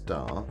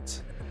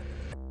 start,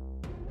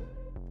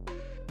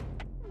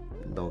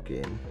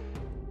 login,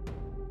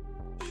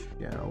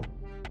 shell,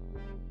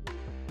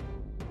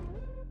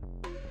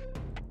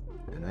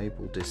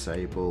 enable,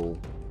 disable,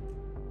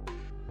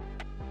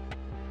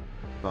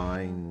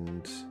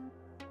 bind.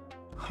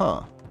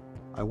 Huh.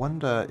 I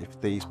wonder if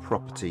these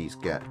properties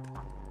get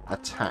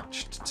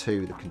attached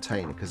to the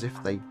container, because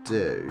if they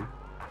do...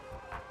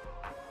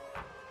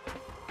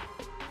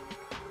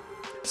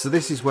 So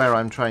this is where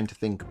I'm trying to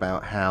think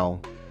about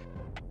how...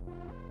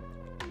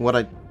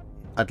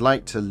 I'd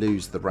like to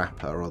lose the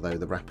wrapper, although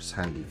the wrapper's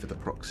handy for the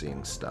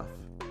proxying stuff.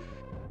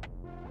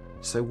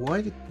 So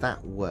why did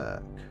that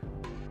work?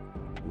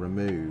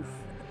 Remove,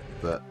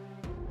 but...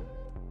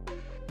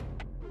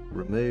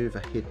 Remove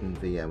a hidden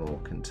VM or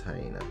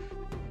container.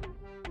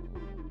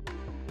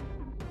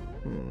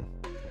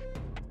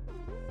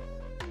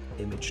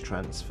 Image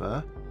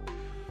transfer.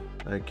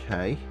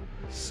 Okay,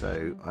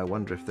 so I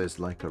wonder if there's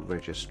like a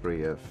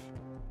registry of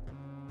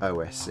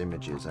OS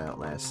images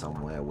out there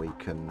somewhere we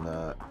can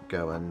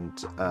go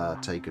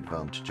and take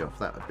advantage of.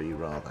 That would be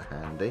rather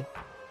handy.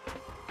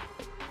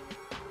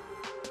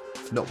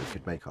 If not, we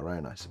could make our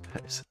own, I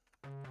suppose.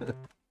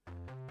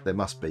 There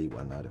must be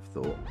one, I'd have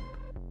thought.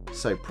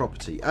 So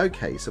property.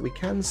 Okay, so we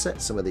can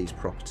set some of these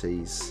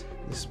properties.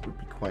 This would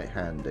be quite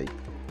handy.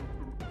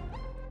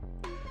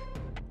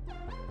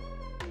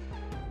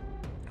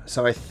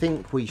 So I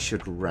think we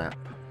should wrap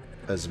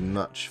as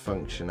much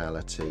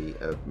functionality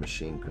of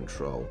machine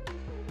control.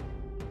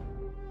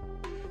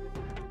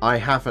 I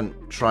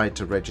haven't tried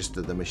to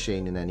register the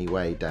machine in any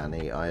way,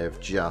 Danny. I have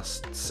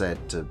just said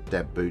to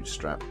Deb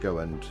Bootstrap, go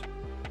and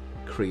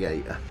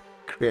create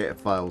a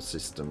file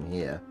system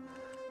here.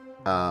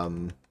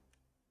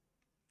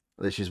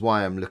 Which is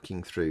why I'm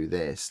looking through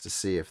this to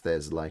see if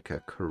there's like a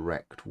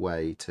correct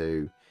way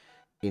to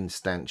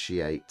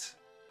instantiate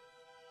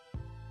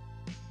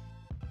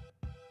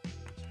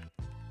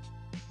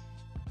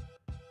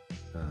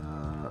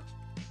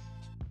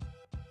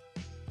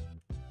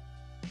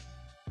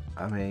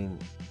I mean,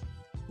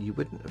 you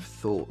wouldn't have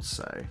thought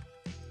so.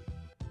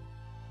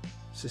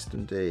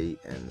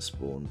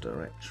 Systemd-nspawn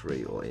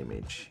directory or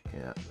image.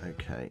 Yeah,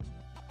 okay.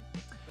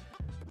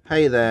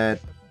 Hey there,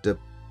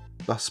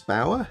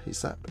 Busbauer,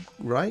 is that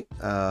right?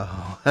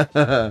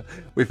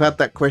 We've had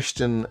that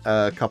question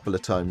a couple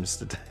of times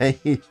today,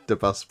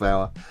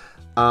 Busbauer.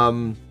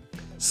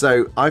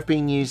 So I've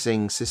been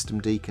using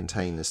systemd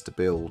containers to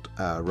build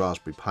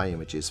Raspberry Pi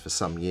images for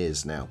some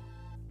years now,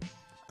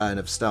 and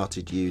have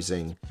started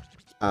using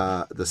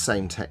the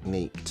same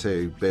technique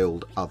to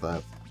build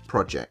other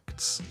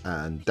projects.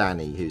 And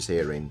Danny, who's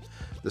here in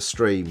the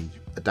stream,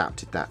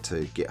 adapted that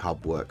to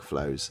GitHub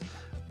workflows.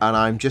 And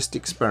I'm just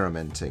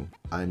experimenting.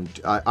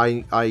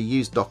 I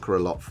use Docker a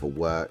lot for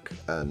work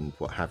and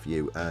what have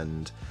you,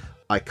 and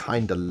I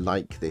kind of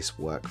like this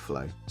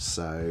workflow.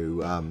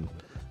 So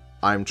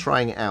I'm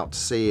trying it out to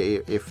see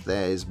if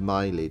there's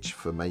mileage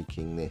for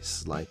making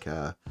this like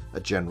a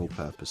general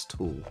purpose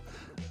tool.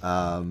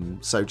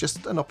 So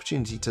just an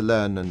opportunity to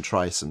learn and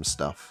try some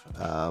stuff.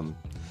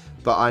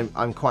 But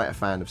I'm quite a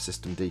fan of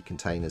systemd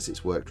containers.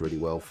 It's worked really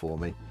well for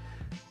me.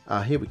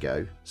 Here we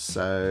go.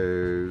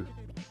 So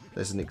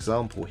there's an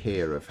example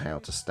here of how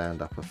to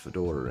stand up a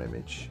Fedora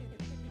image,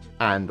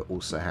 and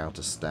also how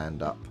to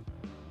stand up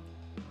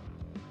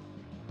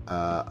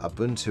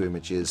Ubuntu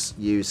images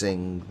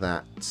using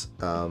that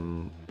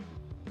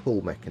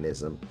pull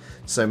mechanism.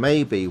 So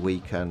maybe we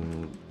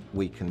can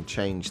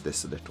change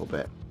this a little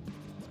bit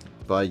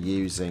by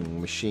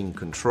using machine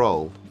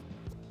control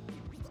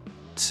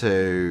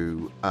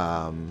to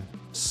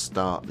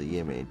start the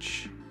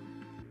image,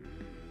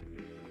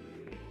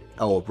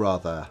 or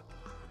rather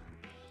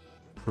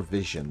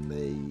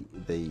provision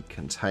the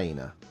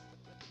container.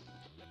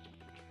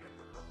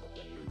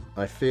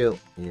 I feel,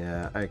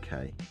 yeah,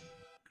 okay.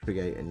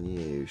 Create a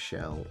new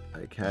shell,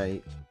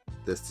 okay.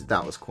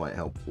 That was quite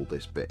helpful,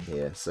 this bit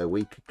here. So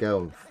we could go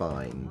and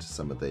find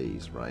some of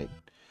these, right?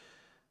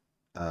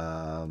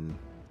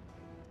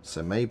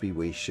 So maybe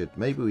we should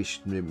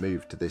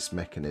move to this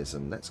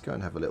mechanism. Let's go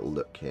and have a little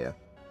look here,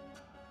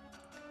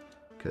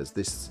 because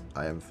this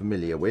I am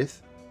familiar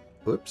with.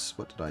 Oops,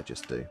 what did I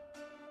just do?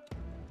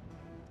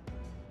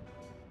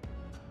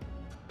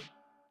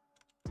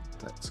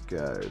 Let's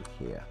go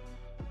here.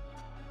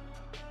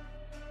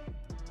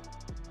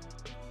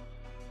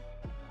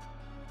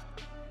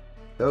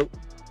 Oh,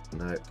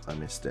 no, I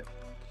missed it.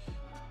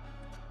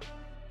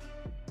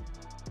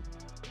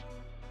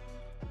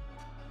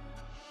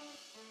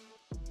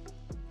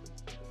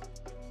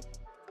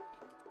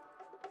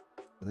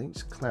 I think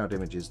it's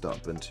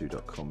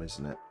cloudimages.ubuntu.com,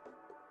 isn't it?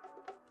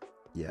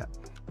 Yeah.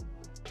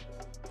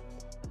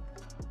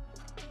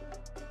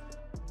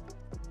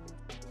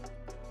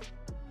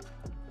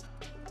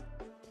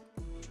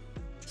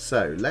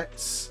 So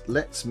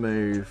let's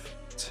move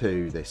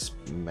to this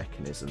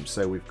mechanism.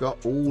 So we've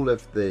got all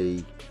of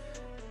the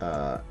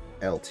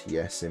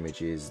LTS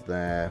images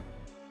there.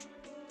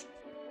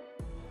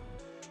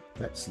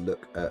 Let's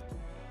look at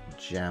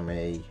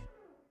jammy,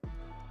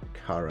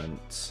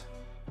 current.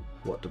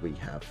 What do we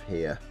have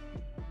here?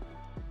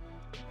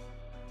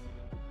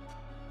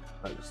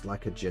 Looks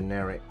like a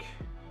generic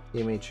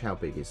image. How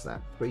big is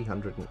that?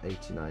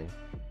 389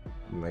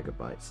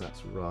 megabytes.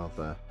 That's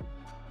rather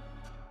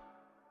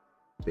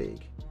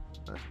big.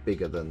 That's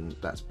bigger than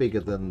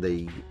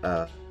the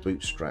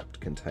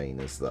bootstrapped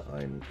containers that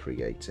I'm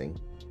creating.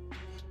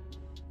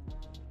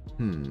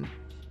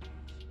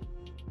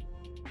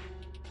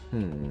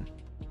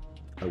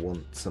 I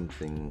want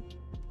something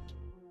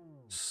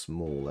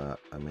smaller.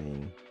 I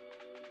mean,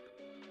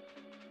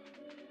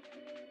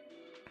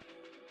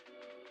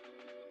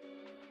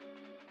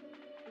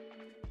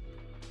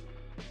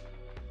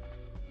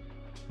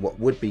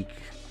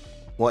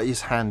 what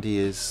is handy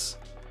is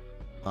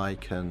I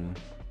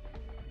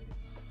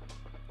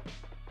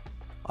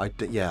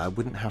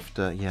wouldn't have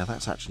to,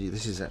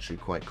 this is actually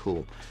quite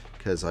cool,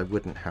 because I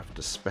wouldn't have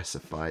to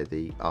specify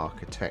the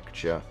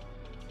architecture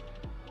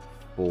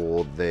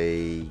for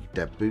the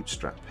dev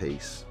bootstrap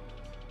piece.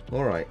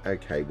 Alright,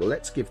 okay, well,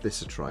 let's give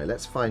this a try.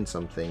 Let's find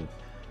something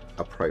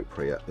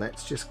appropriate.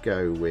 Let's just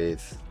go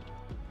with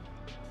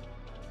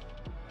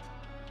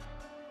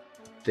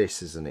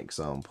this as an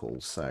example.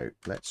 So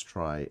let's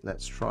try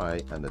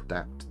and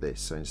adapt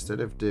this. So instead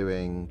of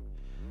doing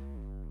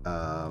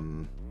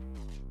the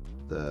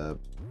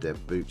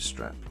dev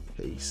bootstrap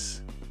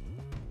piece,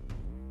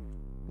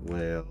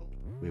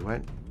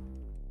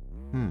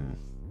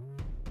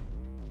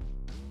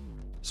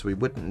 so we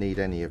wouldn't need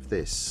any of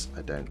this,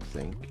 I don't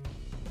think,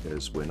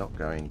 because we're not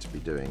going to be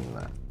doing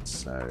that.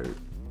 So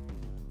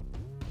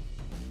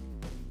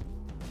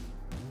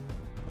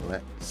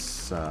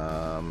let's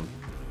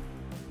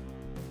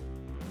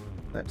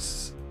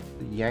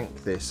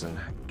yank this and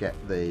get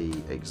the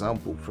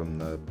example from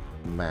the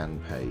man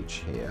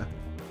page here,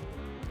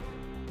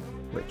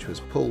 which was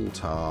pull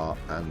tar,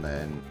 and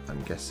then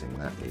I'm guessing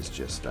that is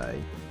just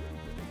a,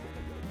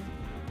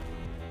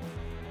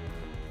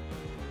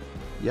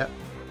 yep,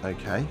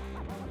 okay.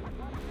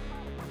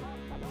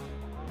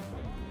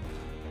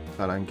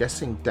 And I'm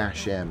guessing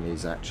 -m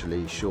is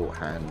actually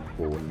shorthand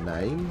for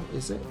name,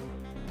 is it?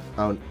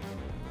 Oh,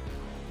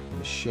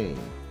 machine.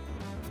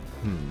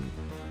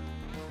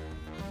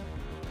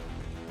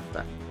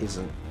 That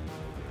isn't.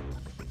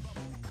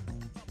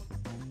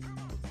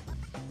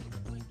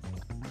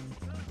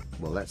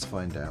 Well, let's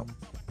find out.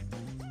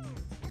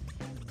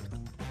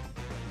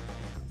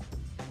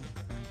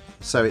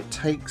 So it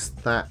takes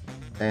that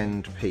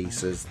end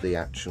piece as the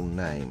actual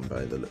name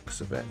by the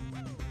looks of it.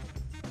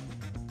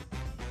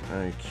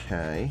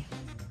 Okay.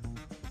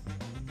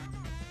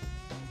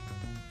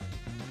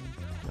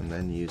 And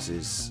then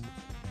uses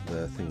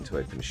the thing to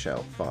open a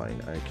shell.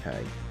 Fine,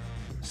 okay.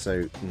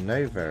 So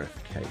no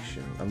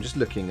verification. I'm just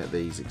looking at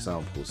these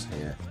examples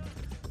here.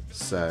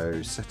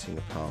 So setting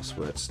a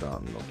password,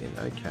 start and login.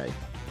 Okay.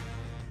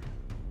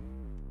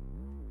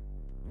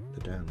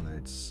 The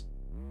downloads.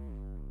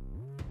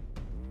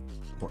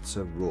 What's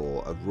a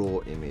raw? A raw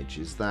image.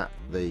 Is that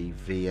the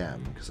VM?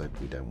 Because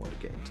we don't want to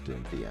get into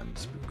doing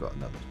VMs. We've got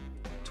another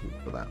tool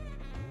for that.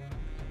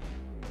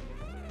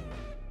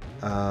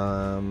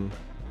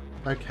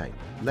 Okay,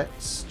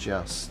 let's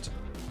just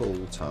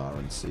pull tar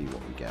and see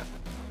what we get.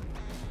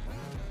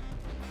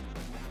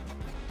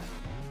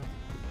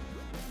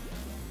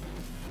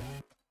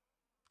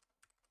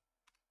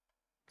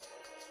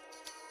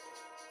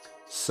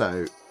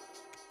 So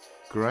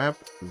grab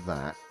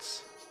that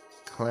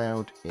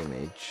cloud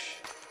image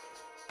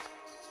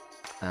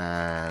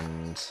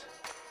and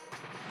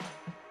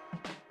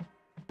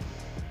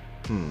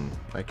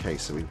okay,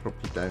 so we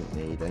probably don't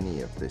need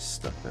any of this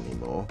stuff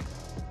anymore,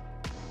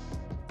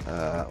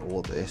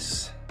 or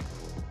this.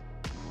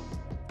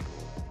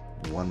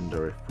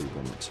 wonder if we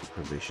want to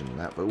provision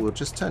that, but we'll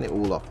just turn it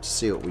all off to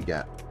see what we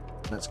get.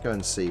 Let's go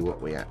and see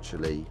what we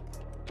actually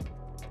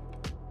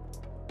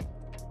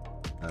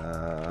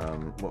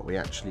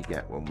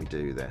get when we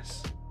do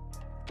this.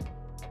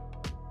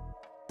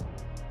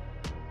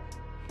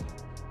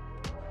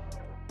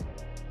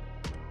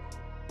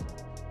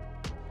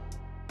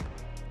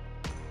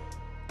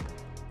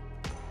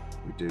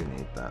 We do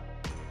need that.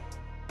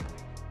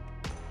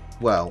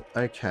 Well,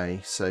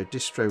 okay, so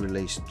distro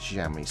release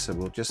jammy, so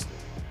we'll just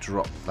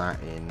drop that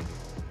in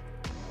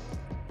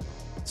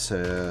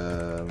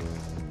to,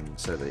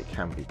 so that it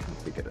can be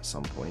configured at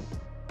some point.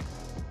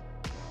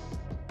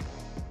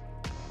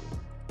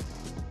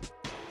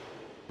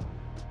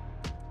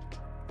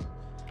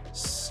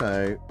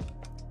 So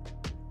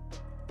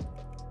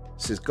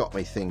this has got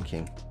me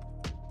thinking.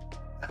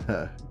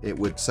 It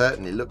looks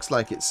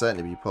like it'd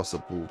certainly be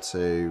possible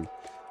to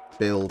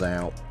build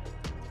out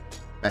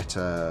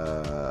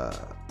better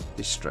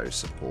distro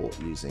support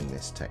using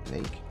this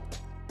technique.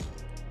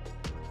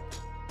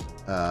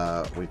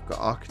 We've got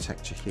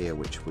architecture here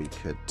which we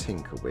could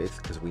tinker with,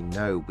 because we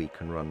know we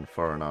can run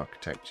foreign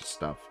architecture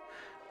stuff,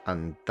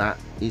 and that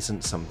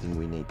isn't something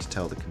we need to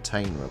tell the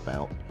container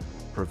about,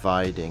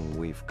 providing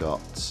we've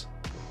got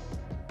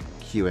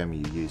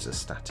QEMU user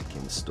static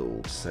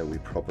installed. So we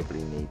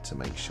probably need to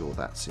make sure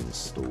that's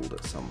installed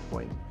at some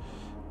point.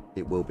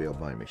 It will be on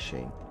my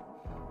machine.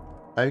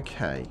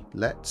 Okay,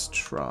 let's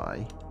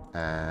try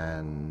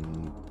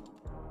and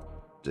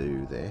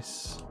do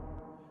this.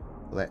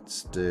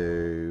 Let's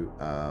do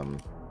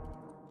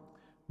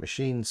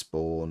machine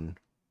spawn,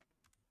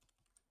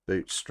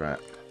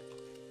 bootstrap.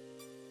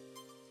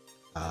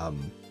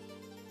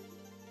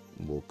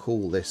 We'll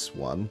call this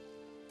one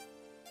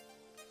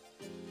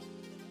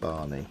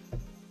Barney.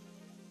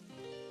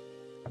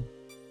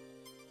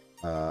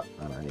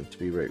 And I need to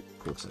be root, of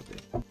course I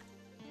do.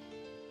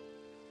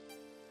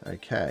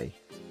 Okay.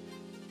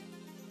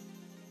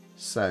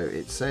 So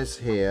it says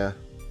here,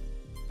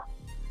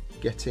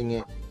 getting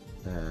it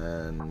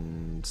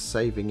and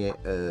saving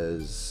it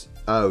as...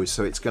 Oh,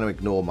 so it's going to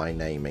ignore my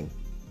naming.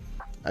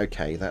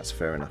 Okay, that's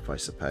fair enough, I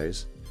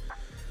suppose.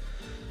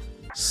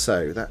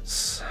 So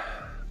that's...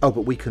 Oh,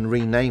 but we can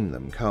rename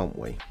them, can't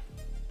we?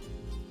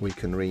 We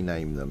can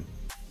rename them.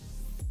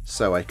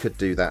 So I could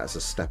do that as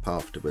a step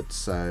afterwards.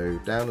 So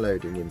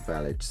downloading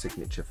invalid,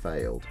 signature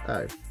failed.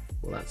 Oh,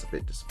 well that's a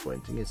bit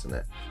disappointing, isn't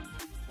it?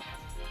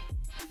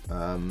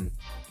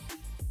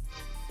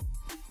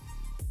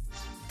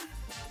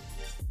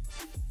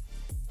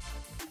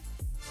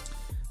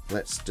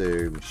 Let's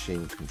do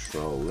machine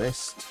control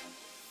list.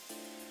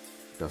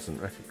 Doesn't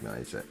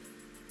recognize it.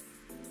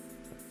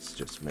 Let's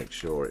just make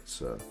sure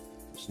it's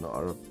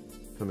not a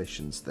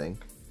permissions thing.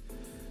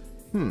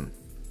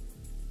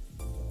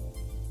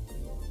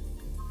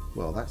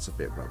 Well, that's a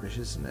bit rubbish,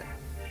 isn't it?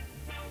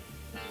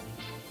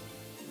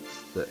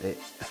 That it...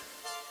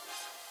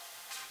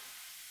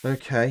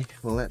 Okay,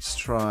 well let's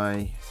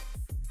try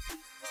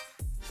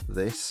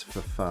this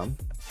for fun.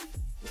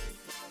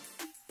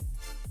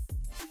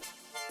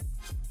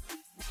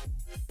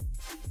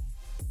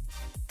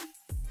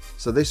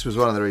 So this was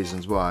one of the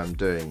reasons why I'm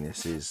doing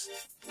this, is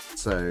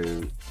so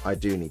I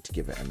do need to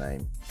give it a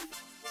name.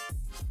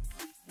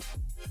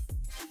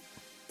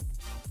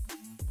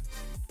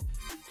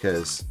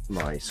 Because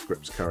my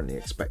scripts currently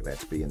expect there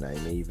to be a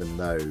name, even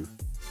though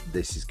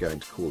this is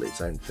going to call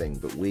its own thing.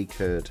 But we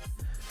could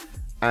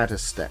add a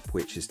step,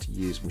 which is to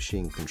use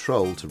machine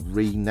control to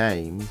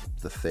rename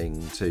the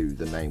thing to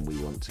the name we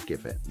want to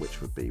give it,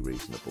 which would be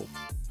reasonable.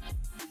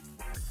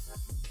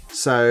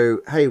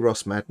 So, hey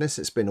Ross Madness,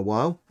 it's been a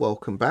while.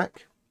 Welcome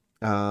back.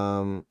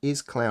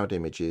 Is Cloud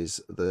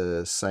Images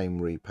the same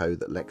repo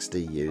that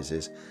LexD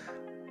uses?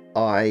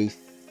 I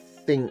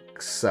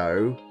think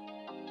so.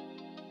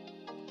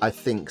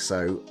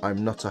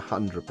 I'm not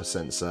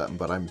 100% certain,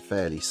 but I'm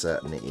fairly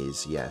certain it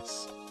is,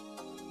 yes.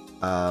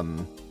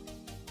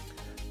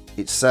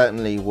 It's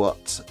certainly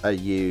what are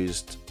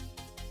used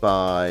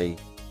by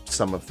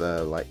some of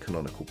the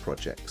canonical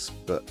projects,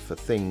 but for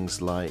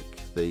things like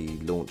the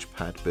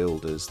Launchpad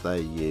builders,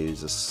 they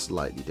use a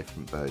slightly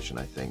different version,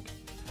 I think.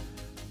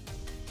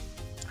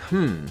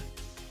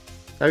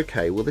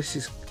 Okay, well this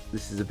is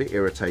a bit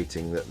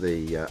irritating that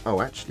the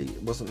oh, actually,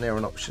 wasn't there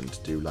an option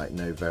to do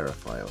no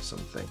verify or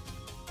something?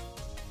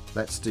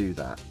 Let's do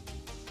that.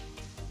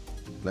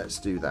 Let's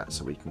do that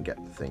so we can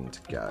get the thing to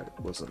go.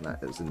 Wasn't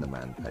that? It was in the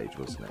man page,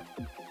 wasn't it?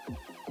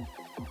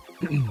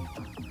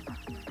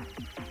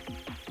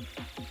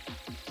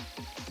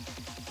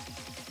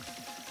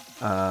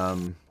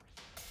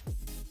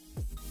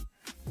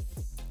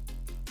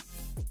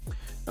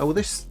 Oh, well,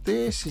 this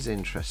is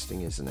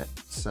interesting, isn't it?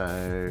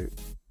 So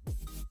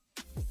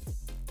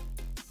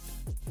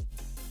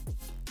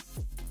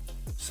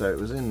it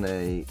was in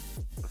the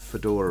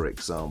Fedora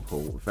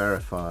example.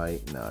 Verify,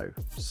 no.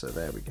 So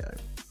there we go.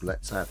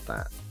 Let's add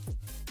that.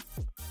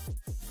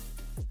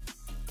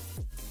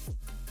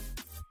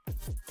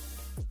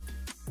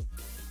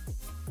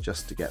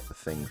 Just to get the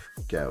thing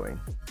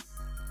going.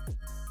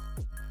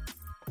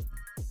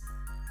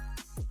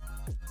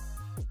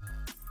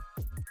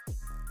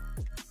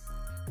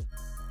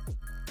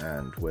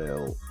 and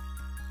we'll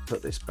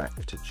put this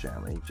back to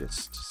Jammy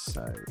just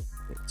so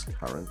it's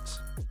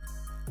current.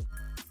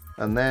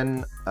 And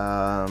then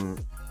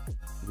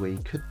we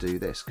could do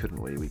this,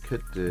 couldn't we? We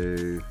could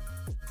do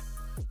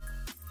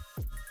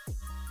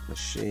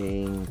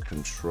machine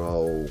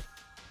control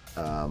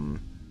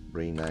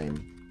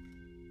rename.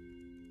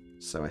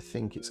 So I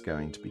think it's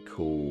going to be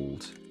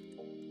called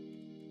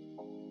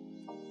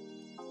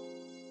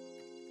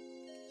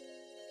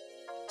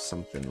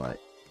something like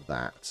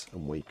that,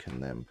 and we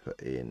can then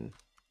put in,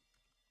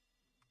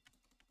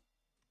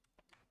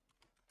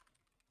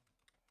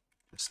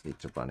 just need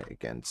to run it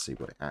again to see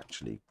what it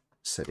actually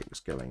said it was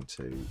going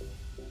to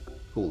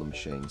call the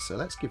machine. So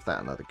let's give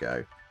that another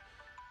go.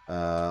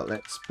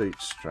 Let's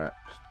bootstrap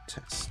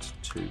test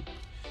 2.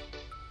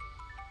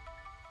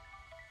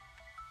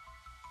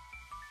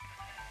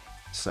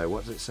 So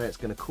what does it say it's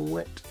going to call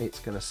it? It's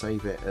going to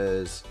save it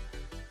as,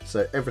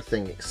 so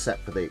everything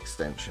except for the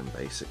extension,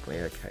 basically.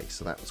 Okay,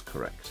 so that was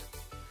correct.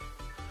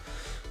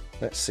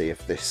 Let's see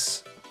if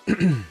this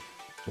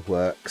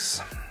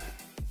works.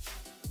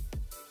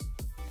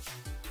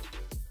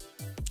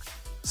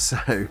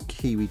 So,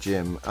 Kiwi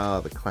Jim,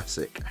 the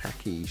classic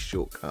hacky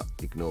shortcut,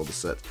 ignore the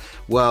search.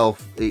 Well,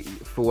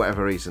 for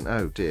whatever reason,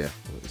 oh dear,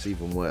 it's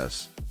even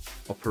worse.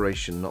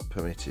 Operation not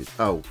permitted.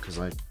 Oh, because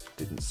I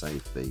didn't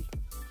save the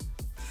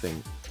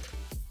thing.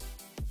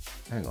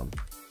 Hang on,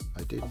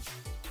 I did.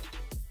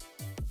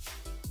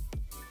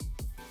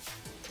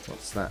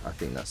 What's that? I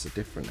think that's a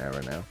different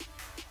error now.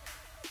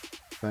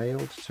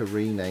 Failed to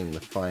rename the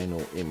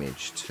final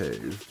image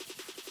to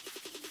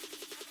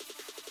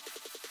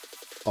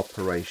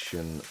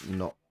operation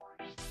not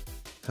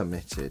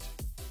permitted.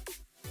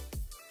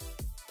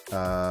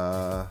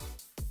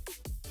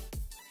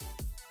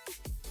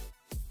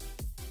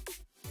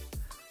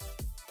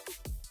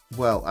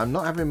 Well, I'm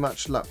not having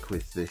much luck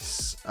with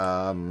this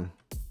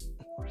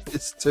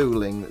this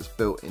tooling that's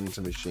built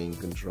into machine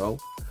control.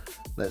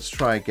 Let's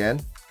try again.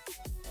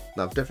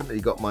 Now, I've definitely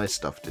got my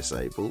stuff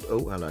disabled.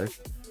 Oh, hello.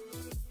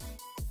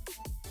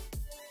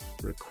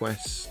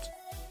 Request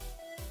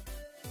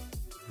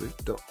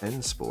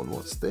root.nspawn.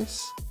 What's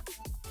this?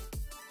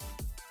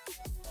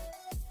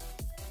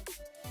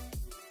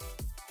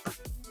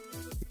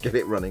 Get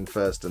it running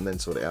first and then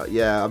sort it out.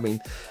 Yeah, I mean,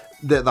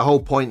 the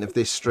whole point of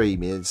this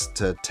stream is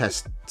to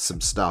test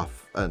some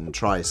stuff and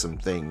try some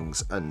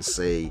things and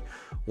see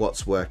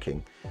what's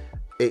working.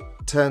 It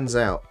turns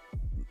out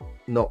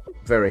not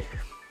very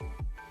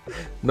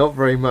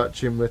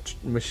much in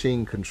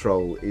machine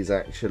control is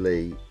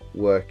actually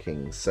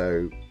working.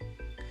 So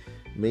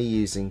me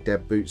using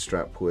deb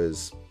bootstrap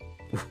was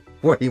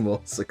way more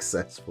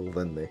successful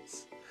than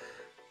this.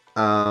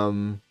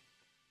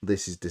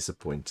 This is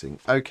disappointing.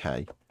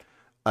 Okay,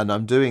 and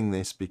I'm doing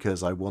this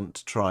because I want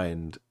to try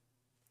and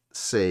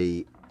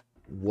see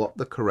what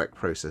the correct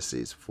process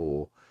is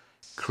for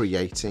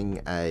creating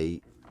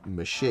a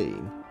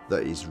machine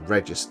that is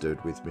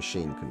registered with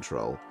machine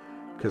control,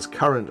 because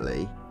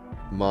currently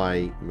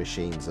my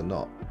machines are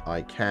not.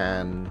 I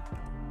can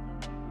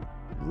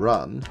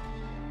run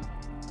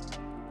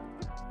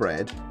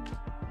bread,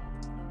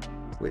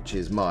 which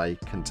is my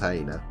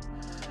container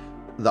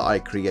that I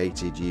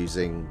created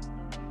using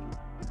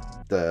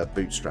the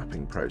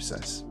bootstrapping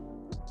process,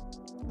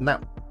 and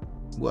that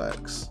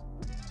works.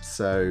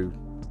 So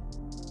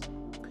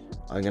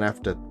I'm gonna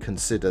have to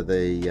consider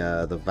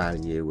the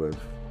value of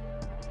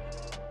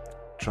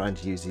trying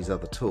to use these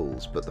other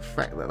tools, but the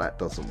fact that that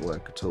doesn't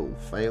work at all.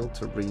 Failed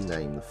to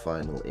rename the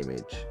final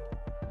image.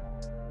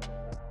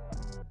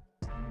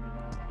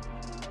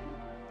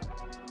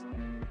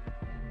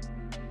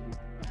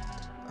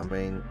 I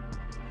mean,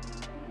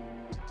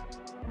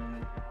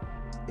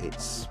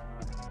 it's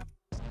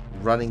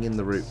running in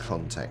the root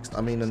context.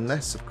 I mean,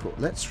 unless, of course,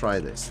 let's try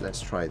this.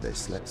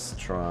 Let's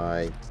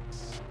try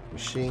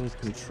machine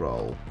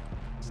control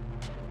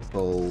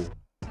pull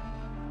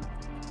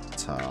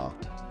tar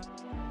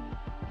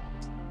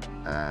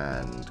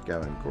and go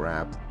and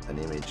grab an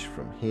image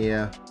from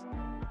here.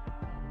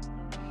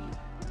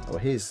 Oh,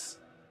 here's,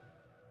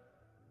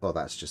 well,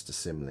 that's just a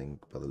symlink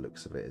by the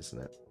looks of it,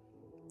 isn't it?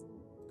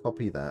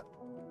 Copy that.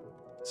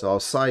 So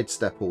I'll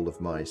sidestep all of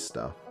my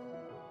stuff.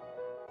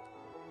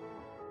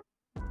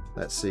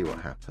 Let's see what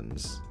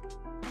happens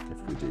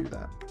if we do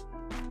that.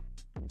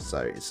 So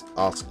it's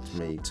asked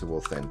me to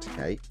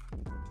authenticate.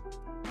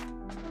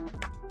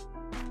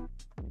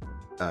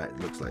 It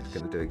looks like it's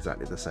going to do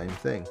exactly the same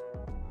thing.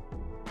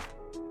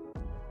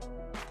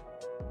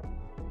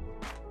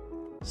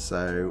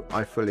 So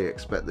I fully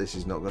expect this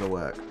is not going to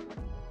work.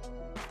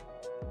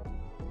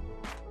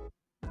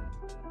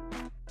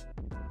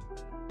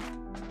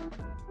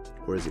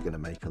 Or is it going to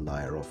make a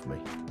liar of me?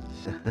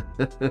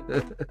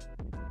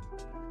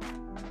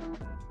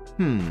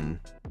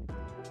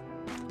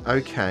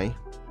 Okay.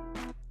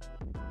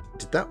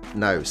 Did that?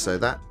 No, so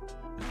that...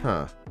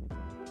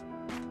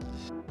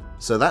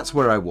 So that's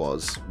where I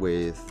was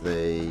with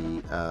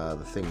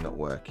the thing not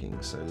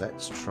working. So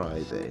let's try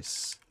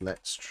this.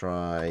 Let's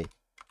try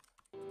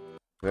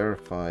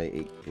verify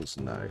equals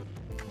no.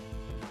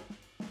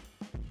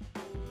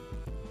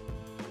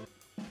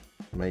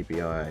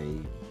 maybe I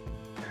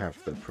have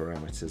the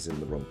parameters in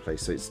the wrong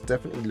place. So it's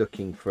definitely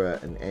looking for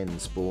an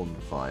nspawn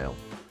file,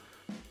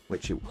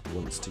 which it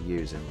wants to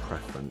use in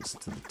preference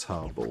to the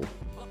tarball.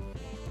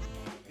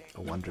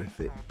 I wonder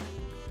if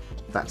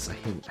that's a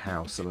hint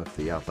how some of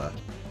the other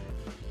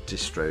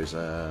distros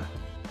are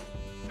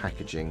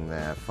packaging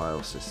their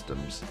file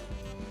systems.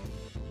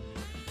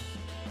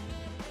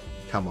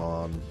 Come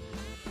on.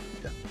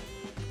 Yeah.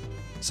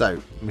 So,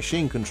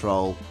 machine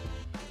control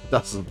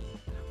doesn't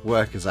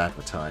work as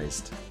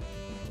advertised.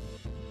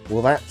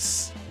 Well,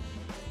 that's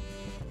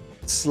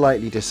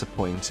slightly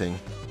disappointing,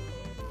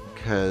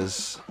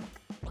 because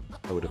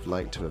I would have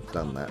liked to have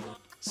done that.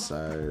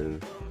 So,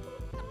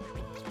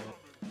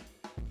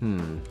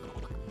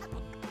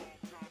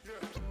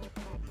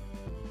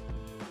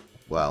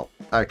 well,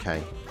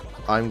 okay.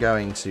 I'm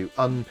going to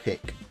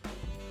unpick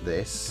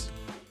this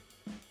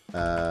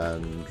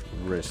and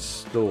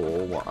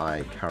restore what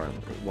I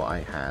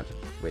had,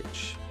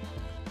 which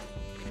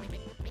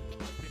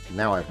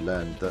now I've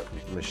learned that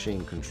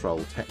machine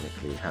control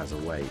technically has a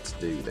way to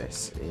do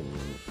this in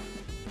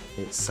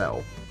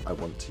itself. I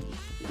want to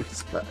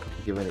use, but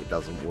given it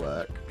doesn't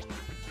work,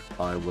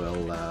 I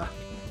will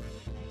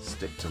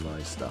stick to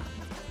my stuff.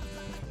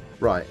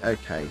 Right,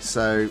 okay,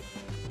 so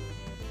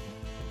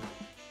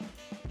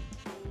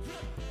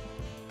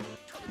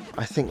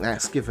I think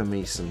that's given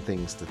me some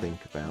things to think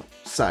about.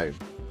 So,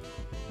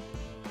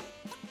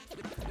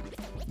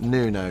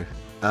 Nuno,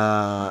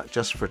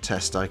 just for a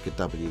test, I could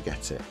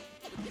wget it.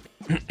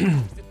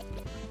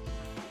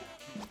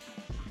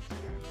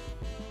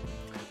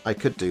 I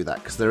could do that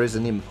because there is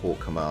an import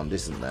command,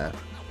 isn't there?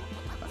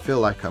 I feel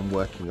like I'm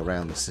working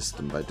around the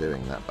system by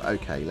doing that, but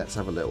okay, let's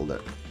have a little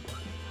look.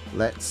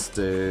 Let's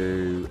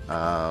do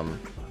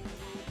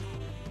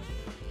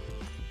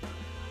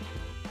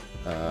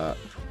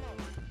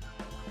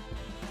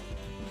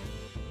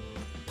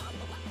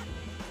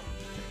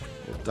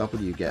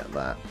we'll wget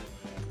that.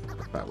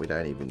 In fact, we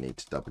don't even need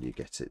to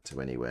wget it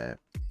to anywhere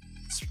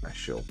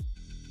special.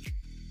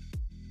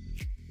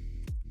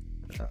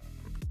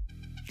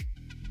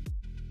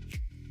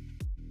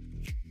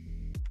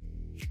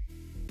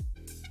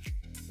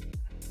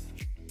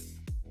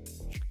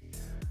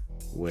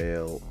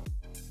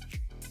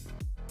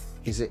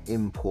 Is it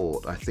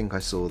import? I think I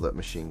saw that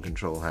machine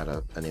control had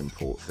an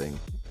import thing.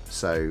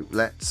 So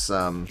let's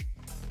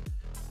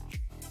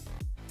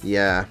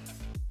yeah.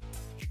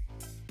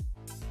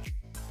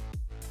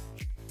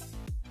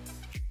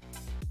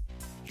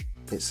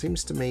 It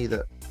seems to me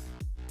that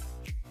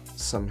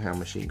somehow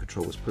machine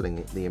control was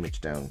pulling the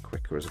image down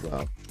quicker as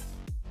well.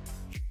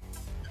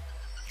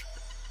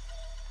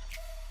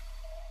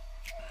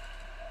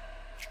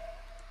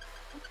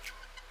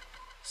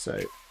 So,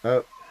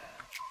 oh.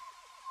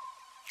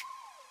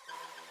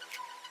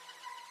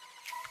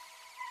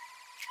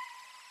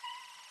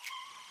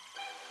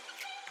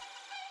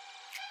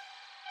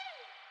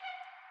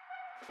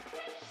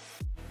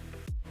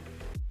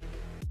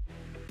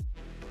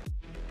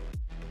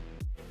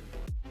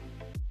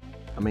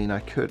 I mean, I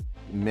could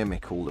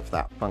mimic all of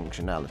that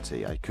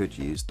functionality. I could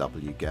use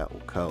wget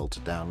or curl to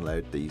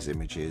download these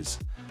images,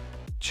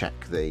 check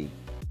the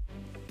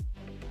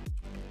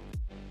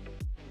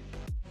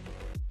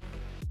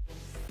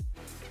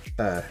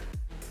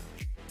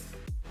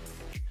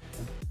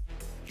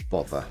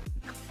bother.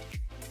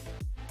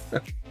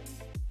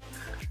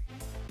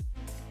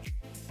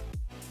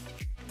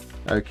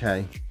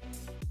 Okay.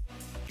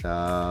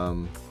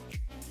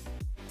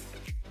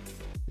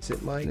 Is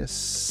it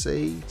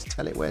 -C to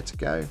tell it where to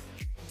go?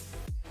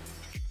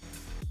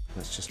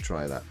 Let's just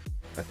try that.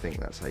 I think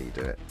that's how you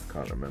do it. I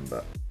can't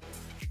remember.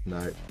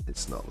 No,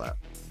 it's not that.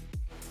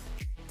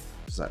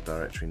 Does that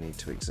directory need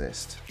to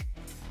exist?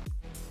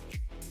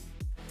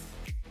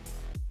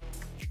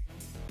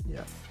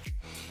 Yeah.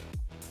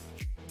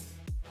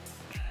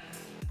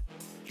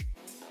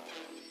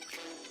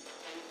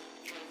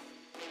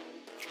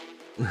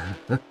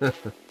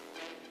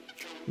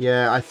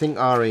 Yeah, I think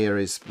ARIA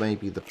is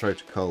maybe the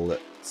protocol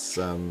that's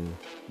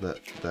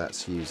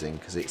that's using,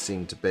 because it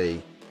seemed to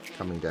be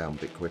coming down a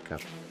bit quicker.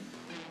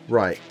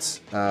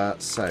 Right,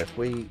 so if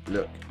we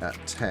look at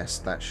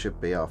test, that should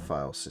be our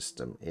file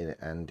system,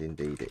 and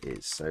indeed it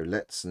is. So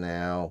let's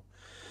now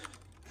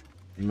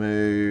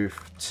move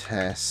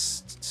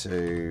test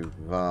to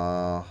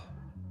var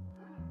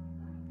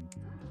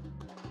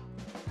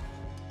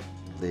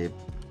lib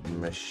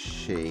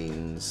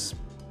machines.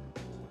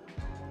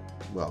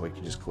 Well, we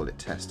can just call it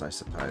test, I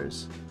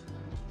suppose.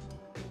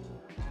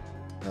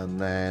 And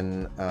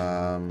then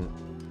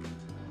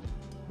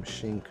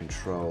machine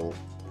control.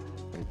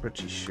 I'm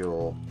pretty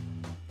sure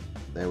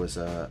there was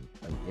an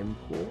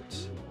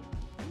import.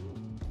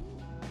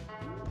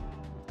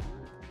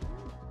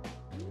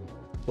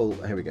 Well,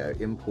 here we go.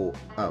 Import.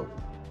 Oh,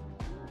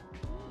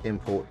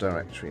 import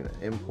directory.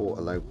 Import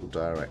a local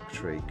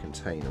directory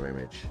container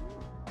image.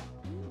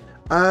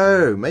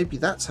 Oh, maybe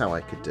that's how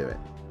I could do it.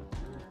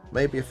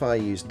 Maybe if I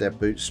use deb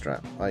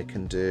bootstrap, I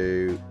can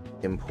do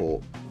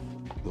import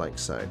like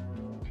so.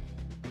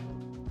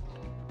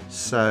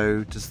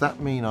 So does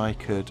that mean I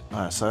could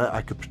so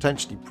I could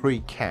potentially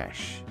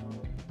pre-cache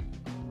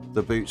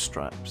the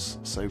bootstraps?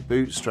 So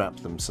bootstrap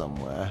them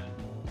somewhere.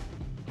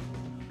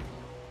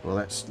 Well,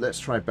 let's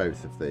try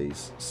both of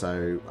these.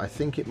 So I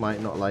think it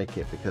might not like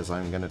it because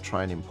I'm going to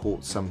try and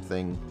import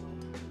something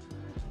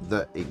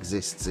that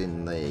exists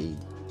in the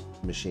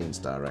machines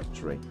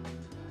directory,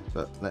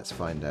 but let's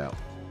find out.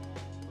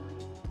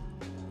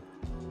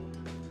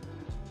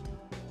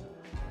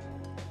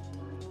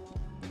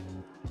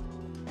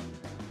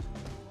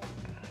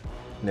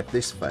 And if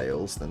this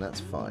fails, then that's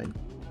fine.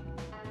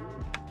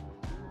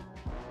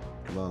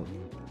 Come on.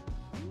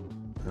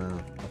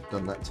 I've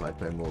done that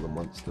typo more than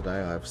once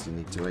today. I obviously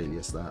need to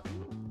alias that.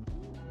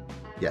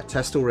 Yeah,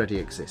 test already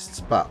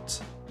exists,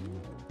 but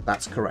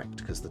that's correct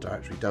because the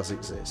directory does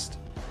exist.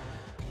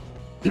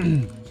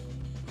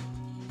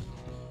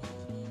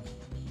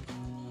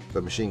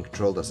 But machine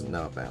control doesn't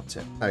know about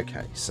it.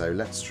 Okay, so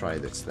let's try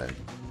this then.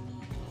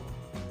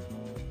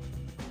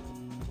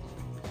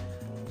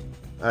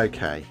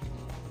 Okay.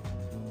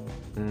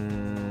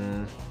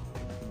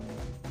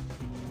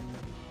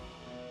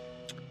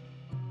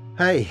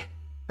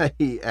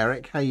 Hey,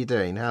 Eric, how you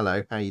doing?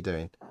 Hello, how you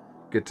doing?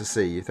 Good to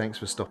see you. Thanks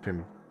for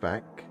stopping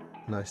back.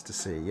 Nice to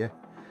see you.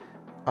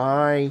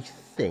 I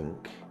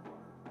think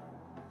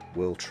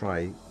we'll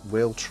try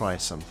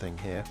something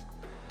here.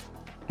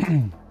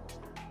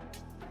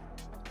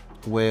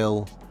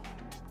 We'll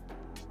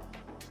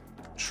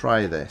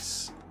try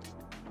this.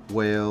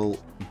 We'll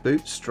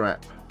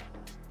bootstrap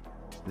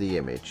the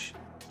image,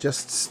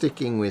 just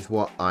sticking with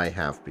what I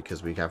have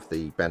because we have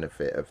the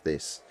benefit of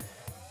this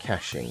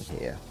caching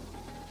here.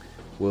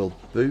 We'll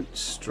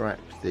bootstrap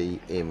the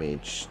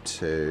image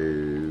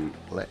to,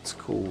 let's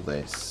call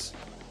this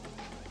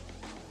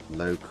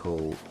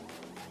local,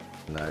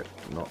 no,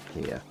 not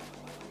here.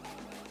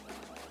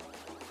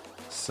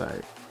 So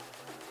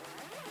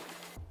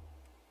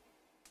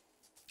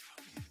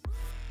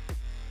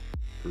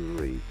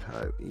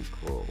repo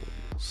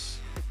equals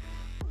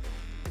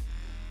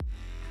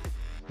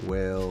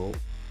will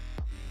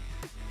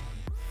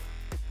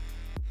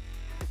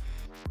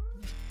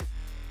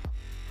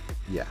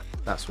yeah,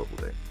 that's what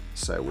we'll do.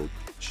 So we'll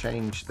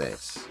change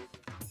this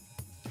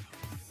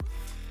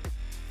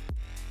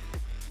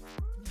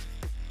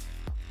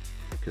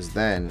because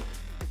then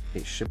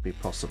it should be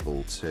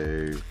possible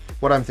to,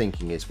 what I'm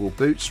thinking is we'll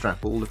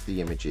bootstrap all of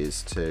the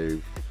images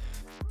to,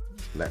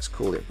 let's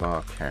call it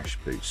bar cache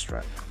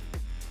bootstrap.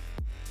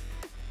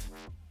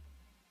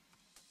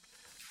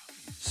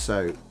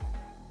 So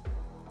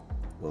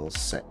we'll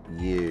set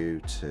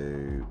U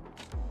to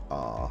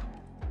R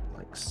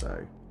like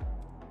so.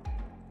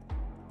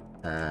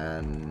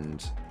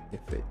 And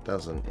if it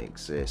doesn't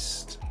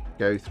exist,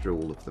 go through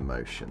all of the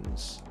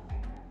motions.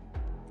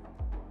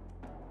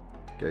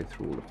 Go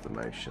through all of the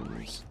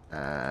motions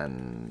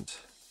and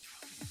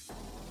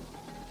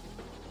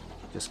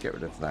just get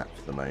rid of that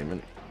for the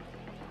moment.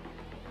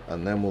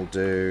 And then we'll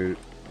do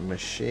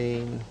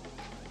machine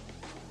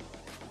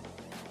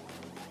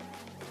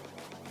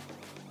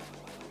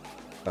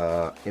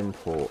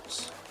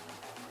import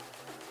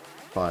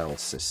file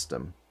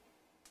system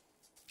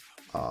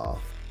R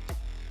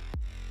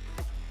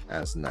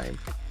as name.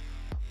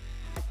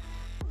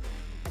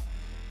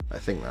 I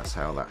think that's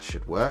how that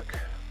should work,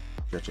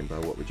 judging by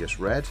what we just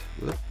read.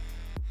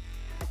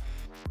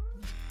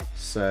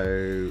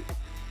 So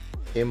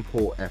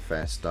import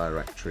fs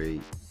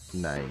directory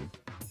name,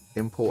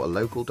 import a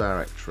local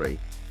directory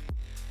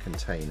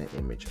container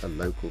image, a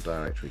local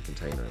directory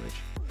container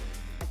image.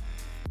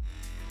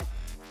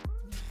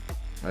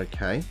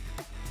 Okay.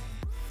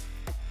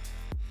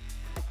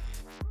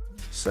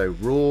 So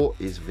raw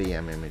is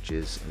VM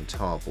images and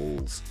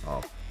tarballs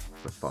are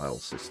the file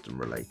system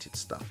related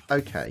stuff.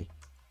 Okay.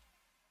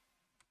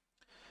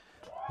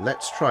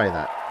 Let's try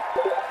that.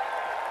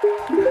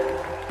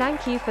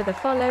 Thank you for the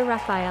follow,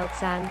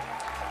 Raphael-san.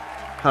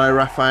 Hello,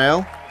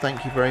 Raphael.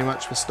 Thank you very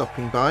much for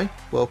stopping by.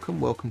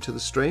 Welcome to the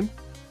stream.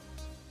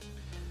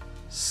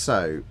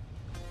 So,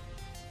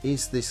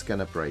 is this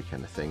going to break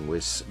anything?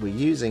 We're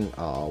using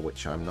R,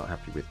 which I'm not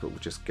happy with, but we'll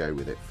just go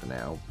with it for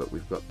now. But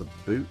we've got the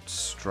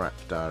bootstrap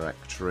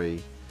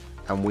directory,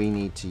 and we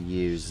need to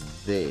use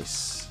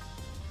this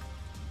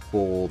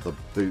for the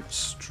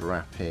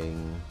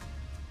bootstrapping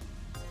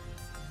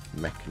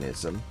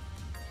mechanism.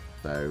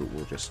 So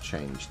we'll just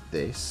change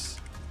this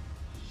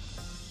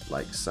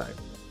like so.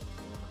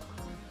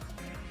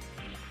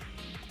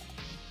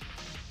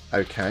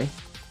 Okay.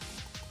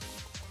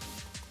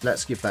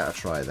 Let's give that a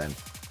try then.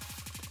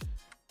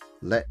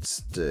 Let's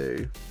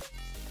do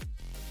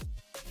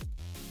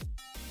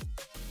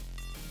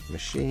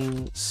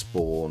machine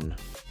spawn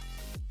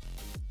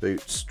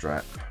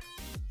bootstrap.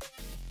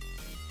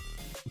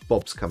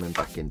 Bob's coming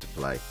back into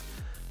play.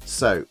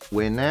 So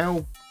we're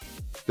now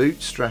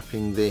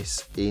bootstrapping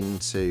this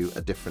into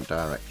a different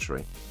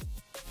directory.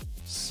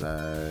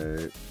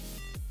 So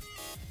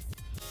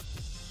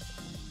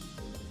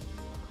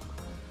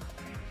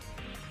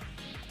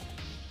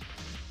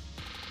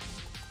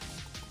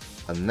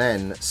and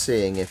then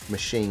seeing if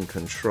machine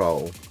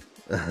control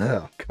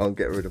Can't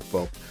get rid of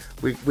Bob.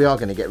 We are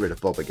going to get rid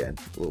of Bob again.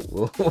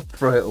 We'll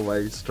throw it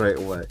away straight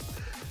away.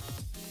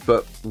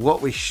 But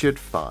what we should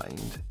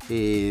find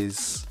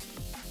is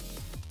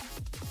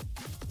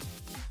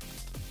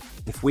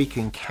if we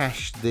can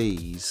cache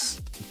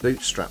these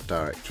bootstrap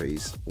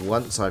directories.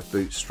 Once I've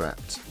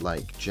bootstrapped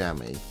like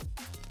Jammy,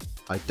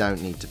 I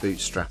don't need to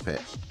bootstrap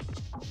it.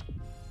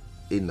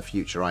 In the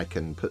future, I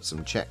can put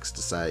some checks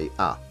to say,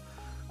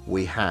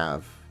 we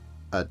have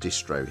a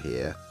distro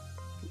here.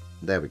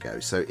 There we go.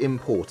 So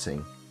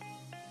importing,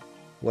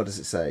 what does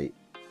it say?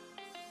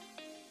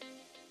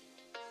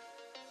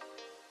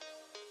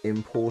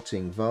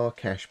 Importing var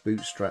cache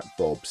bootstrap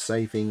Bob,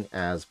 saving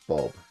as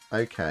Bob.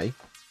 Okay.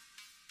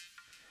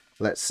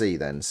 Let's see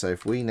then. So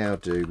if we now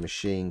do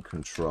machine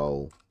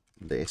control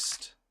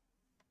list.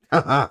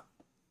 Let's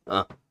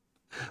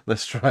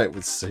try it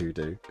with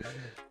sudo.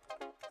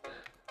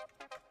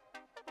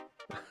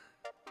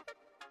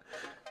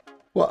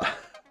 What?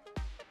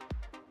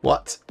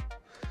 What?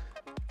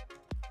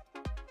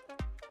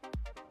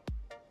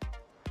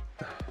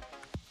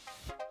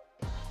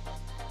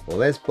 Well,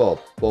 there's Bob.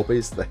 Bob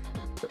is there.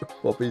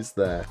 Bob is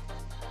there.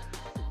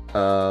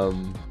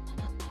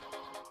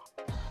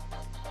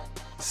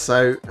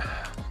 So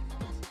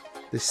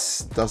this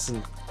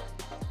doesn't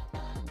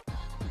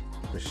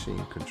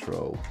machine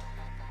control.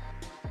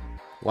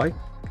 Why?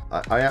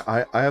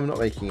 I am not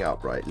making it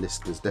up, right?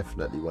 List was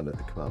definitely one of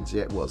the commands.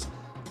 Yeah, it was.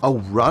 Oh,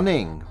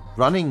 running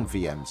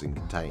VMs and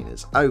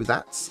containers. Oh,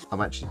 that's,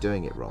 I'm actually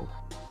doing it wrong.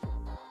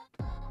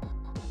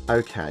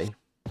 Okay.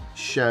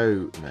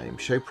 Show name,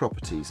 show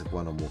properties of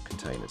one or more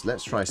containers.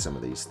 Let's try some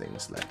of these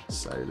things then.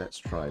 So let's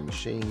try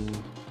machine,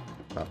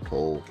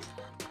 couple,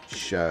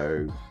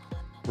 show,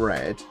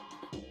 Fred.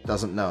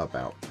 Doesn't know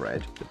about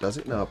Fred, but does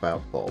it know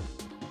about Bob?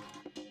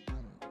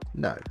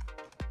 No.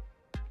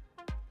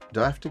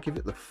 Do I have to give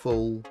it the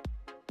full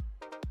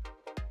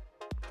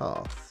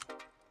path?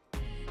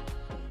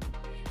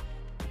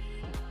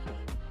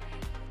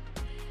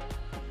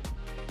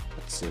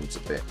 That seems a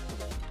bit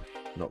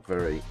not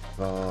very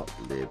var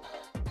lib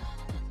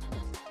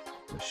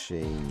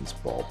machines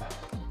Bob.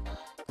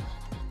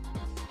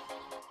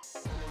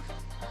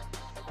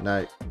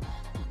 No.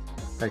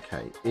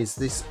 Okay, is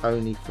this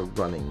only for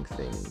running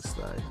things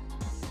though?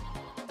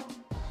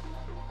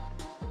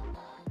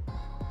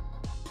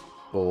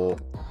 Or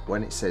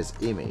when it says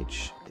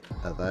image,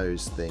 are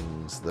those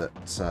things that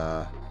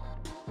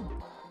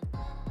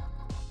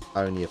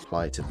only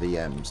apply to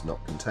VMs,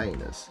 not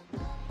containers?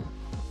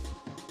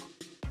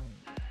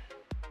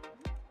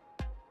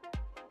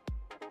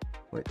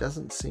 Well, it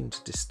doesn't seem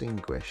to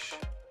distinguish.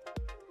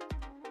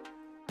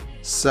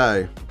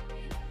 So,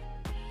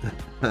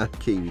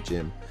 Kiwi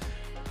Jim.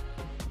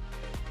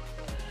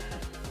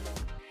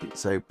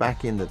 So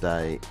back in the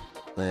day,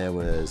 there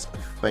was a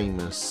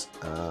famous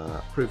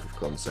proof of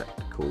concept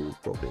called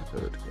Robin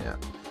Hood. Yeah,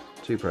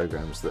 two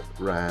programs that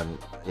ran.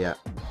 Yeah,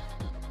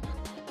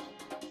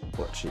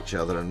 watch each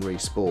other and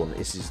respawn.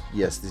 This is,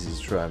 yes, this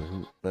is true.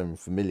 I'm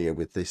familiar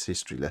with this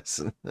history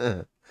lesson.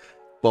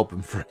 Bob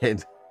and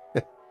Fred.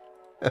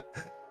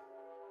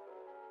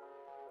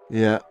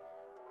 Yeah,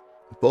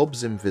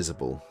 Bob's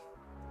invisible.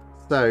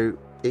 So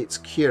it's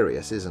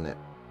curious, isn't it?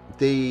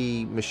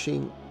 The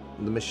machine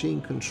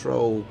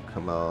control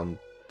command,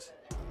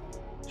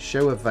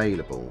 show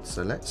available.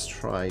 So let's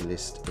try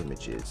list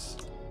images.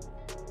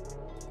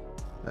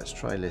 Let's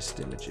try list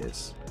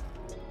images.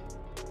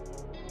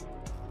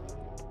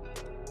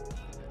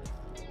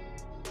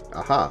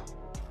 Aha,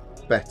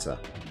 better.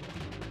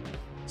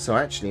 So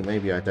actually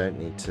maybe I don't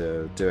need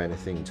to do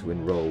anything to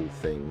enroll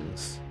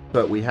things,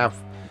 but we have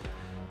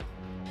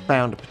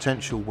found a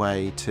potential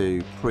way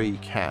to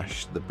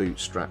pre-cache the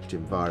bootstrapped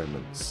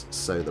environments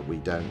so that we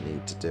don't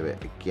need to do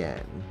it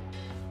again.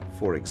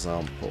 For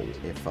example,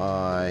 if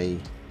I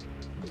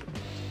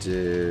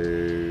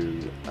do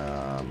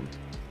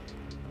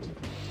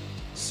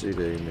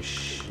sudo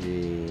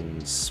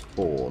machine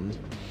spawn,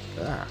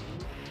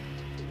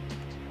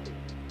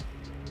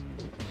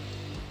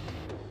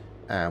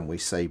 and we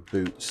say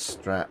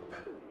bootstrap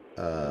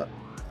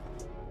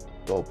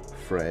Bob,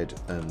 Fred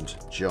and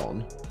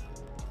John.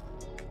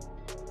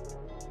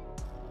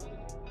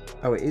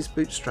 Oh, it is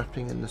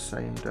bootstrapping in the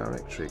same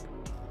directory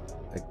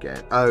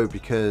again. Oh,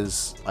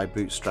 because I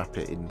bootstrap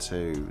it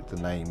into the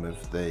name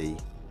of the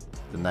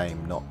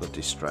name, not the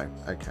distro.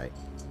 Okay.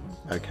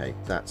 Okay,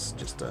 that's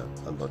just a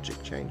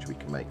logic change we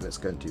can make. Let's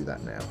go and do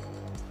that now.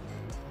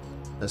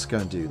 Let's go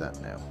and do that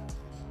now.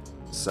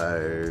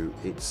 So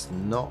it's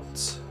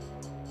not...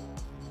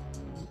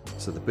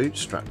 So the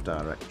bootstrap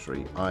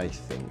directory, I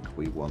think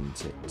we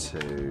want it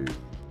to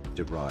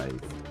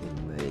derive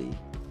in the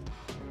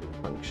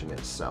function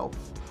itself.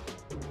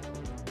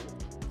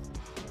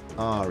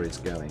 R is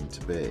going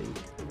to be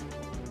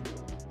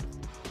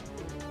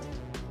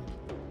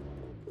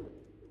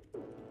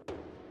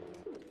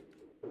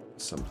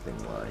something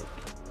like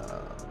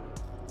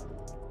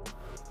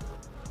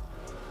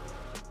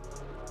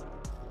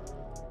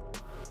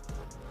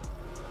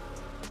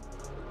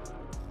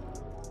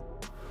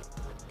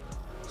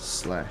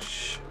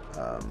slash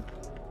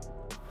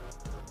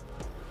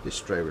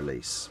distro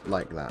release,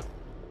 like that.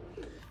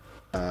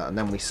 And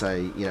then we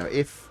say, you know,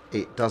 if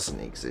it doesn't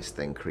exist,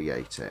 then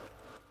create it.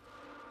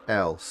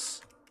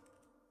 Else,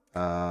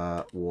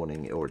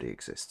 warning, it already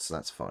exists.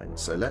 That's fine.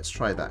 So let's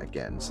try that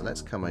again. So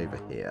let's come over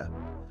here.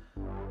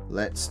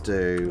 Let's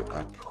do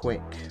a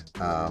quick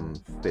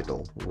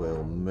fiddle.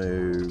 We'll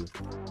move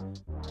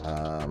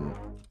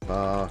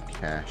bar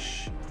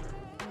cache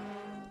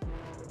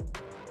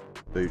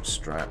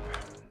bootstrap.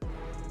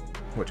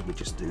 What did we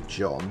just do?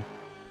 John.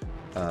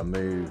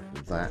 Move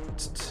that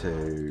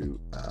to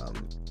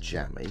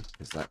Jammy,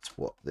 because that's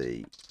what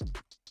the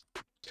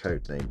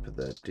code name for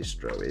the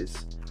distro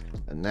is.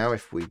 And now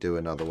if we do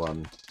another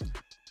one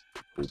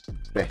called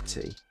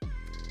Betty,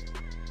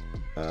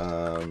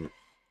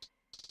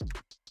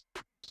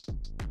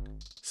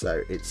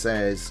 so it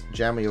says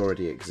Jammy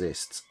already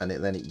exists, and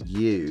then it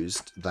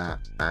used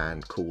that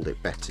and called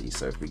it Betty.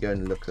 So if we go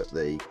and look at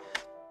the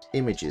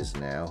images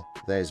now,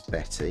 there's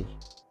Betty,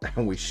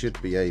 and we should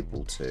be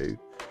able to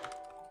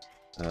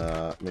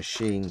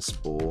machine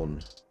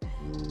spawn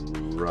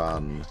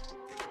run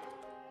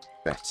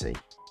Betty.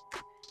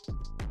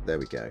 There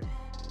we go.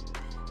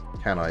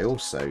 Can I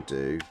also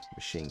do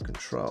machine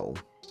control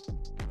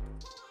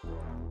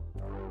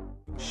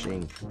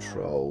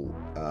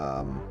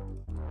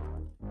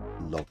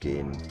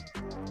login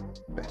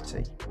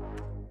Betty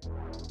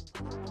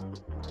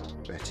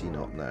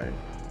not known.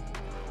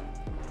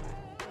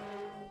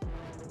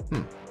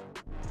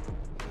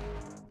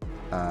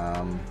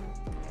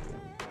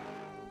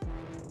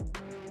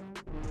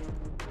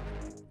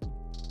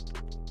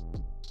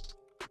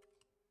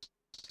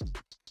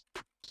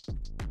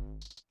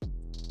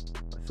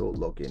 I thought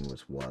login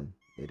was 1.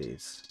 It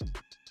is.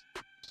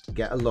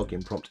 Get a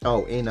login prompt.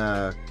 Oh, in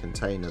a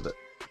container that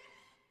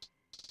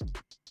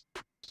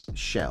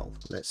shell.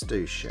 Let's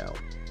do shell.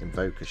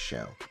 Invoke a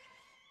shell.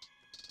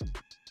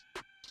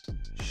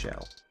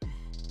 Shell.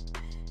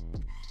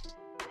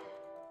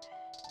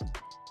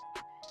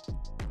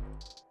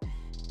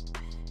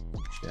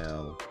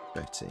 Shell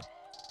Betty.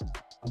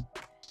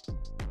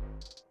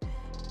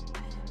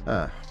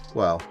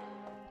 Well,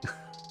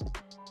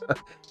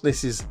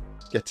 this is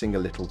getting a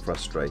little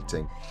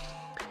frustrating.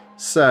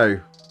 So,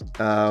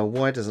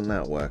 why doesn't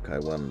that work, I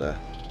wonder?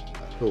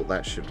 I thought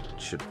that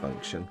should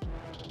function.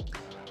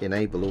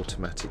 Enable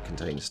automatic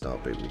container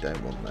start boot. We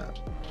don't want that.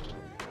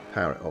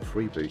 Power it off,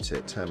 reboot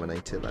it,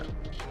 terminate it. That.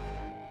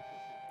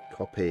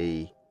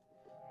 Copy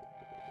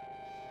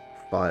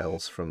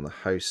files from the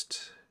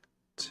host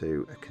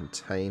to a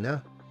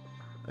container.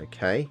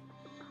 Okay.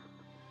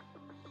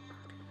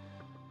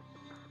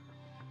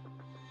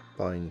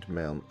 Bind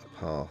mount a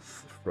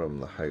path from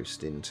the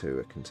host into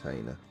a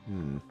container.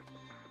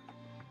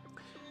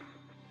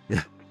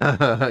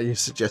 You're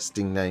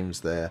suggesting names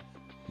there,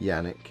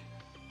 Yannick.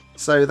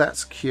 So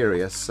that's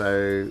curious.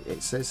 So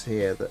it says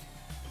here that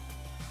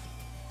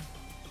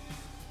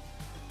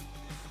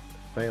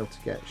failed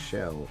to get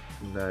shell,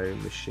 no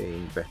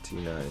machine, Betty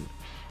known.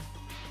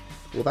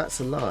 Well, that's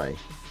a lie,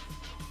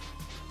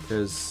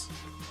 because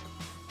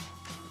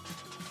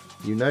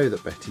you know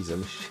that Betty's a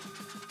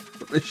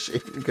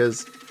machine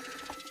because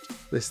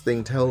this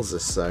thing tells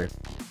us so.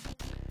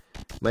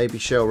 Maybe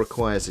shell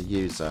requires a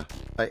user.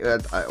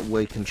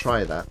 We can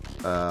try that.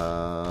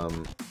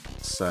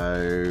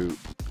 So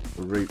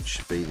root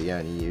should be the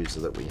only user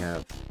that we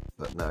have,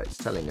 but no, it's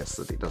telling us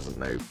that it doesn't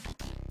know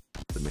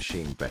the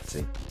machine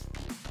Betty.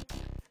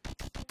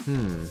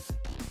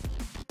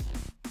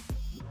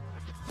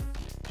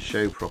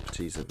 Show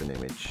properties of an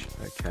image.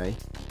 Okay.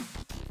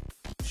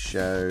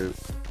 Show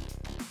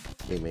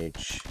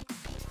image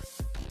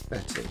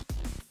Betty.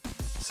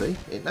 See,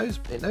 it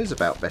knows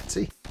about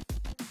Betty.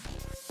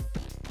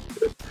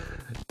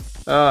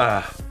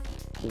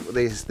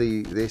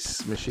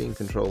 This machine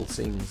control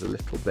seems a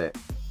little bit.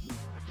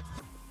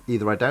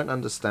 Either I don't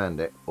understand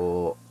it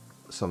or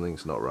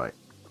something's not right.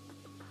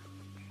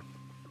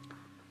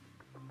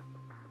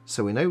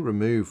 So we know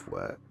remove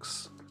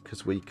works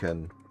because we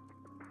can,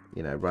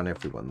 you know, run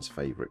everyone's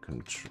favourite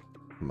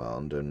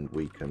command and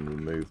we can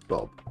remove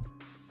Bob.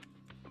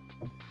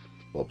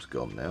 Bob's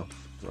gone now,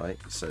 right?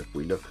 So if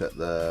we look at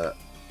the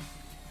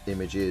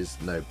images,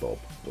 no Bob,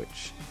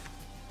 which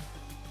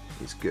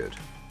is good.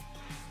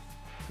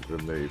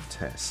 Remove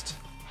test.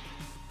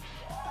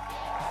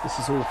 This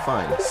is all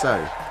fine.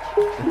 So,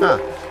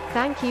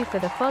 thank you for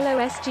the follow,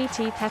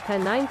 SGT Pepper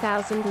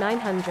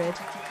 9900.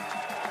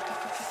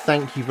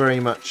 Thank you very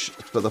much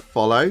for the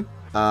follow.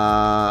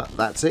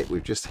 That's it.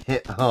 We've just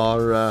hit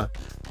our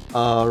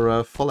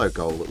follow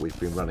goal that we've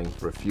been running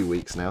for a few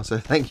weeks now. So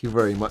thank you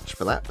very much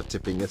for that, for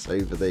tipping us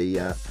over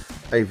the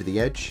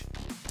edge.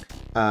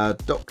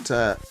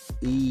 Dr.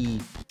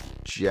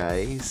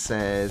 EJ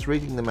says,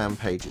 reading the man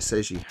page, it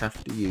says you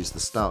have to use the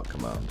start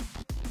command.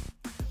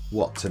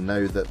 What, to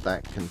know that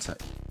that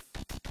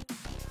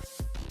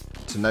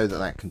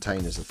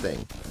container's a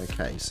thing?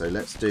 Okay, so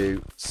let's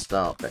do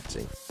start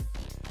Betty.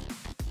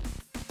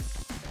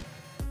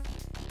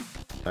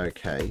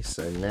 Okay,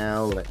 so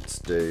now let's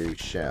do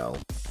shell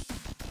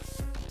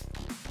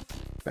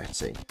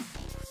Betty.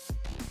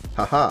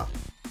 Haha.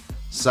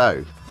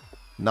 So,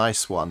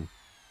 nice one.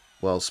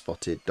 Well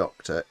spotted,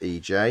 Dr.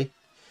 EJ.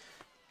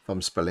 If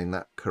I'm spelling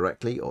that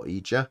correctly, or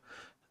EJ.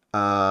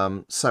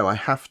 So I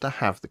have to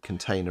have the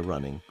container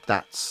running.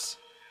 That's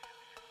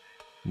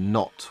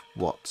not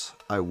what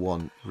I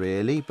want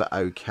really, but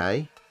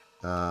okay.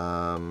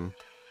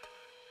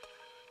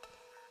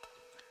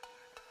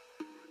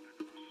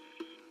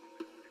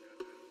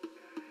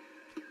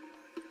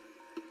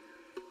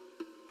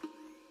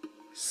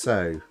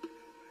 So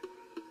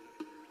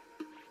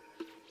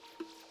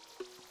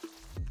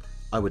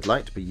I would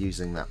like to be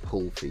using that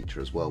pull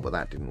feature as well, but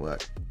that didn't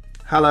work.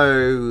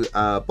 Hello,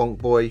 Bonk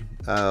Boy.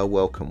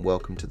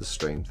 Welcome to the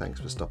stream. Thanks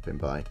for stopping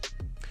by.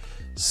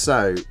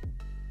 So,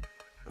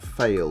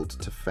 failed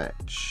to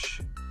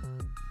fetch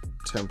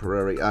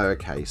temporary. Oh,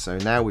 okay, so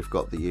now we've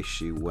got the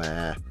issue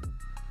where.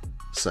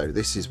 So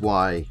this is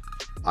why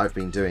I've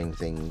been doing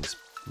things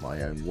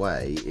my own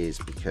way, is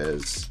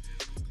because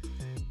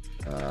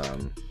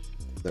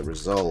the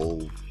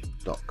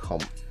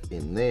resolve.conf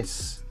in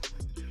this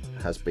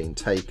has been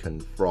taken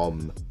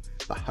from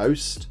the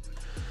host,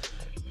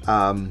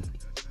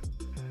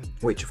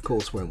 which of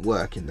course won't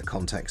work in the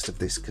context of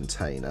this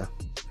container,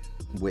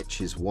 which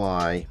is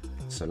why.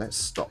 So let's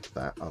stop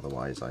that,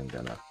 otherwise I'm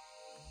gonna.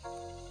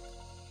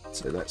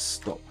 So let's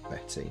stop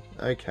Betty.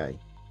 Okay.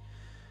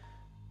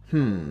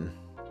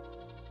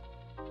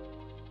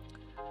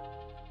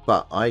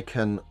 But I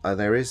can.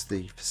 There is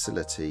the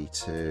facility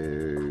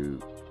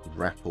to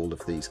wrap all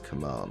of these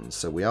commands,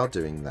 so we are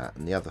doing that.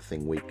 And the other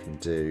thing we can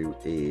do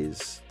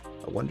is,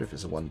 I wonder if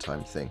it's a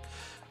one-time thing.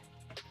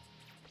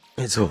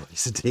 It's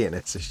always a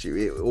DNS issue.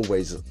 It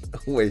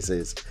always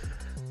is.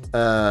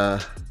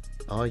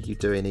 Are you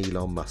doing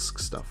Elon Musk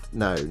stuff?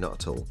 No, not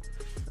at all.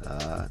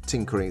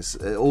 Tinkering,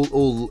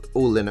 all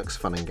Linux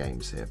fun and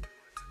games here.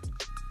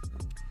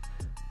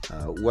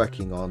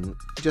 Working on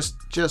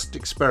just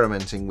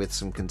experimenting with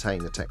some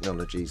container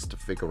technologies to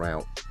figure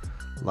out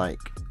like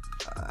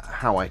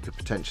how I could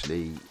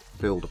potentially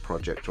build a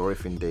project, or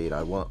if indeed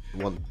I want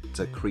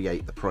to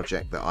create the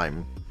project that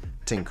I'm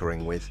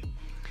tinkering with.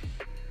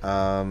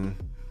 So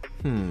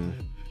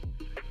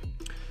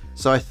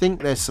I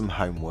think there's some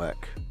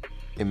homework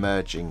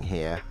emerging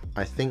here.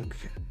 I think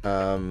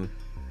I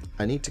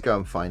need to go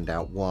and find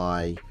out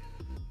why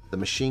the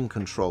machine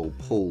control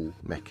pull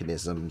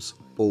mechanisms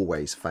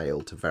always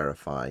fail to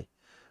verify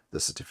the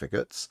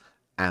certificates,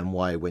 and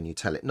why when you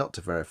tell it not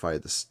to verify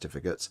the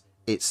certificates,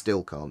 it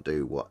still can't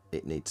do what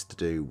it needs to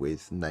do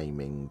with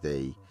naming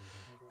the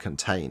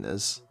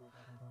containers,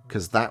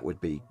 because that would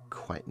be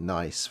quite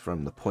nice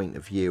from the point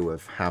of view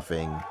of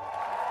having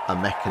a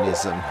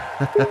mechanism.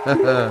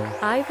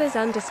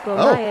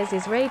 Ivers_Myers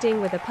is raiding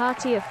with a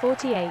party of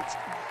 48.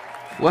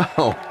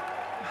 Well,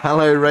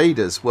 hello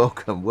raiders,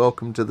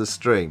 welcome to the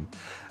stream.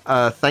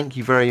 Thank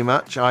you very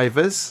much,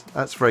 Ivers.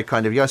 That's very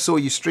kind of you. I saw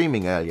you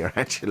streaming earlier,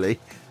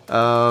 actually.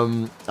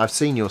 I've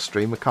seen your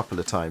stream a couple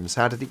of times.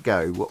 How did it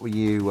go? What were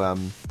you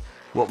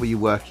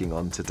working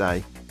on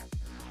today?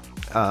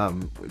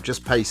 We've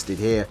just pasted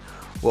here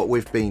what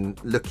we've been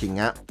looking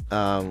at.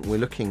 We're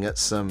looking at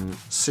some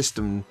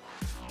systemd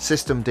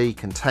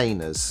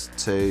containers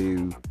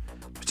to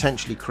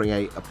potentially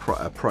create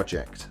a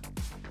project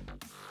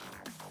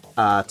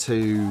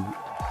to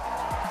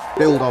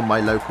build on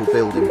my local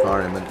build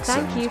environments.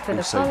 Thank you for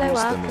the follow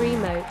up,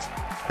 Remote.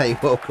 Hey,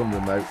 welcome,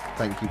 Remote.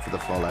 Thank you for the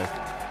follow.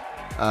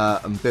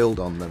 And build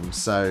on them.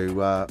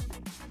 So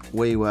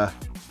we were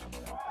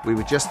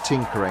just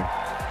tinkering.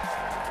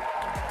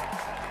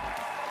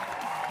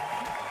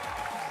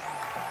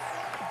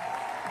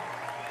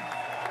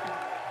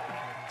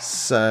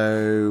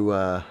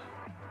 So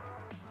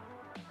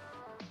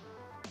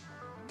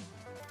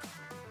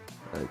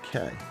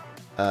okay.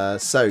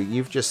 So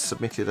you've just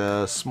submitted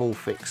a small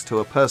fix to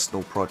a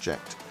personal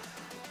project,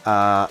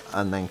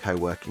 and then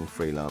co-working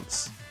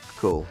freelance.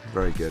 Cool,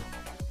 very good.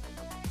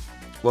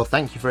 Well,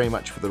 thank you very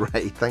much for the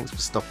raid. Thanks for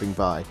stopping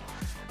by.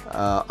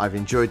 I've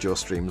enjoyed your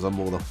streams on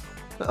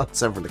on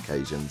several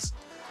occasions.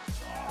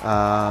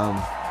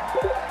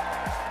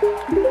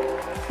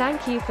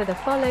 Thank you for the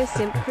follow,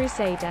 Simp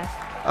Crusader.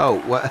 Oh,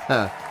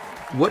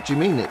 what do you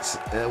mean? It's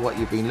what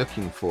you've been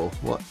looking for?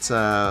 What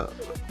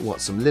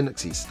some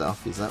Linuxy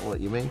stuff? Is that what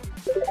you mean?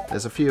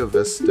 There's a few of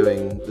us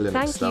doing Linux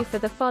Thank stuff. Thank you for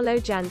the follow,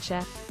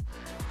 Jancha.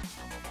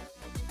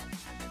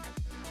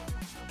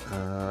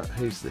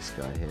 Who's this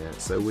guy here?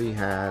 So we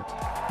had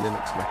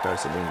Linux, Mac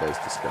OS and Windows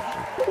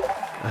discussion.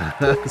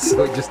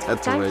 So we just had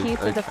to Thank you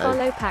for the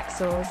follow,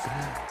 Paxors.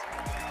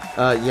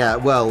 Yeah,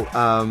 well,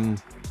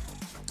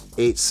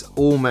 it's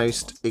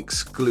almost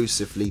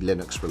exclusively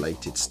Linux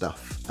related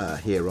stuff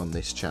here on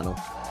this channel.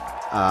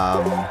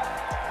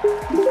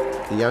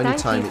 The only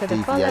time it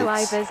deviates. Follow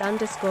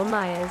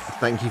Ivers_Myers.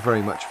 Thank you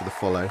very much for the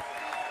follow.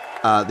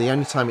 The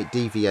only time it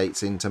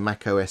deviates into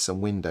Mac OS and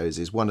Windows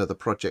is one of the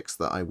projects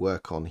that I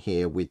work on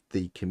here with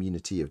the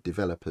community of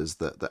developers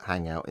that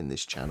hang out in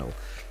this channel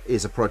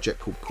is a project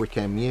called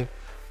QuickMU,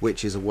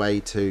 which is a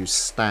way to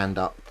stand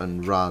up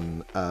and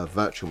run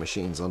virtual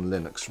machines on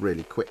Linux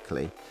really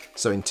quickly.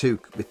 So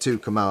with two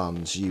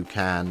commands you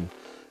can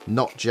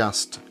not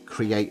just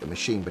create a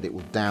machine, but it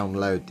will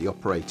download the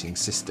operating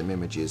system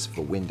images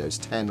for Windows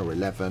 10 or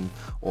 11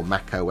 or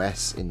Mac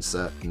OS,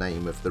 insert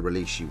name of the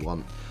release you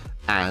want,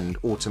 and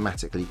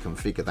automatically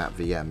configure that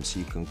VM. So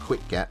you can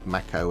quick get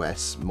Mac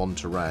OS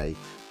Monterey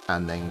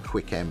and then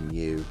quick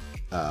mu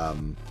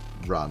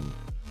run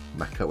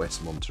Mac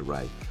OS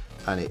Monterey,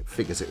 and it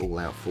figures it all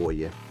out for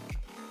you.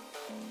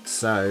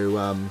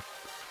 So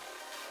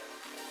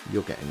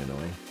you're getting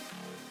annoying.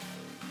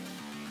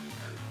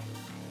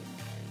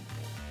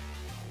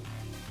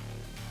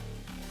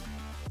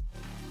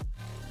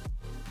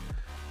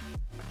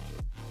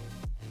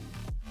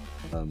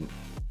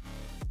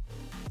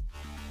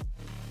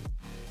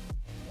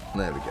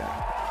 There we go.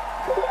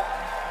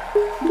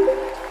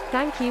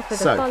 Thank you for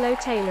the follow,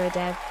 Taylor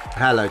Dev.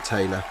 Hello,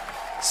 Taylor.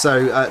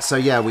 So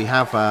yeah, we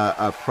have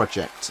a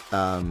project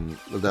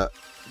that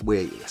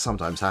we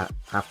sometimes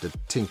have to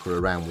tinker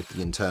around with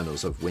the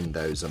internals of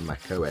Windows and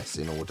Mac OS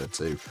in order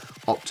to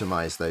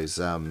optimize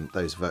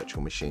those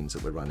virtual machines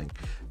that we're running.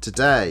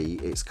 Today,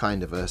 it's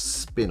kind of a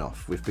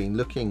spin-off. We've been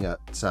looking at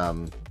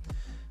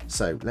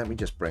so let me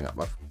just bring up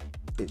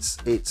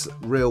it's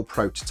real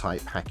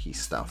prototype hacky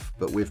stuff,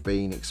 but we've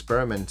been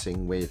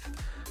experimenting with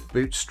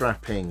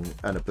bootstrapping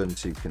an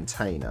Ubuntu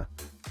container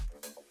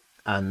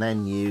and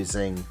then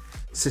using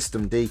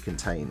systemd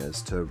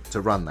containers to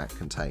run that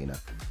container.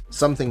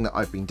 Something that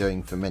I've been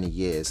doing for many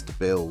years to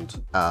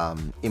build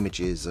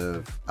images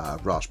of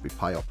Raspberry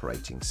Pi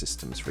operating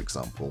systems, for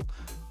example,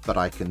 but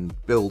I can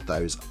build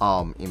those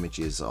ARM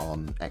images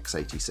on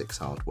x86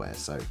 hardware,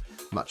 so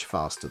much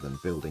faster than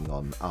building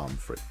on ARM,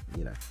 for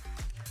you know.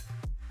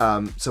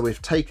 So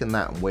we've taken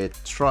that and we're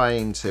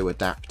trying to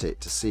adapt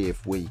it to see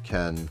if we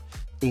can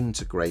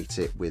integrate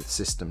it with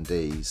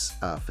systemd's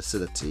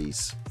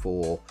facilities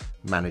for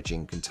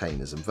managing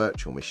containers and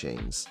virtual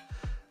machines,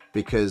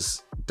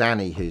 because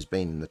Danny, who's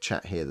been in the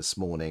chat here this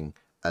morning,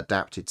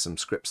 adapted some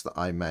scripts that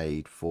I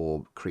made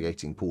for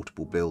creating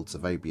portable builds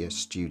of OBS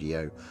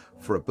Studio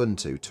for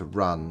Ubuntu to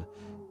run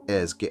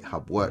as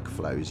GitHub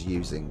workflows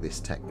using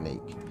this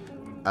technique,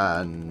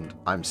 and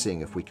I'm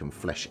seeing if we can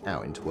flesh it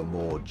out into a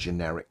more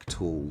generic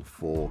tool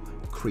for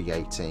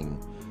creating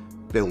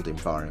build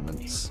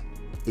environments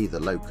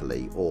either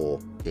locally or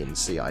in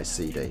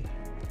CI/CD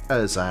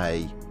as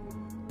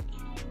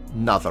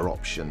another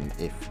option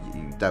if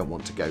you don't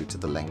want to go to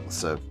the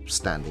lengths of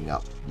standing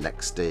up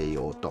LexD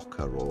or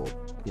Docker or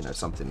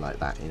something like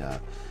that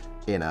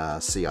in a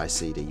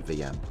CI/CD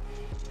VM.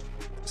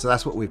 So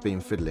that's what we've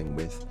been fiddling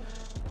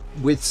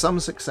with some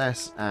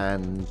success,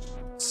 and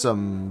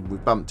we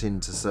bumped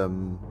into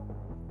some,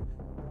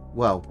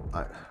 well,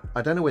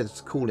 I don't know whether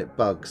to call it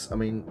bugs. I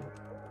mean,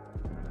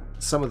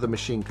 some of the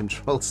machine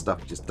control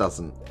stuff just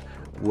doesn't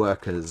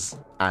work as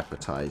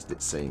advertised,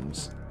 it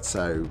seems.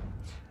 So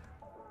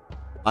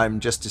I'm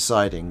just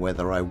deciding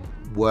whether I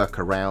work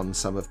around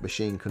some of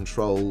machine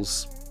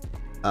control's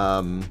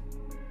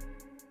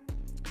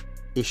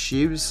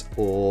issues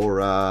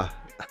or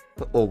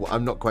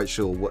I'm not quite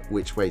sure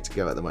which way to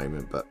go at the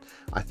moment, but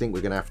I think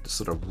we're going to have to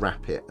sort of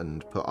wrap it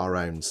and put our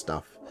own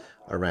stuff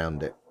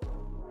around it.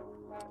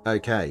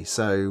 Okay,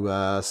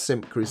 so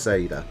Simp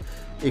Crusader,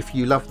 if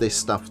you love this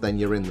stuff, then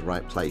you're in the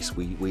right place.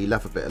 We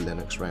love a bit of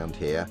Linux around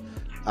here.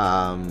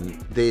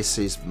 This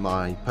is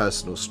my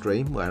personal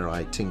stream where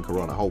I tinker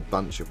on a whole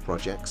bunch of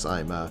projects.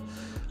 I'm a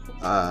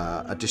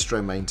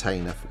distro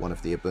maintainer for one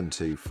of the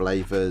Ubuntu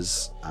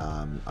flavors.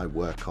 I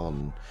work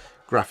on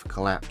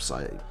graphical apps.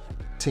 I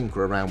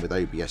tinker around with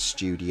OBS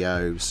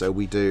Studio. So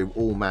we do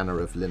all manner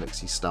of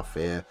Linuxy stuff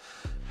here.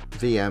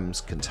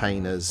 VMs,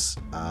 containers,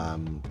 a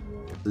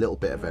little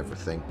bit of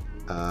everything.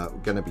 We're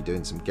going to be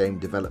doing some game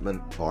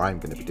development, or I'm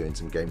going to be doing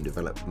some game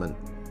development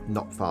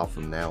not far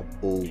from now,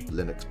 all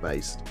Linux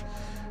based.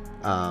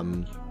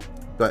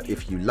 But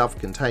if you love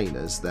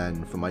containers,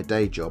 then for my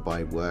day job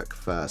I work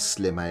for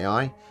Slim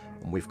AI,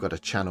 and we've got a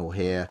channel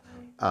here,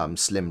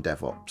 Slim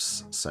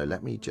DevOps. So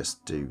let me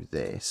just do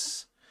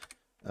this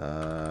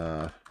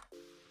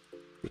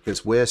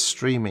because we're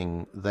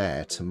streaming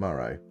there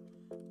tomorrow.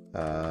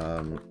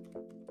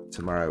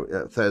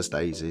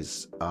 Thursdays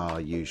is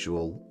our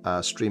usual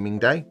streaming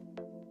day.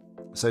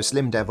 So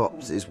Slim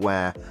DevOps is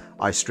where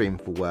I stream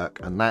for work,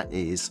 and that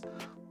is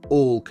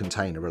all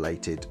container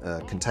related,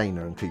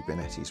 container and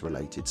Kubernetes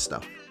related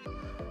stuff.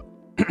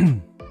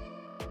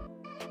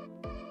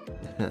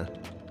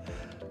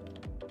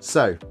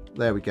 So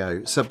there we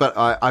go. So, but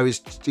I was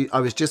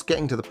just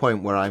getting to the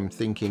point where I'm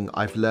thinking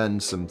I've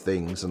learned some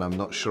things, and I'm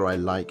not sure I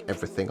like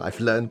everything I've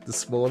learned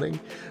this morning.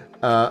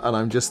 And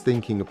I'm just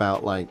thinking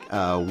about like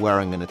where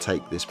I'm going to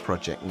take this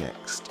project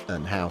next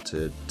and how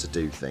to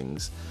do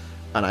things.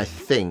 And I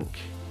think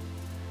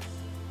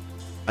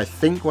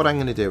what I'm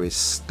going to do is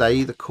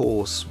stay the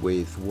course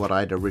with what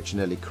I'd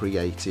originally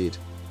created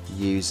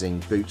using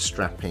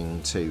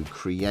bootstrapping to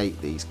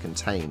create these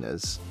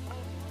containers.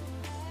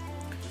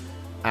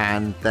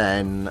 And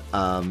then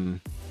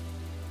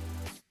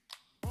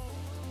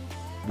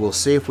we'll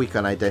see if we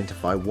can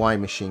identify why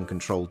machine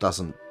control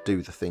doesn't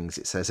do the things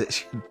it says it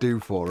should do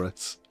for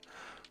us.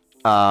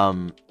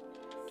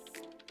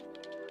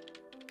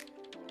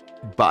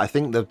 But I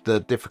think the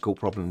difficult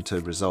problem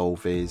to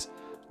resolve is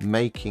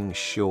making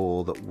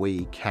sure that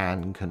we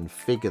can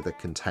configure the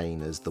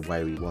containers the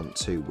way we want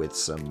to with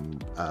some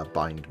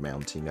bind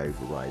mounting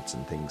overrides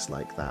and things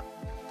like that.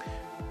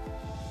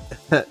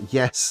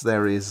 Yes,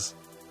 there is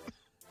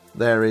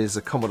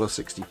a Commodore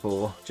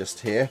 64 just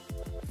here.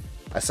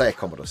 I say a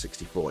Commodore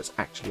 64, it's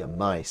actually a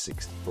My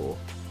 64,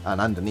 and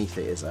underneath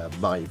it is a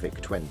My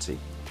VIC-20.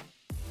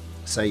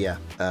 So yeah,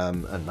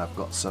 and I've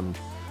got some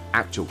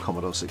actual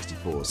Commodore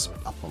 64s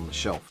up on the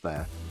shelf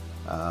there.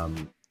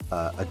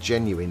 A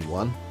genuine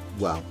one,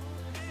 well,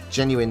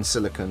 genuine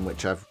silicon,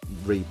 which I've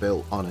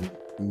rebuilt on a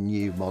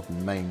new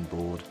modern main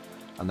board,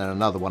 and then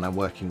another one I'm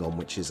working on,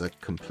 which is a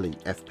complete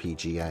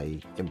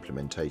FPGA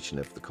implementation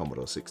of the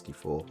Commodore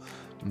 64.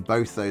 And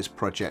both those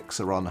projects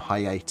are on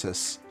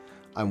hiatus.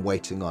 I'm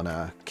waiting on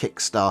a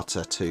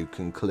Kickstarter to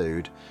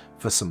conclude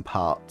for some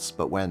parts,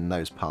 but when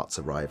those parts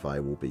arrive, I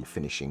will be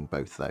finishing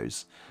both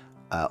those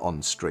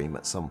on stream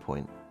at some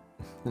point.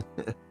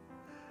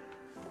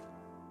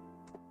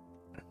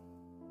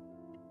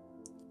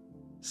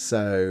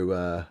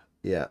 So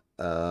yeah,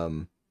 I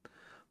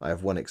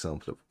have one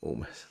example of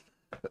almost.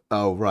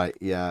 Oh right,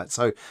 yeah.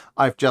 So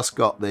I've just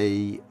got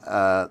the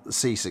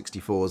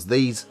C64s.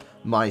 These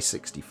My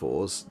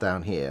 64s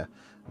down here.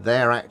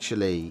 They're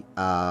actually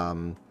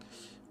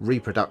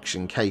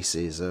reproduction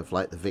cases of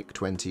like the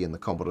VIC-20 and the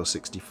Commodore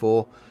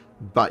 64,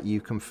 but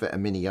you can fit a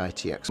mini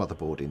ITX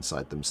motherboard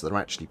inside them, so they're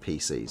actually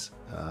PCs,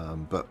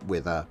 but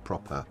with a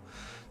proper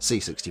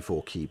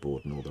C64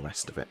 keyboard and all the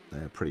rest of it.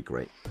 They're pretty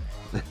great.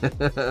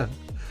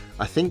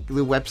 I think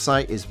the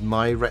website is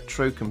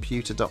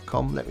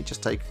myretrocomputer.com. Let me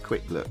just take a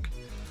quick look.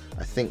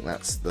 I think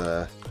that's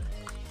the...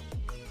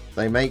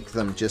 They make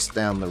them just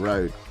down the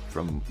road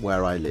from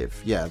where I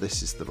live. Yeah,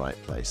 this is the right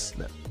place.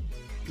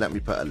 Let me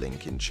put a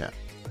link in chat.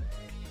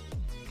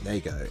 There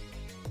you go.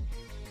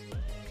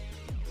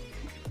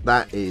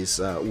 That is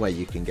where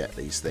you can get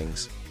these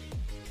things.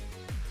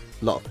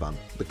 A lot of fun.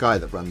 The guy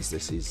that runs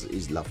this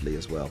is lovely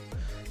as well.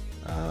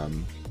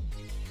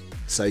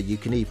 So you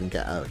can even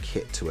get a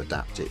kit to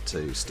adapt it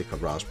to stick a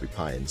Raspberry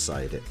Pi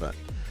inside it, but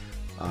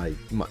I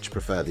much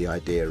prefer the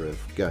idea of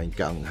going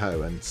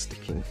gung-ho and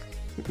sticking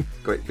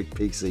great big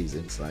PCs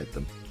inside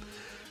them.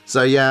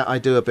 So yeah, I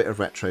do a bit of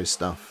retro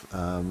stuff,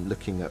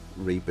 looking at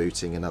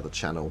rebooting another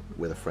channel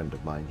with a friend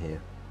of mine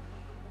here.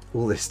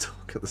 All this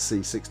talk at the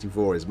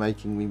C64 is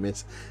making me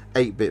miss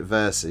 8-bit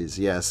verses.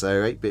 Yeah,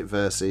 so 8-bit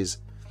verses,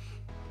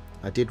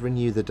 I did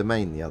renew the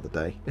domain the other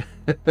day.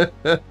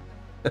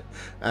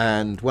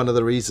 And one of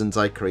the reasons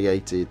I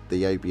created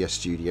the OBS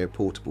Studio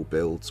portable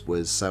builds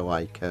was so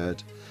I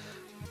could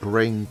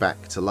bring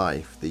back to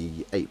life the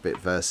 8-bit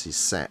verses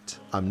set.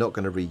 I'm not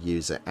going to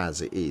reuse it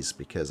as it is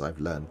because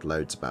I've learned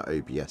loads about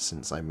OBS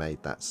since I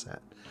made that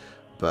set.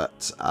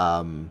 But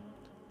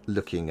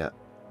looking at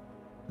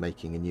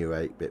making a new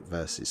 8-bit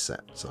verses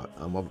set, so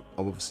I'm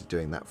obviously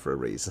doing that for a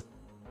reason.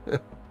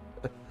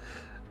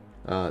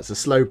 It's a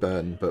slow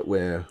burn, but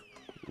we're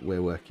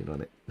working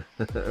on it.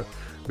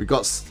 We've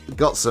got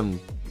some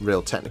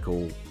real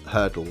technical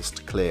hurdles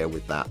to clear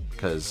with that,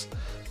 because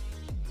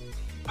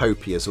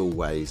Popey, as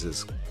always,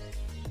 has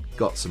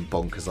got some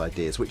bonkers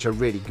ideas, which are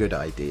really good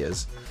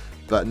ideas,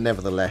 but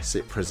nevertheless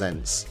it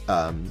presents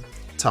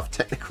tough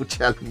technical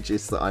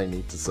challenges that I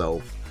need to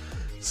solve.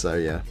 So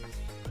yeah.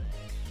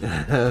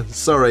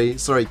 sorry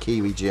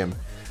Kiwi Jim.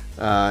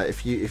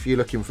 If you're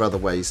looking for other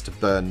ways to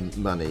burn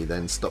money,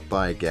 then stop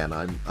by again.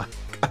 I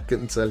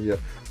can tell you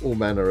all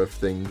manner of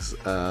things,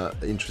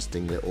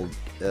 interesting little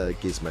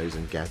gizmos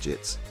and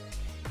gadgets.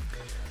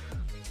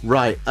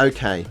 Right,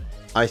 okay.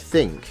 I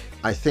think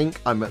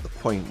I'm at the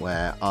point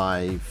where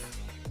I've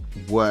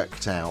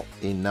worked out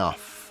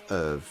enough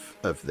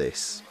of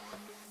this.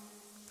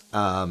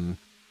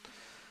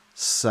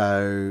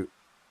 So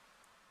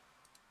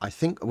I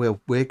think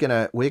we're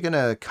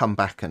gonna come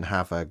back and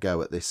have a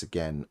go at this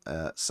again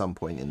at some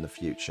point in the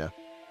future,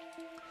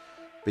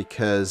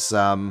 because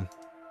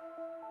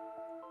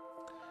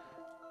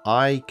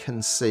I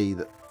can see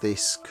that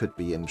this could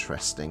be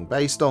interesting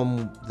based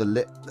on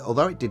the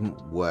although it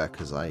didn't work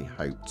as I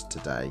hoped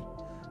today.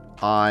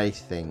 I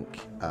think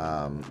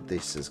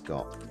this has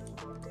got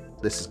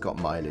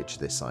mileage,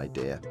 this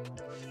idea.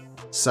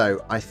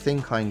 So I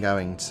think I'm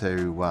going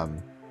to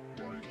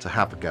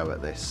have a go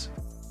at this.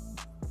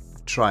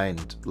 Try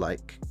and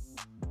like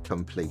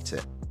complete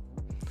it.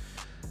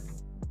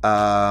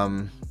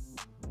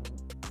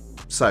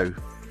 So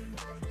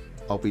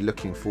I'll be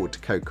looking forward to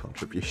code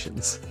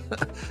contributions.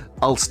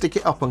 I'll stick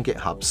it up on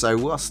GitHub. So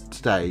what's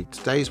today?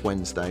 Today's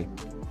Wednesday.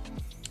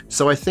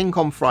 So I think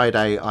on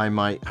Friday I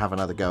might have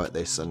another go at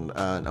this, and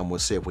we'll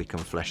see if we can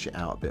flesh it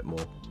out a bit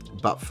more.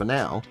 But for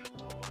now,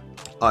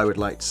 I would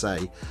like to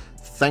say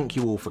thank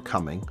you all for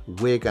coming.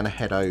 We're going to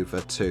head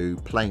over to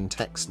Plain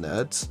Text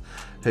Nerds,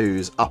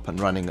 who's up and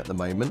running at the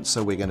moment.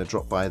 So we're going to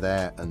drop by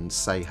there and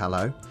say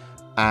hello.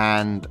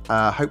 And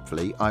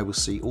hopefully I will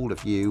see all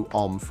of you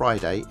on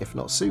Friday, if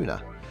not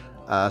sooner.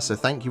 So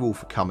thank you all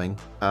for coming.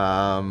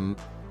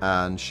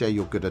 and share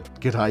your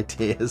good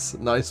ideas.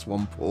 Nice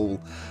one,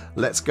 Paul.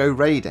 Let's go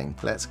raiding.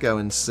 Let's go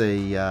and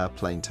see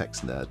Plain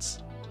Text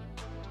Nerds.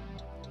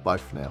 Bye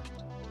for now.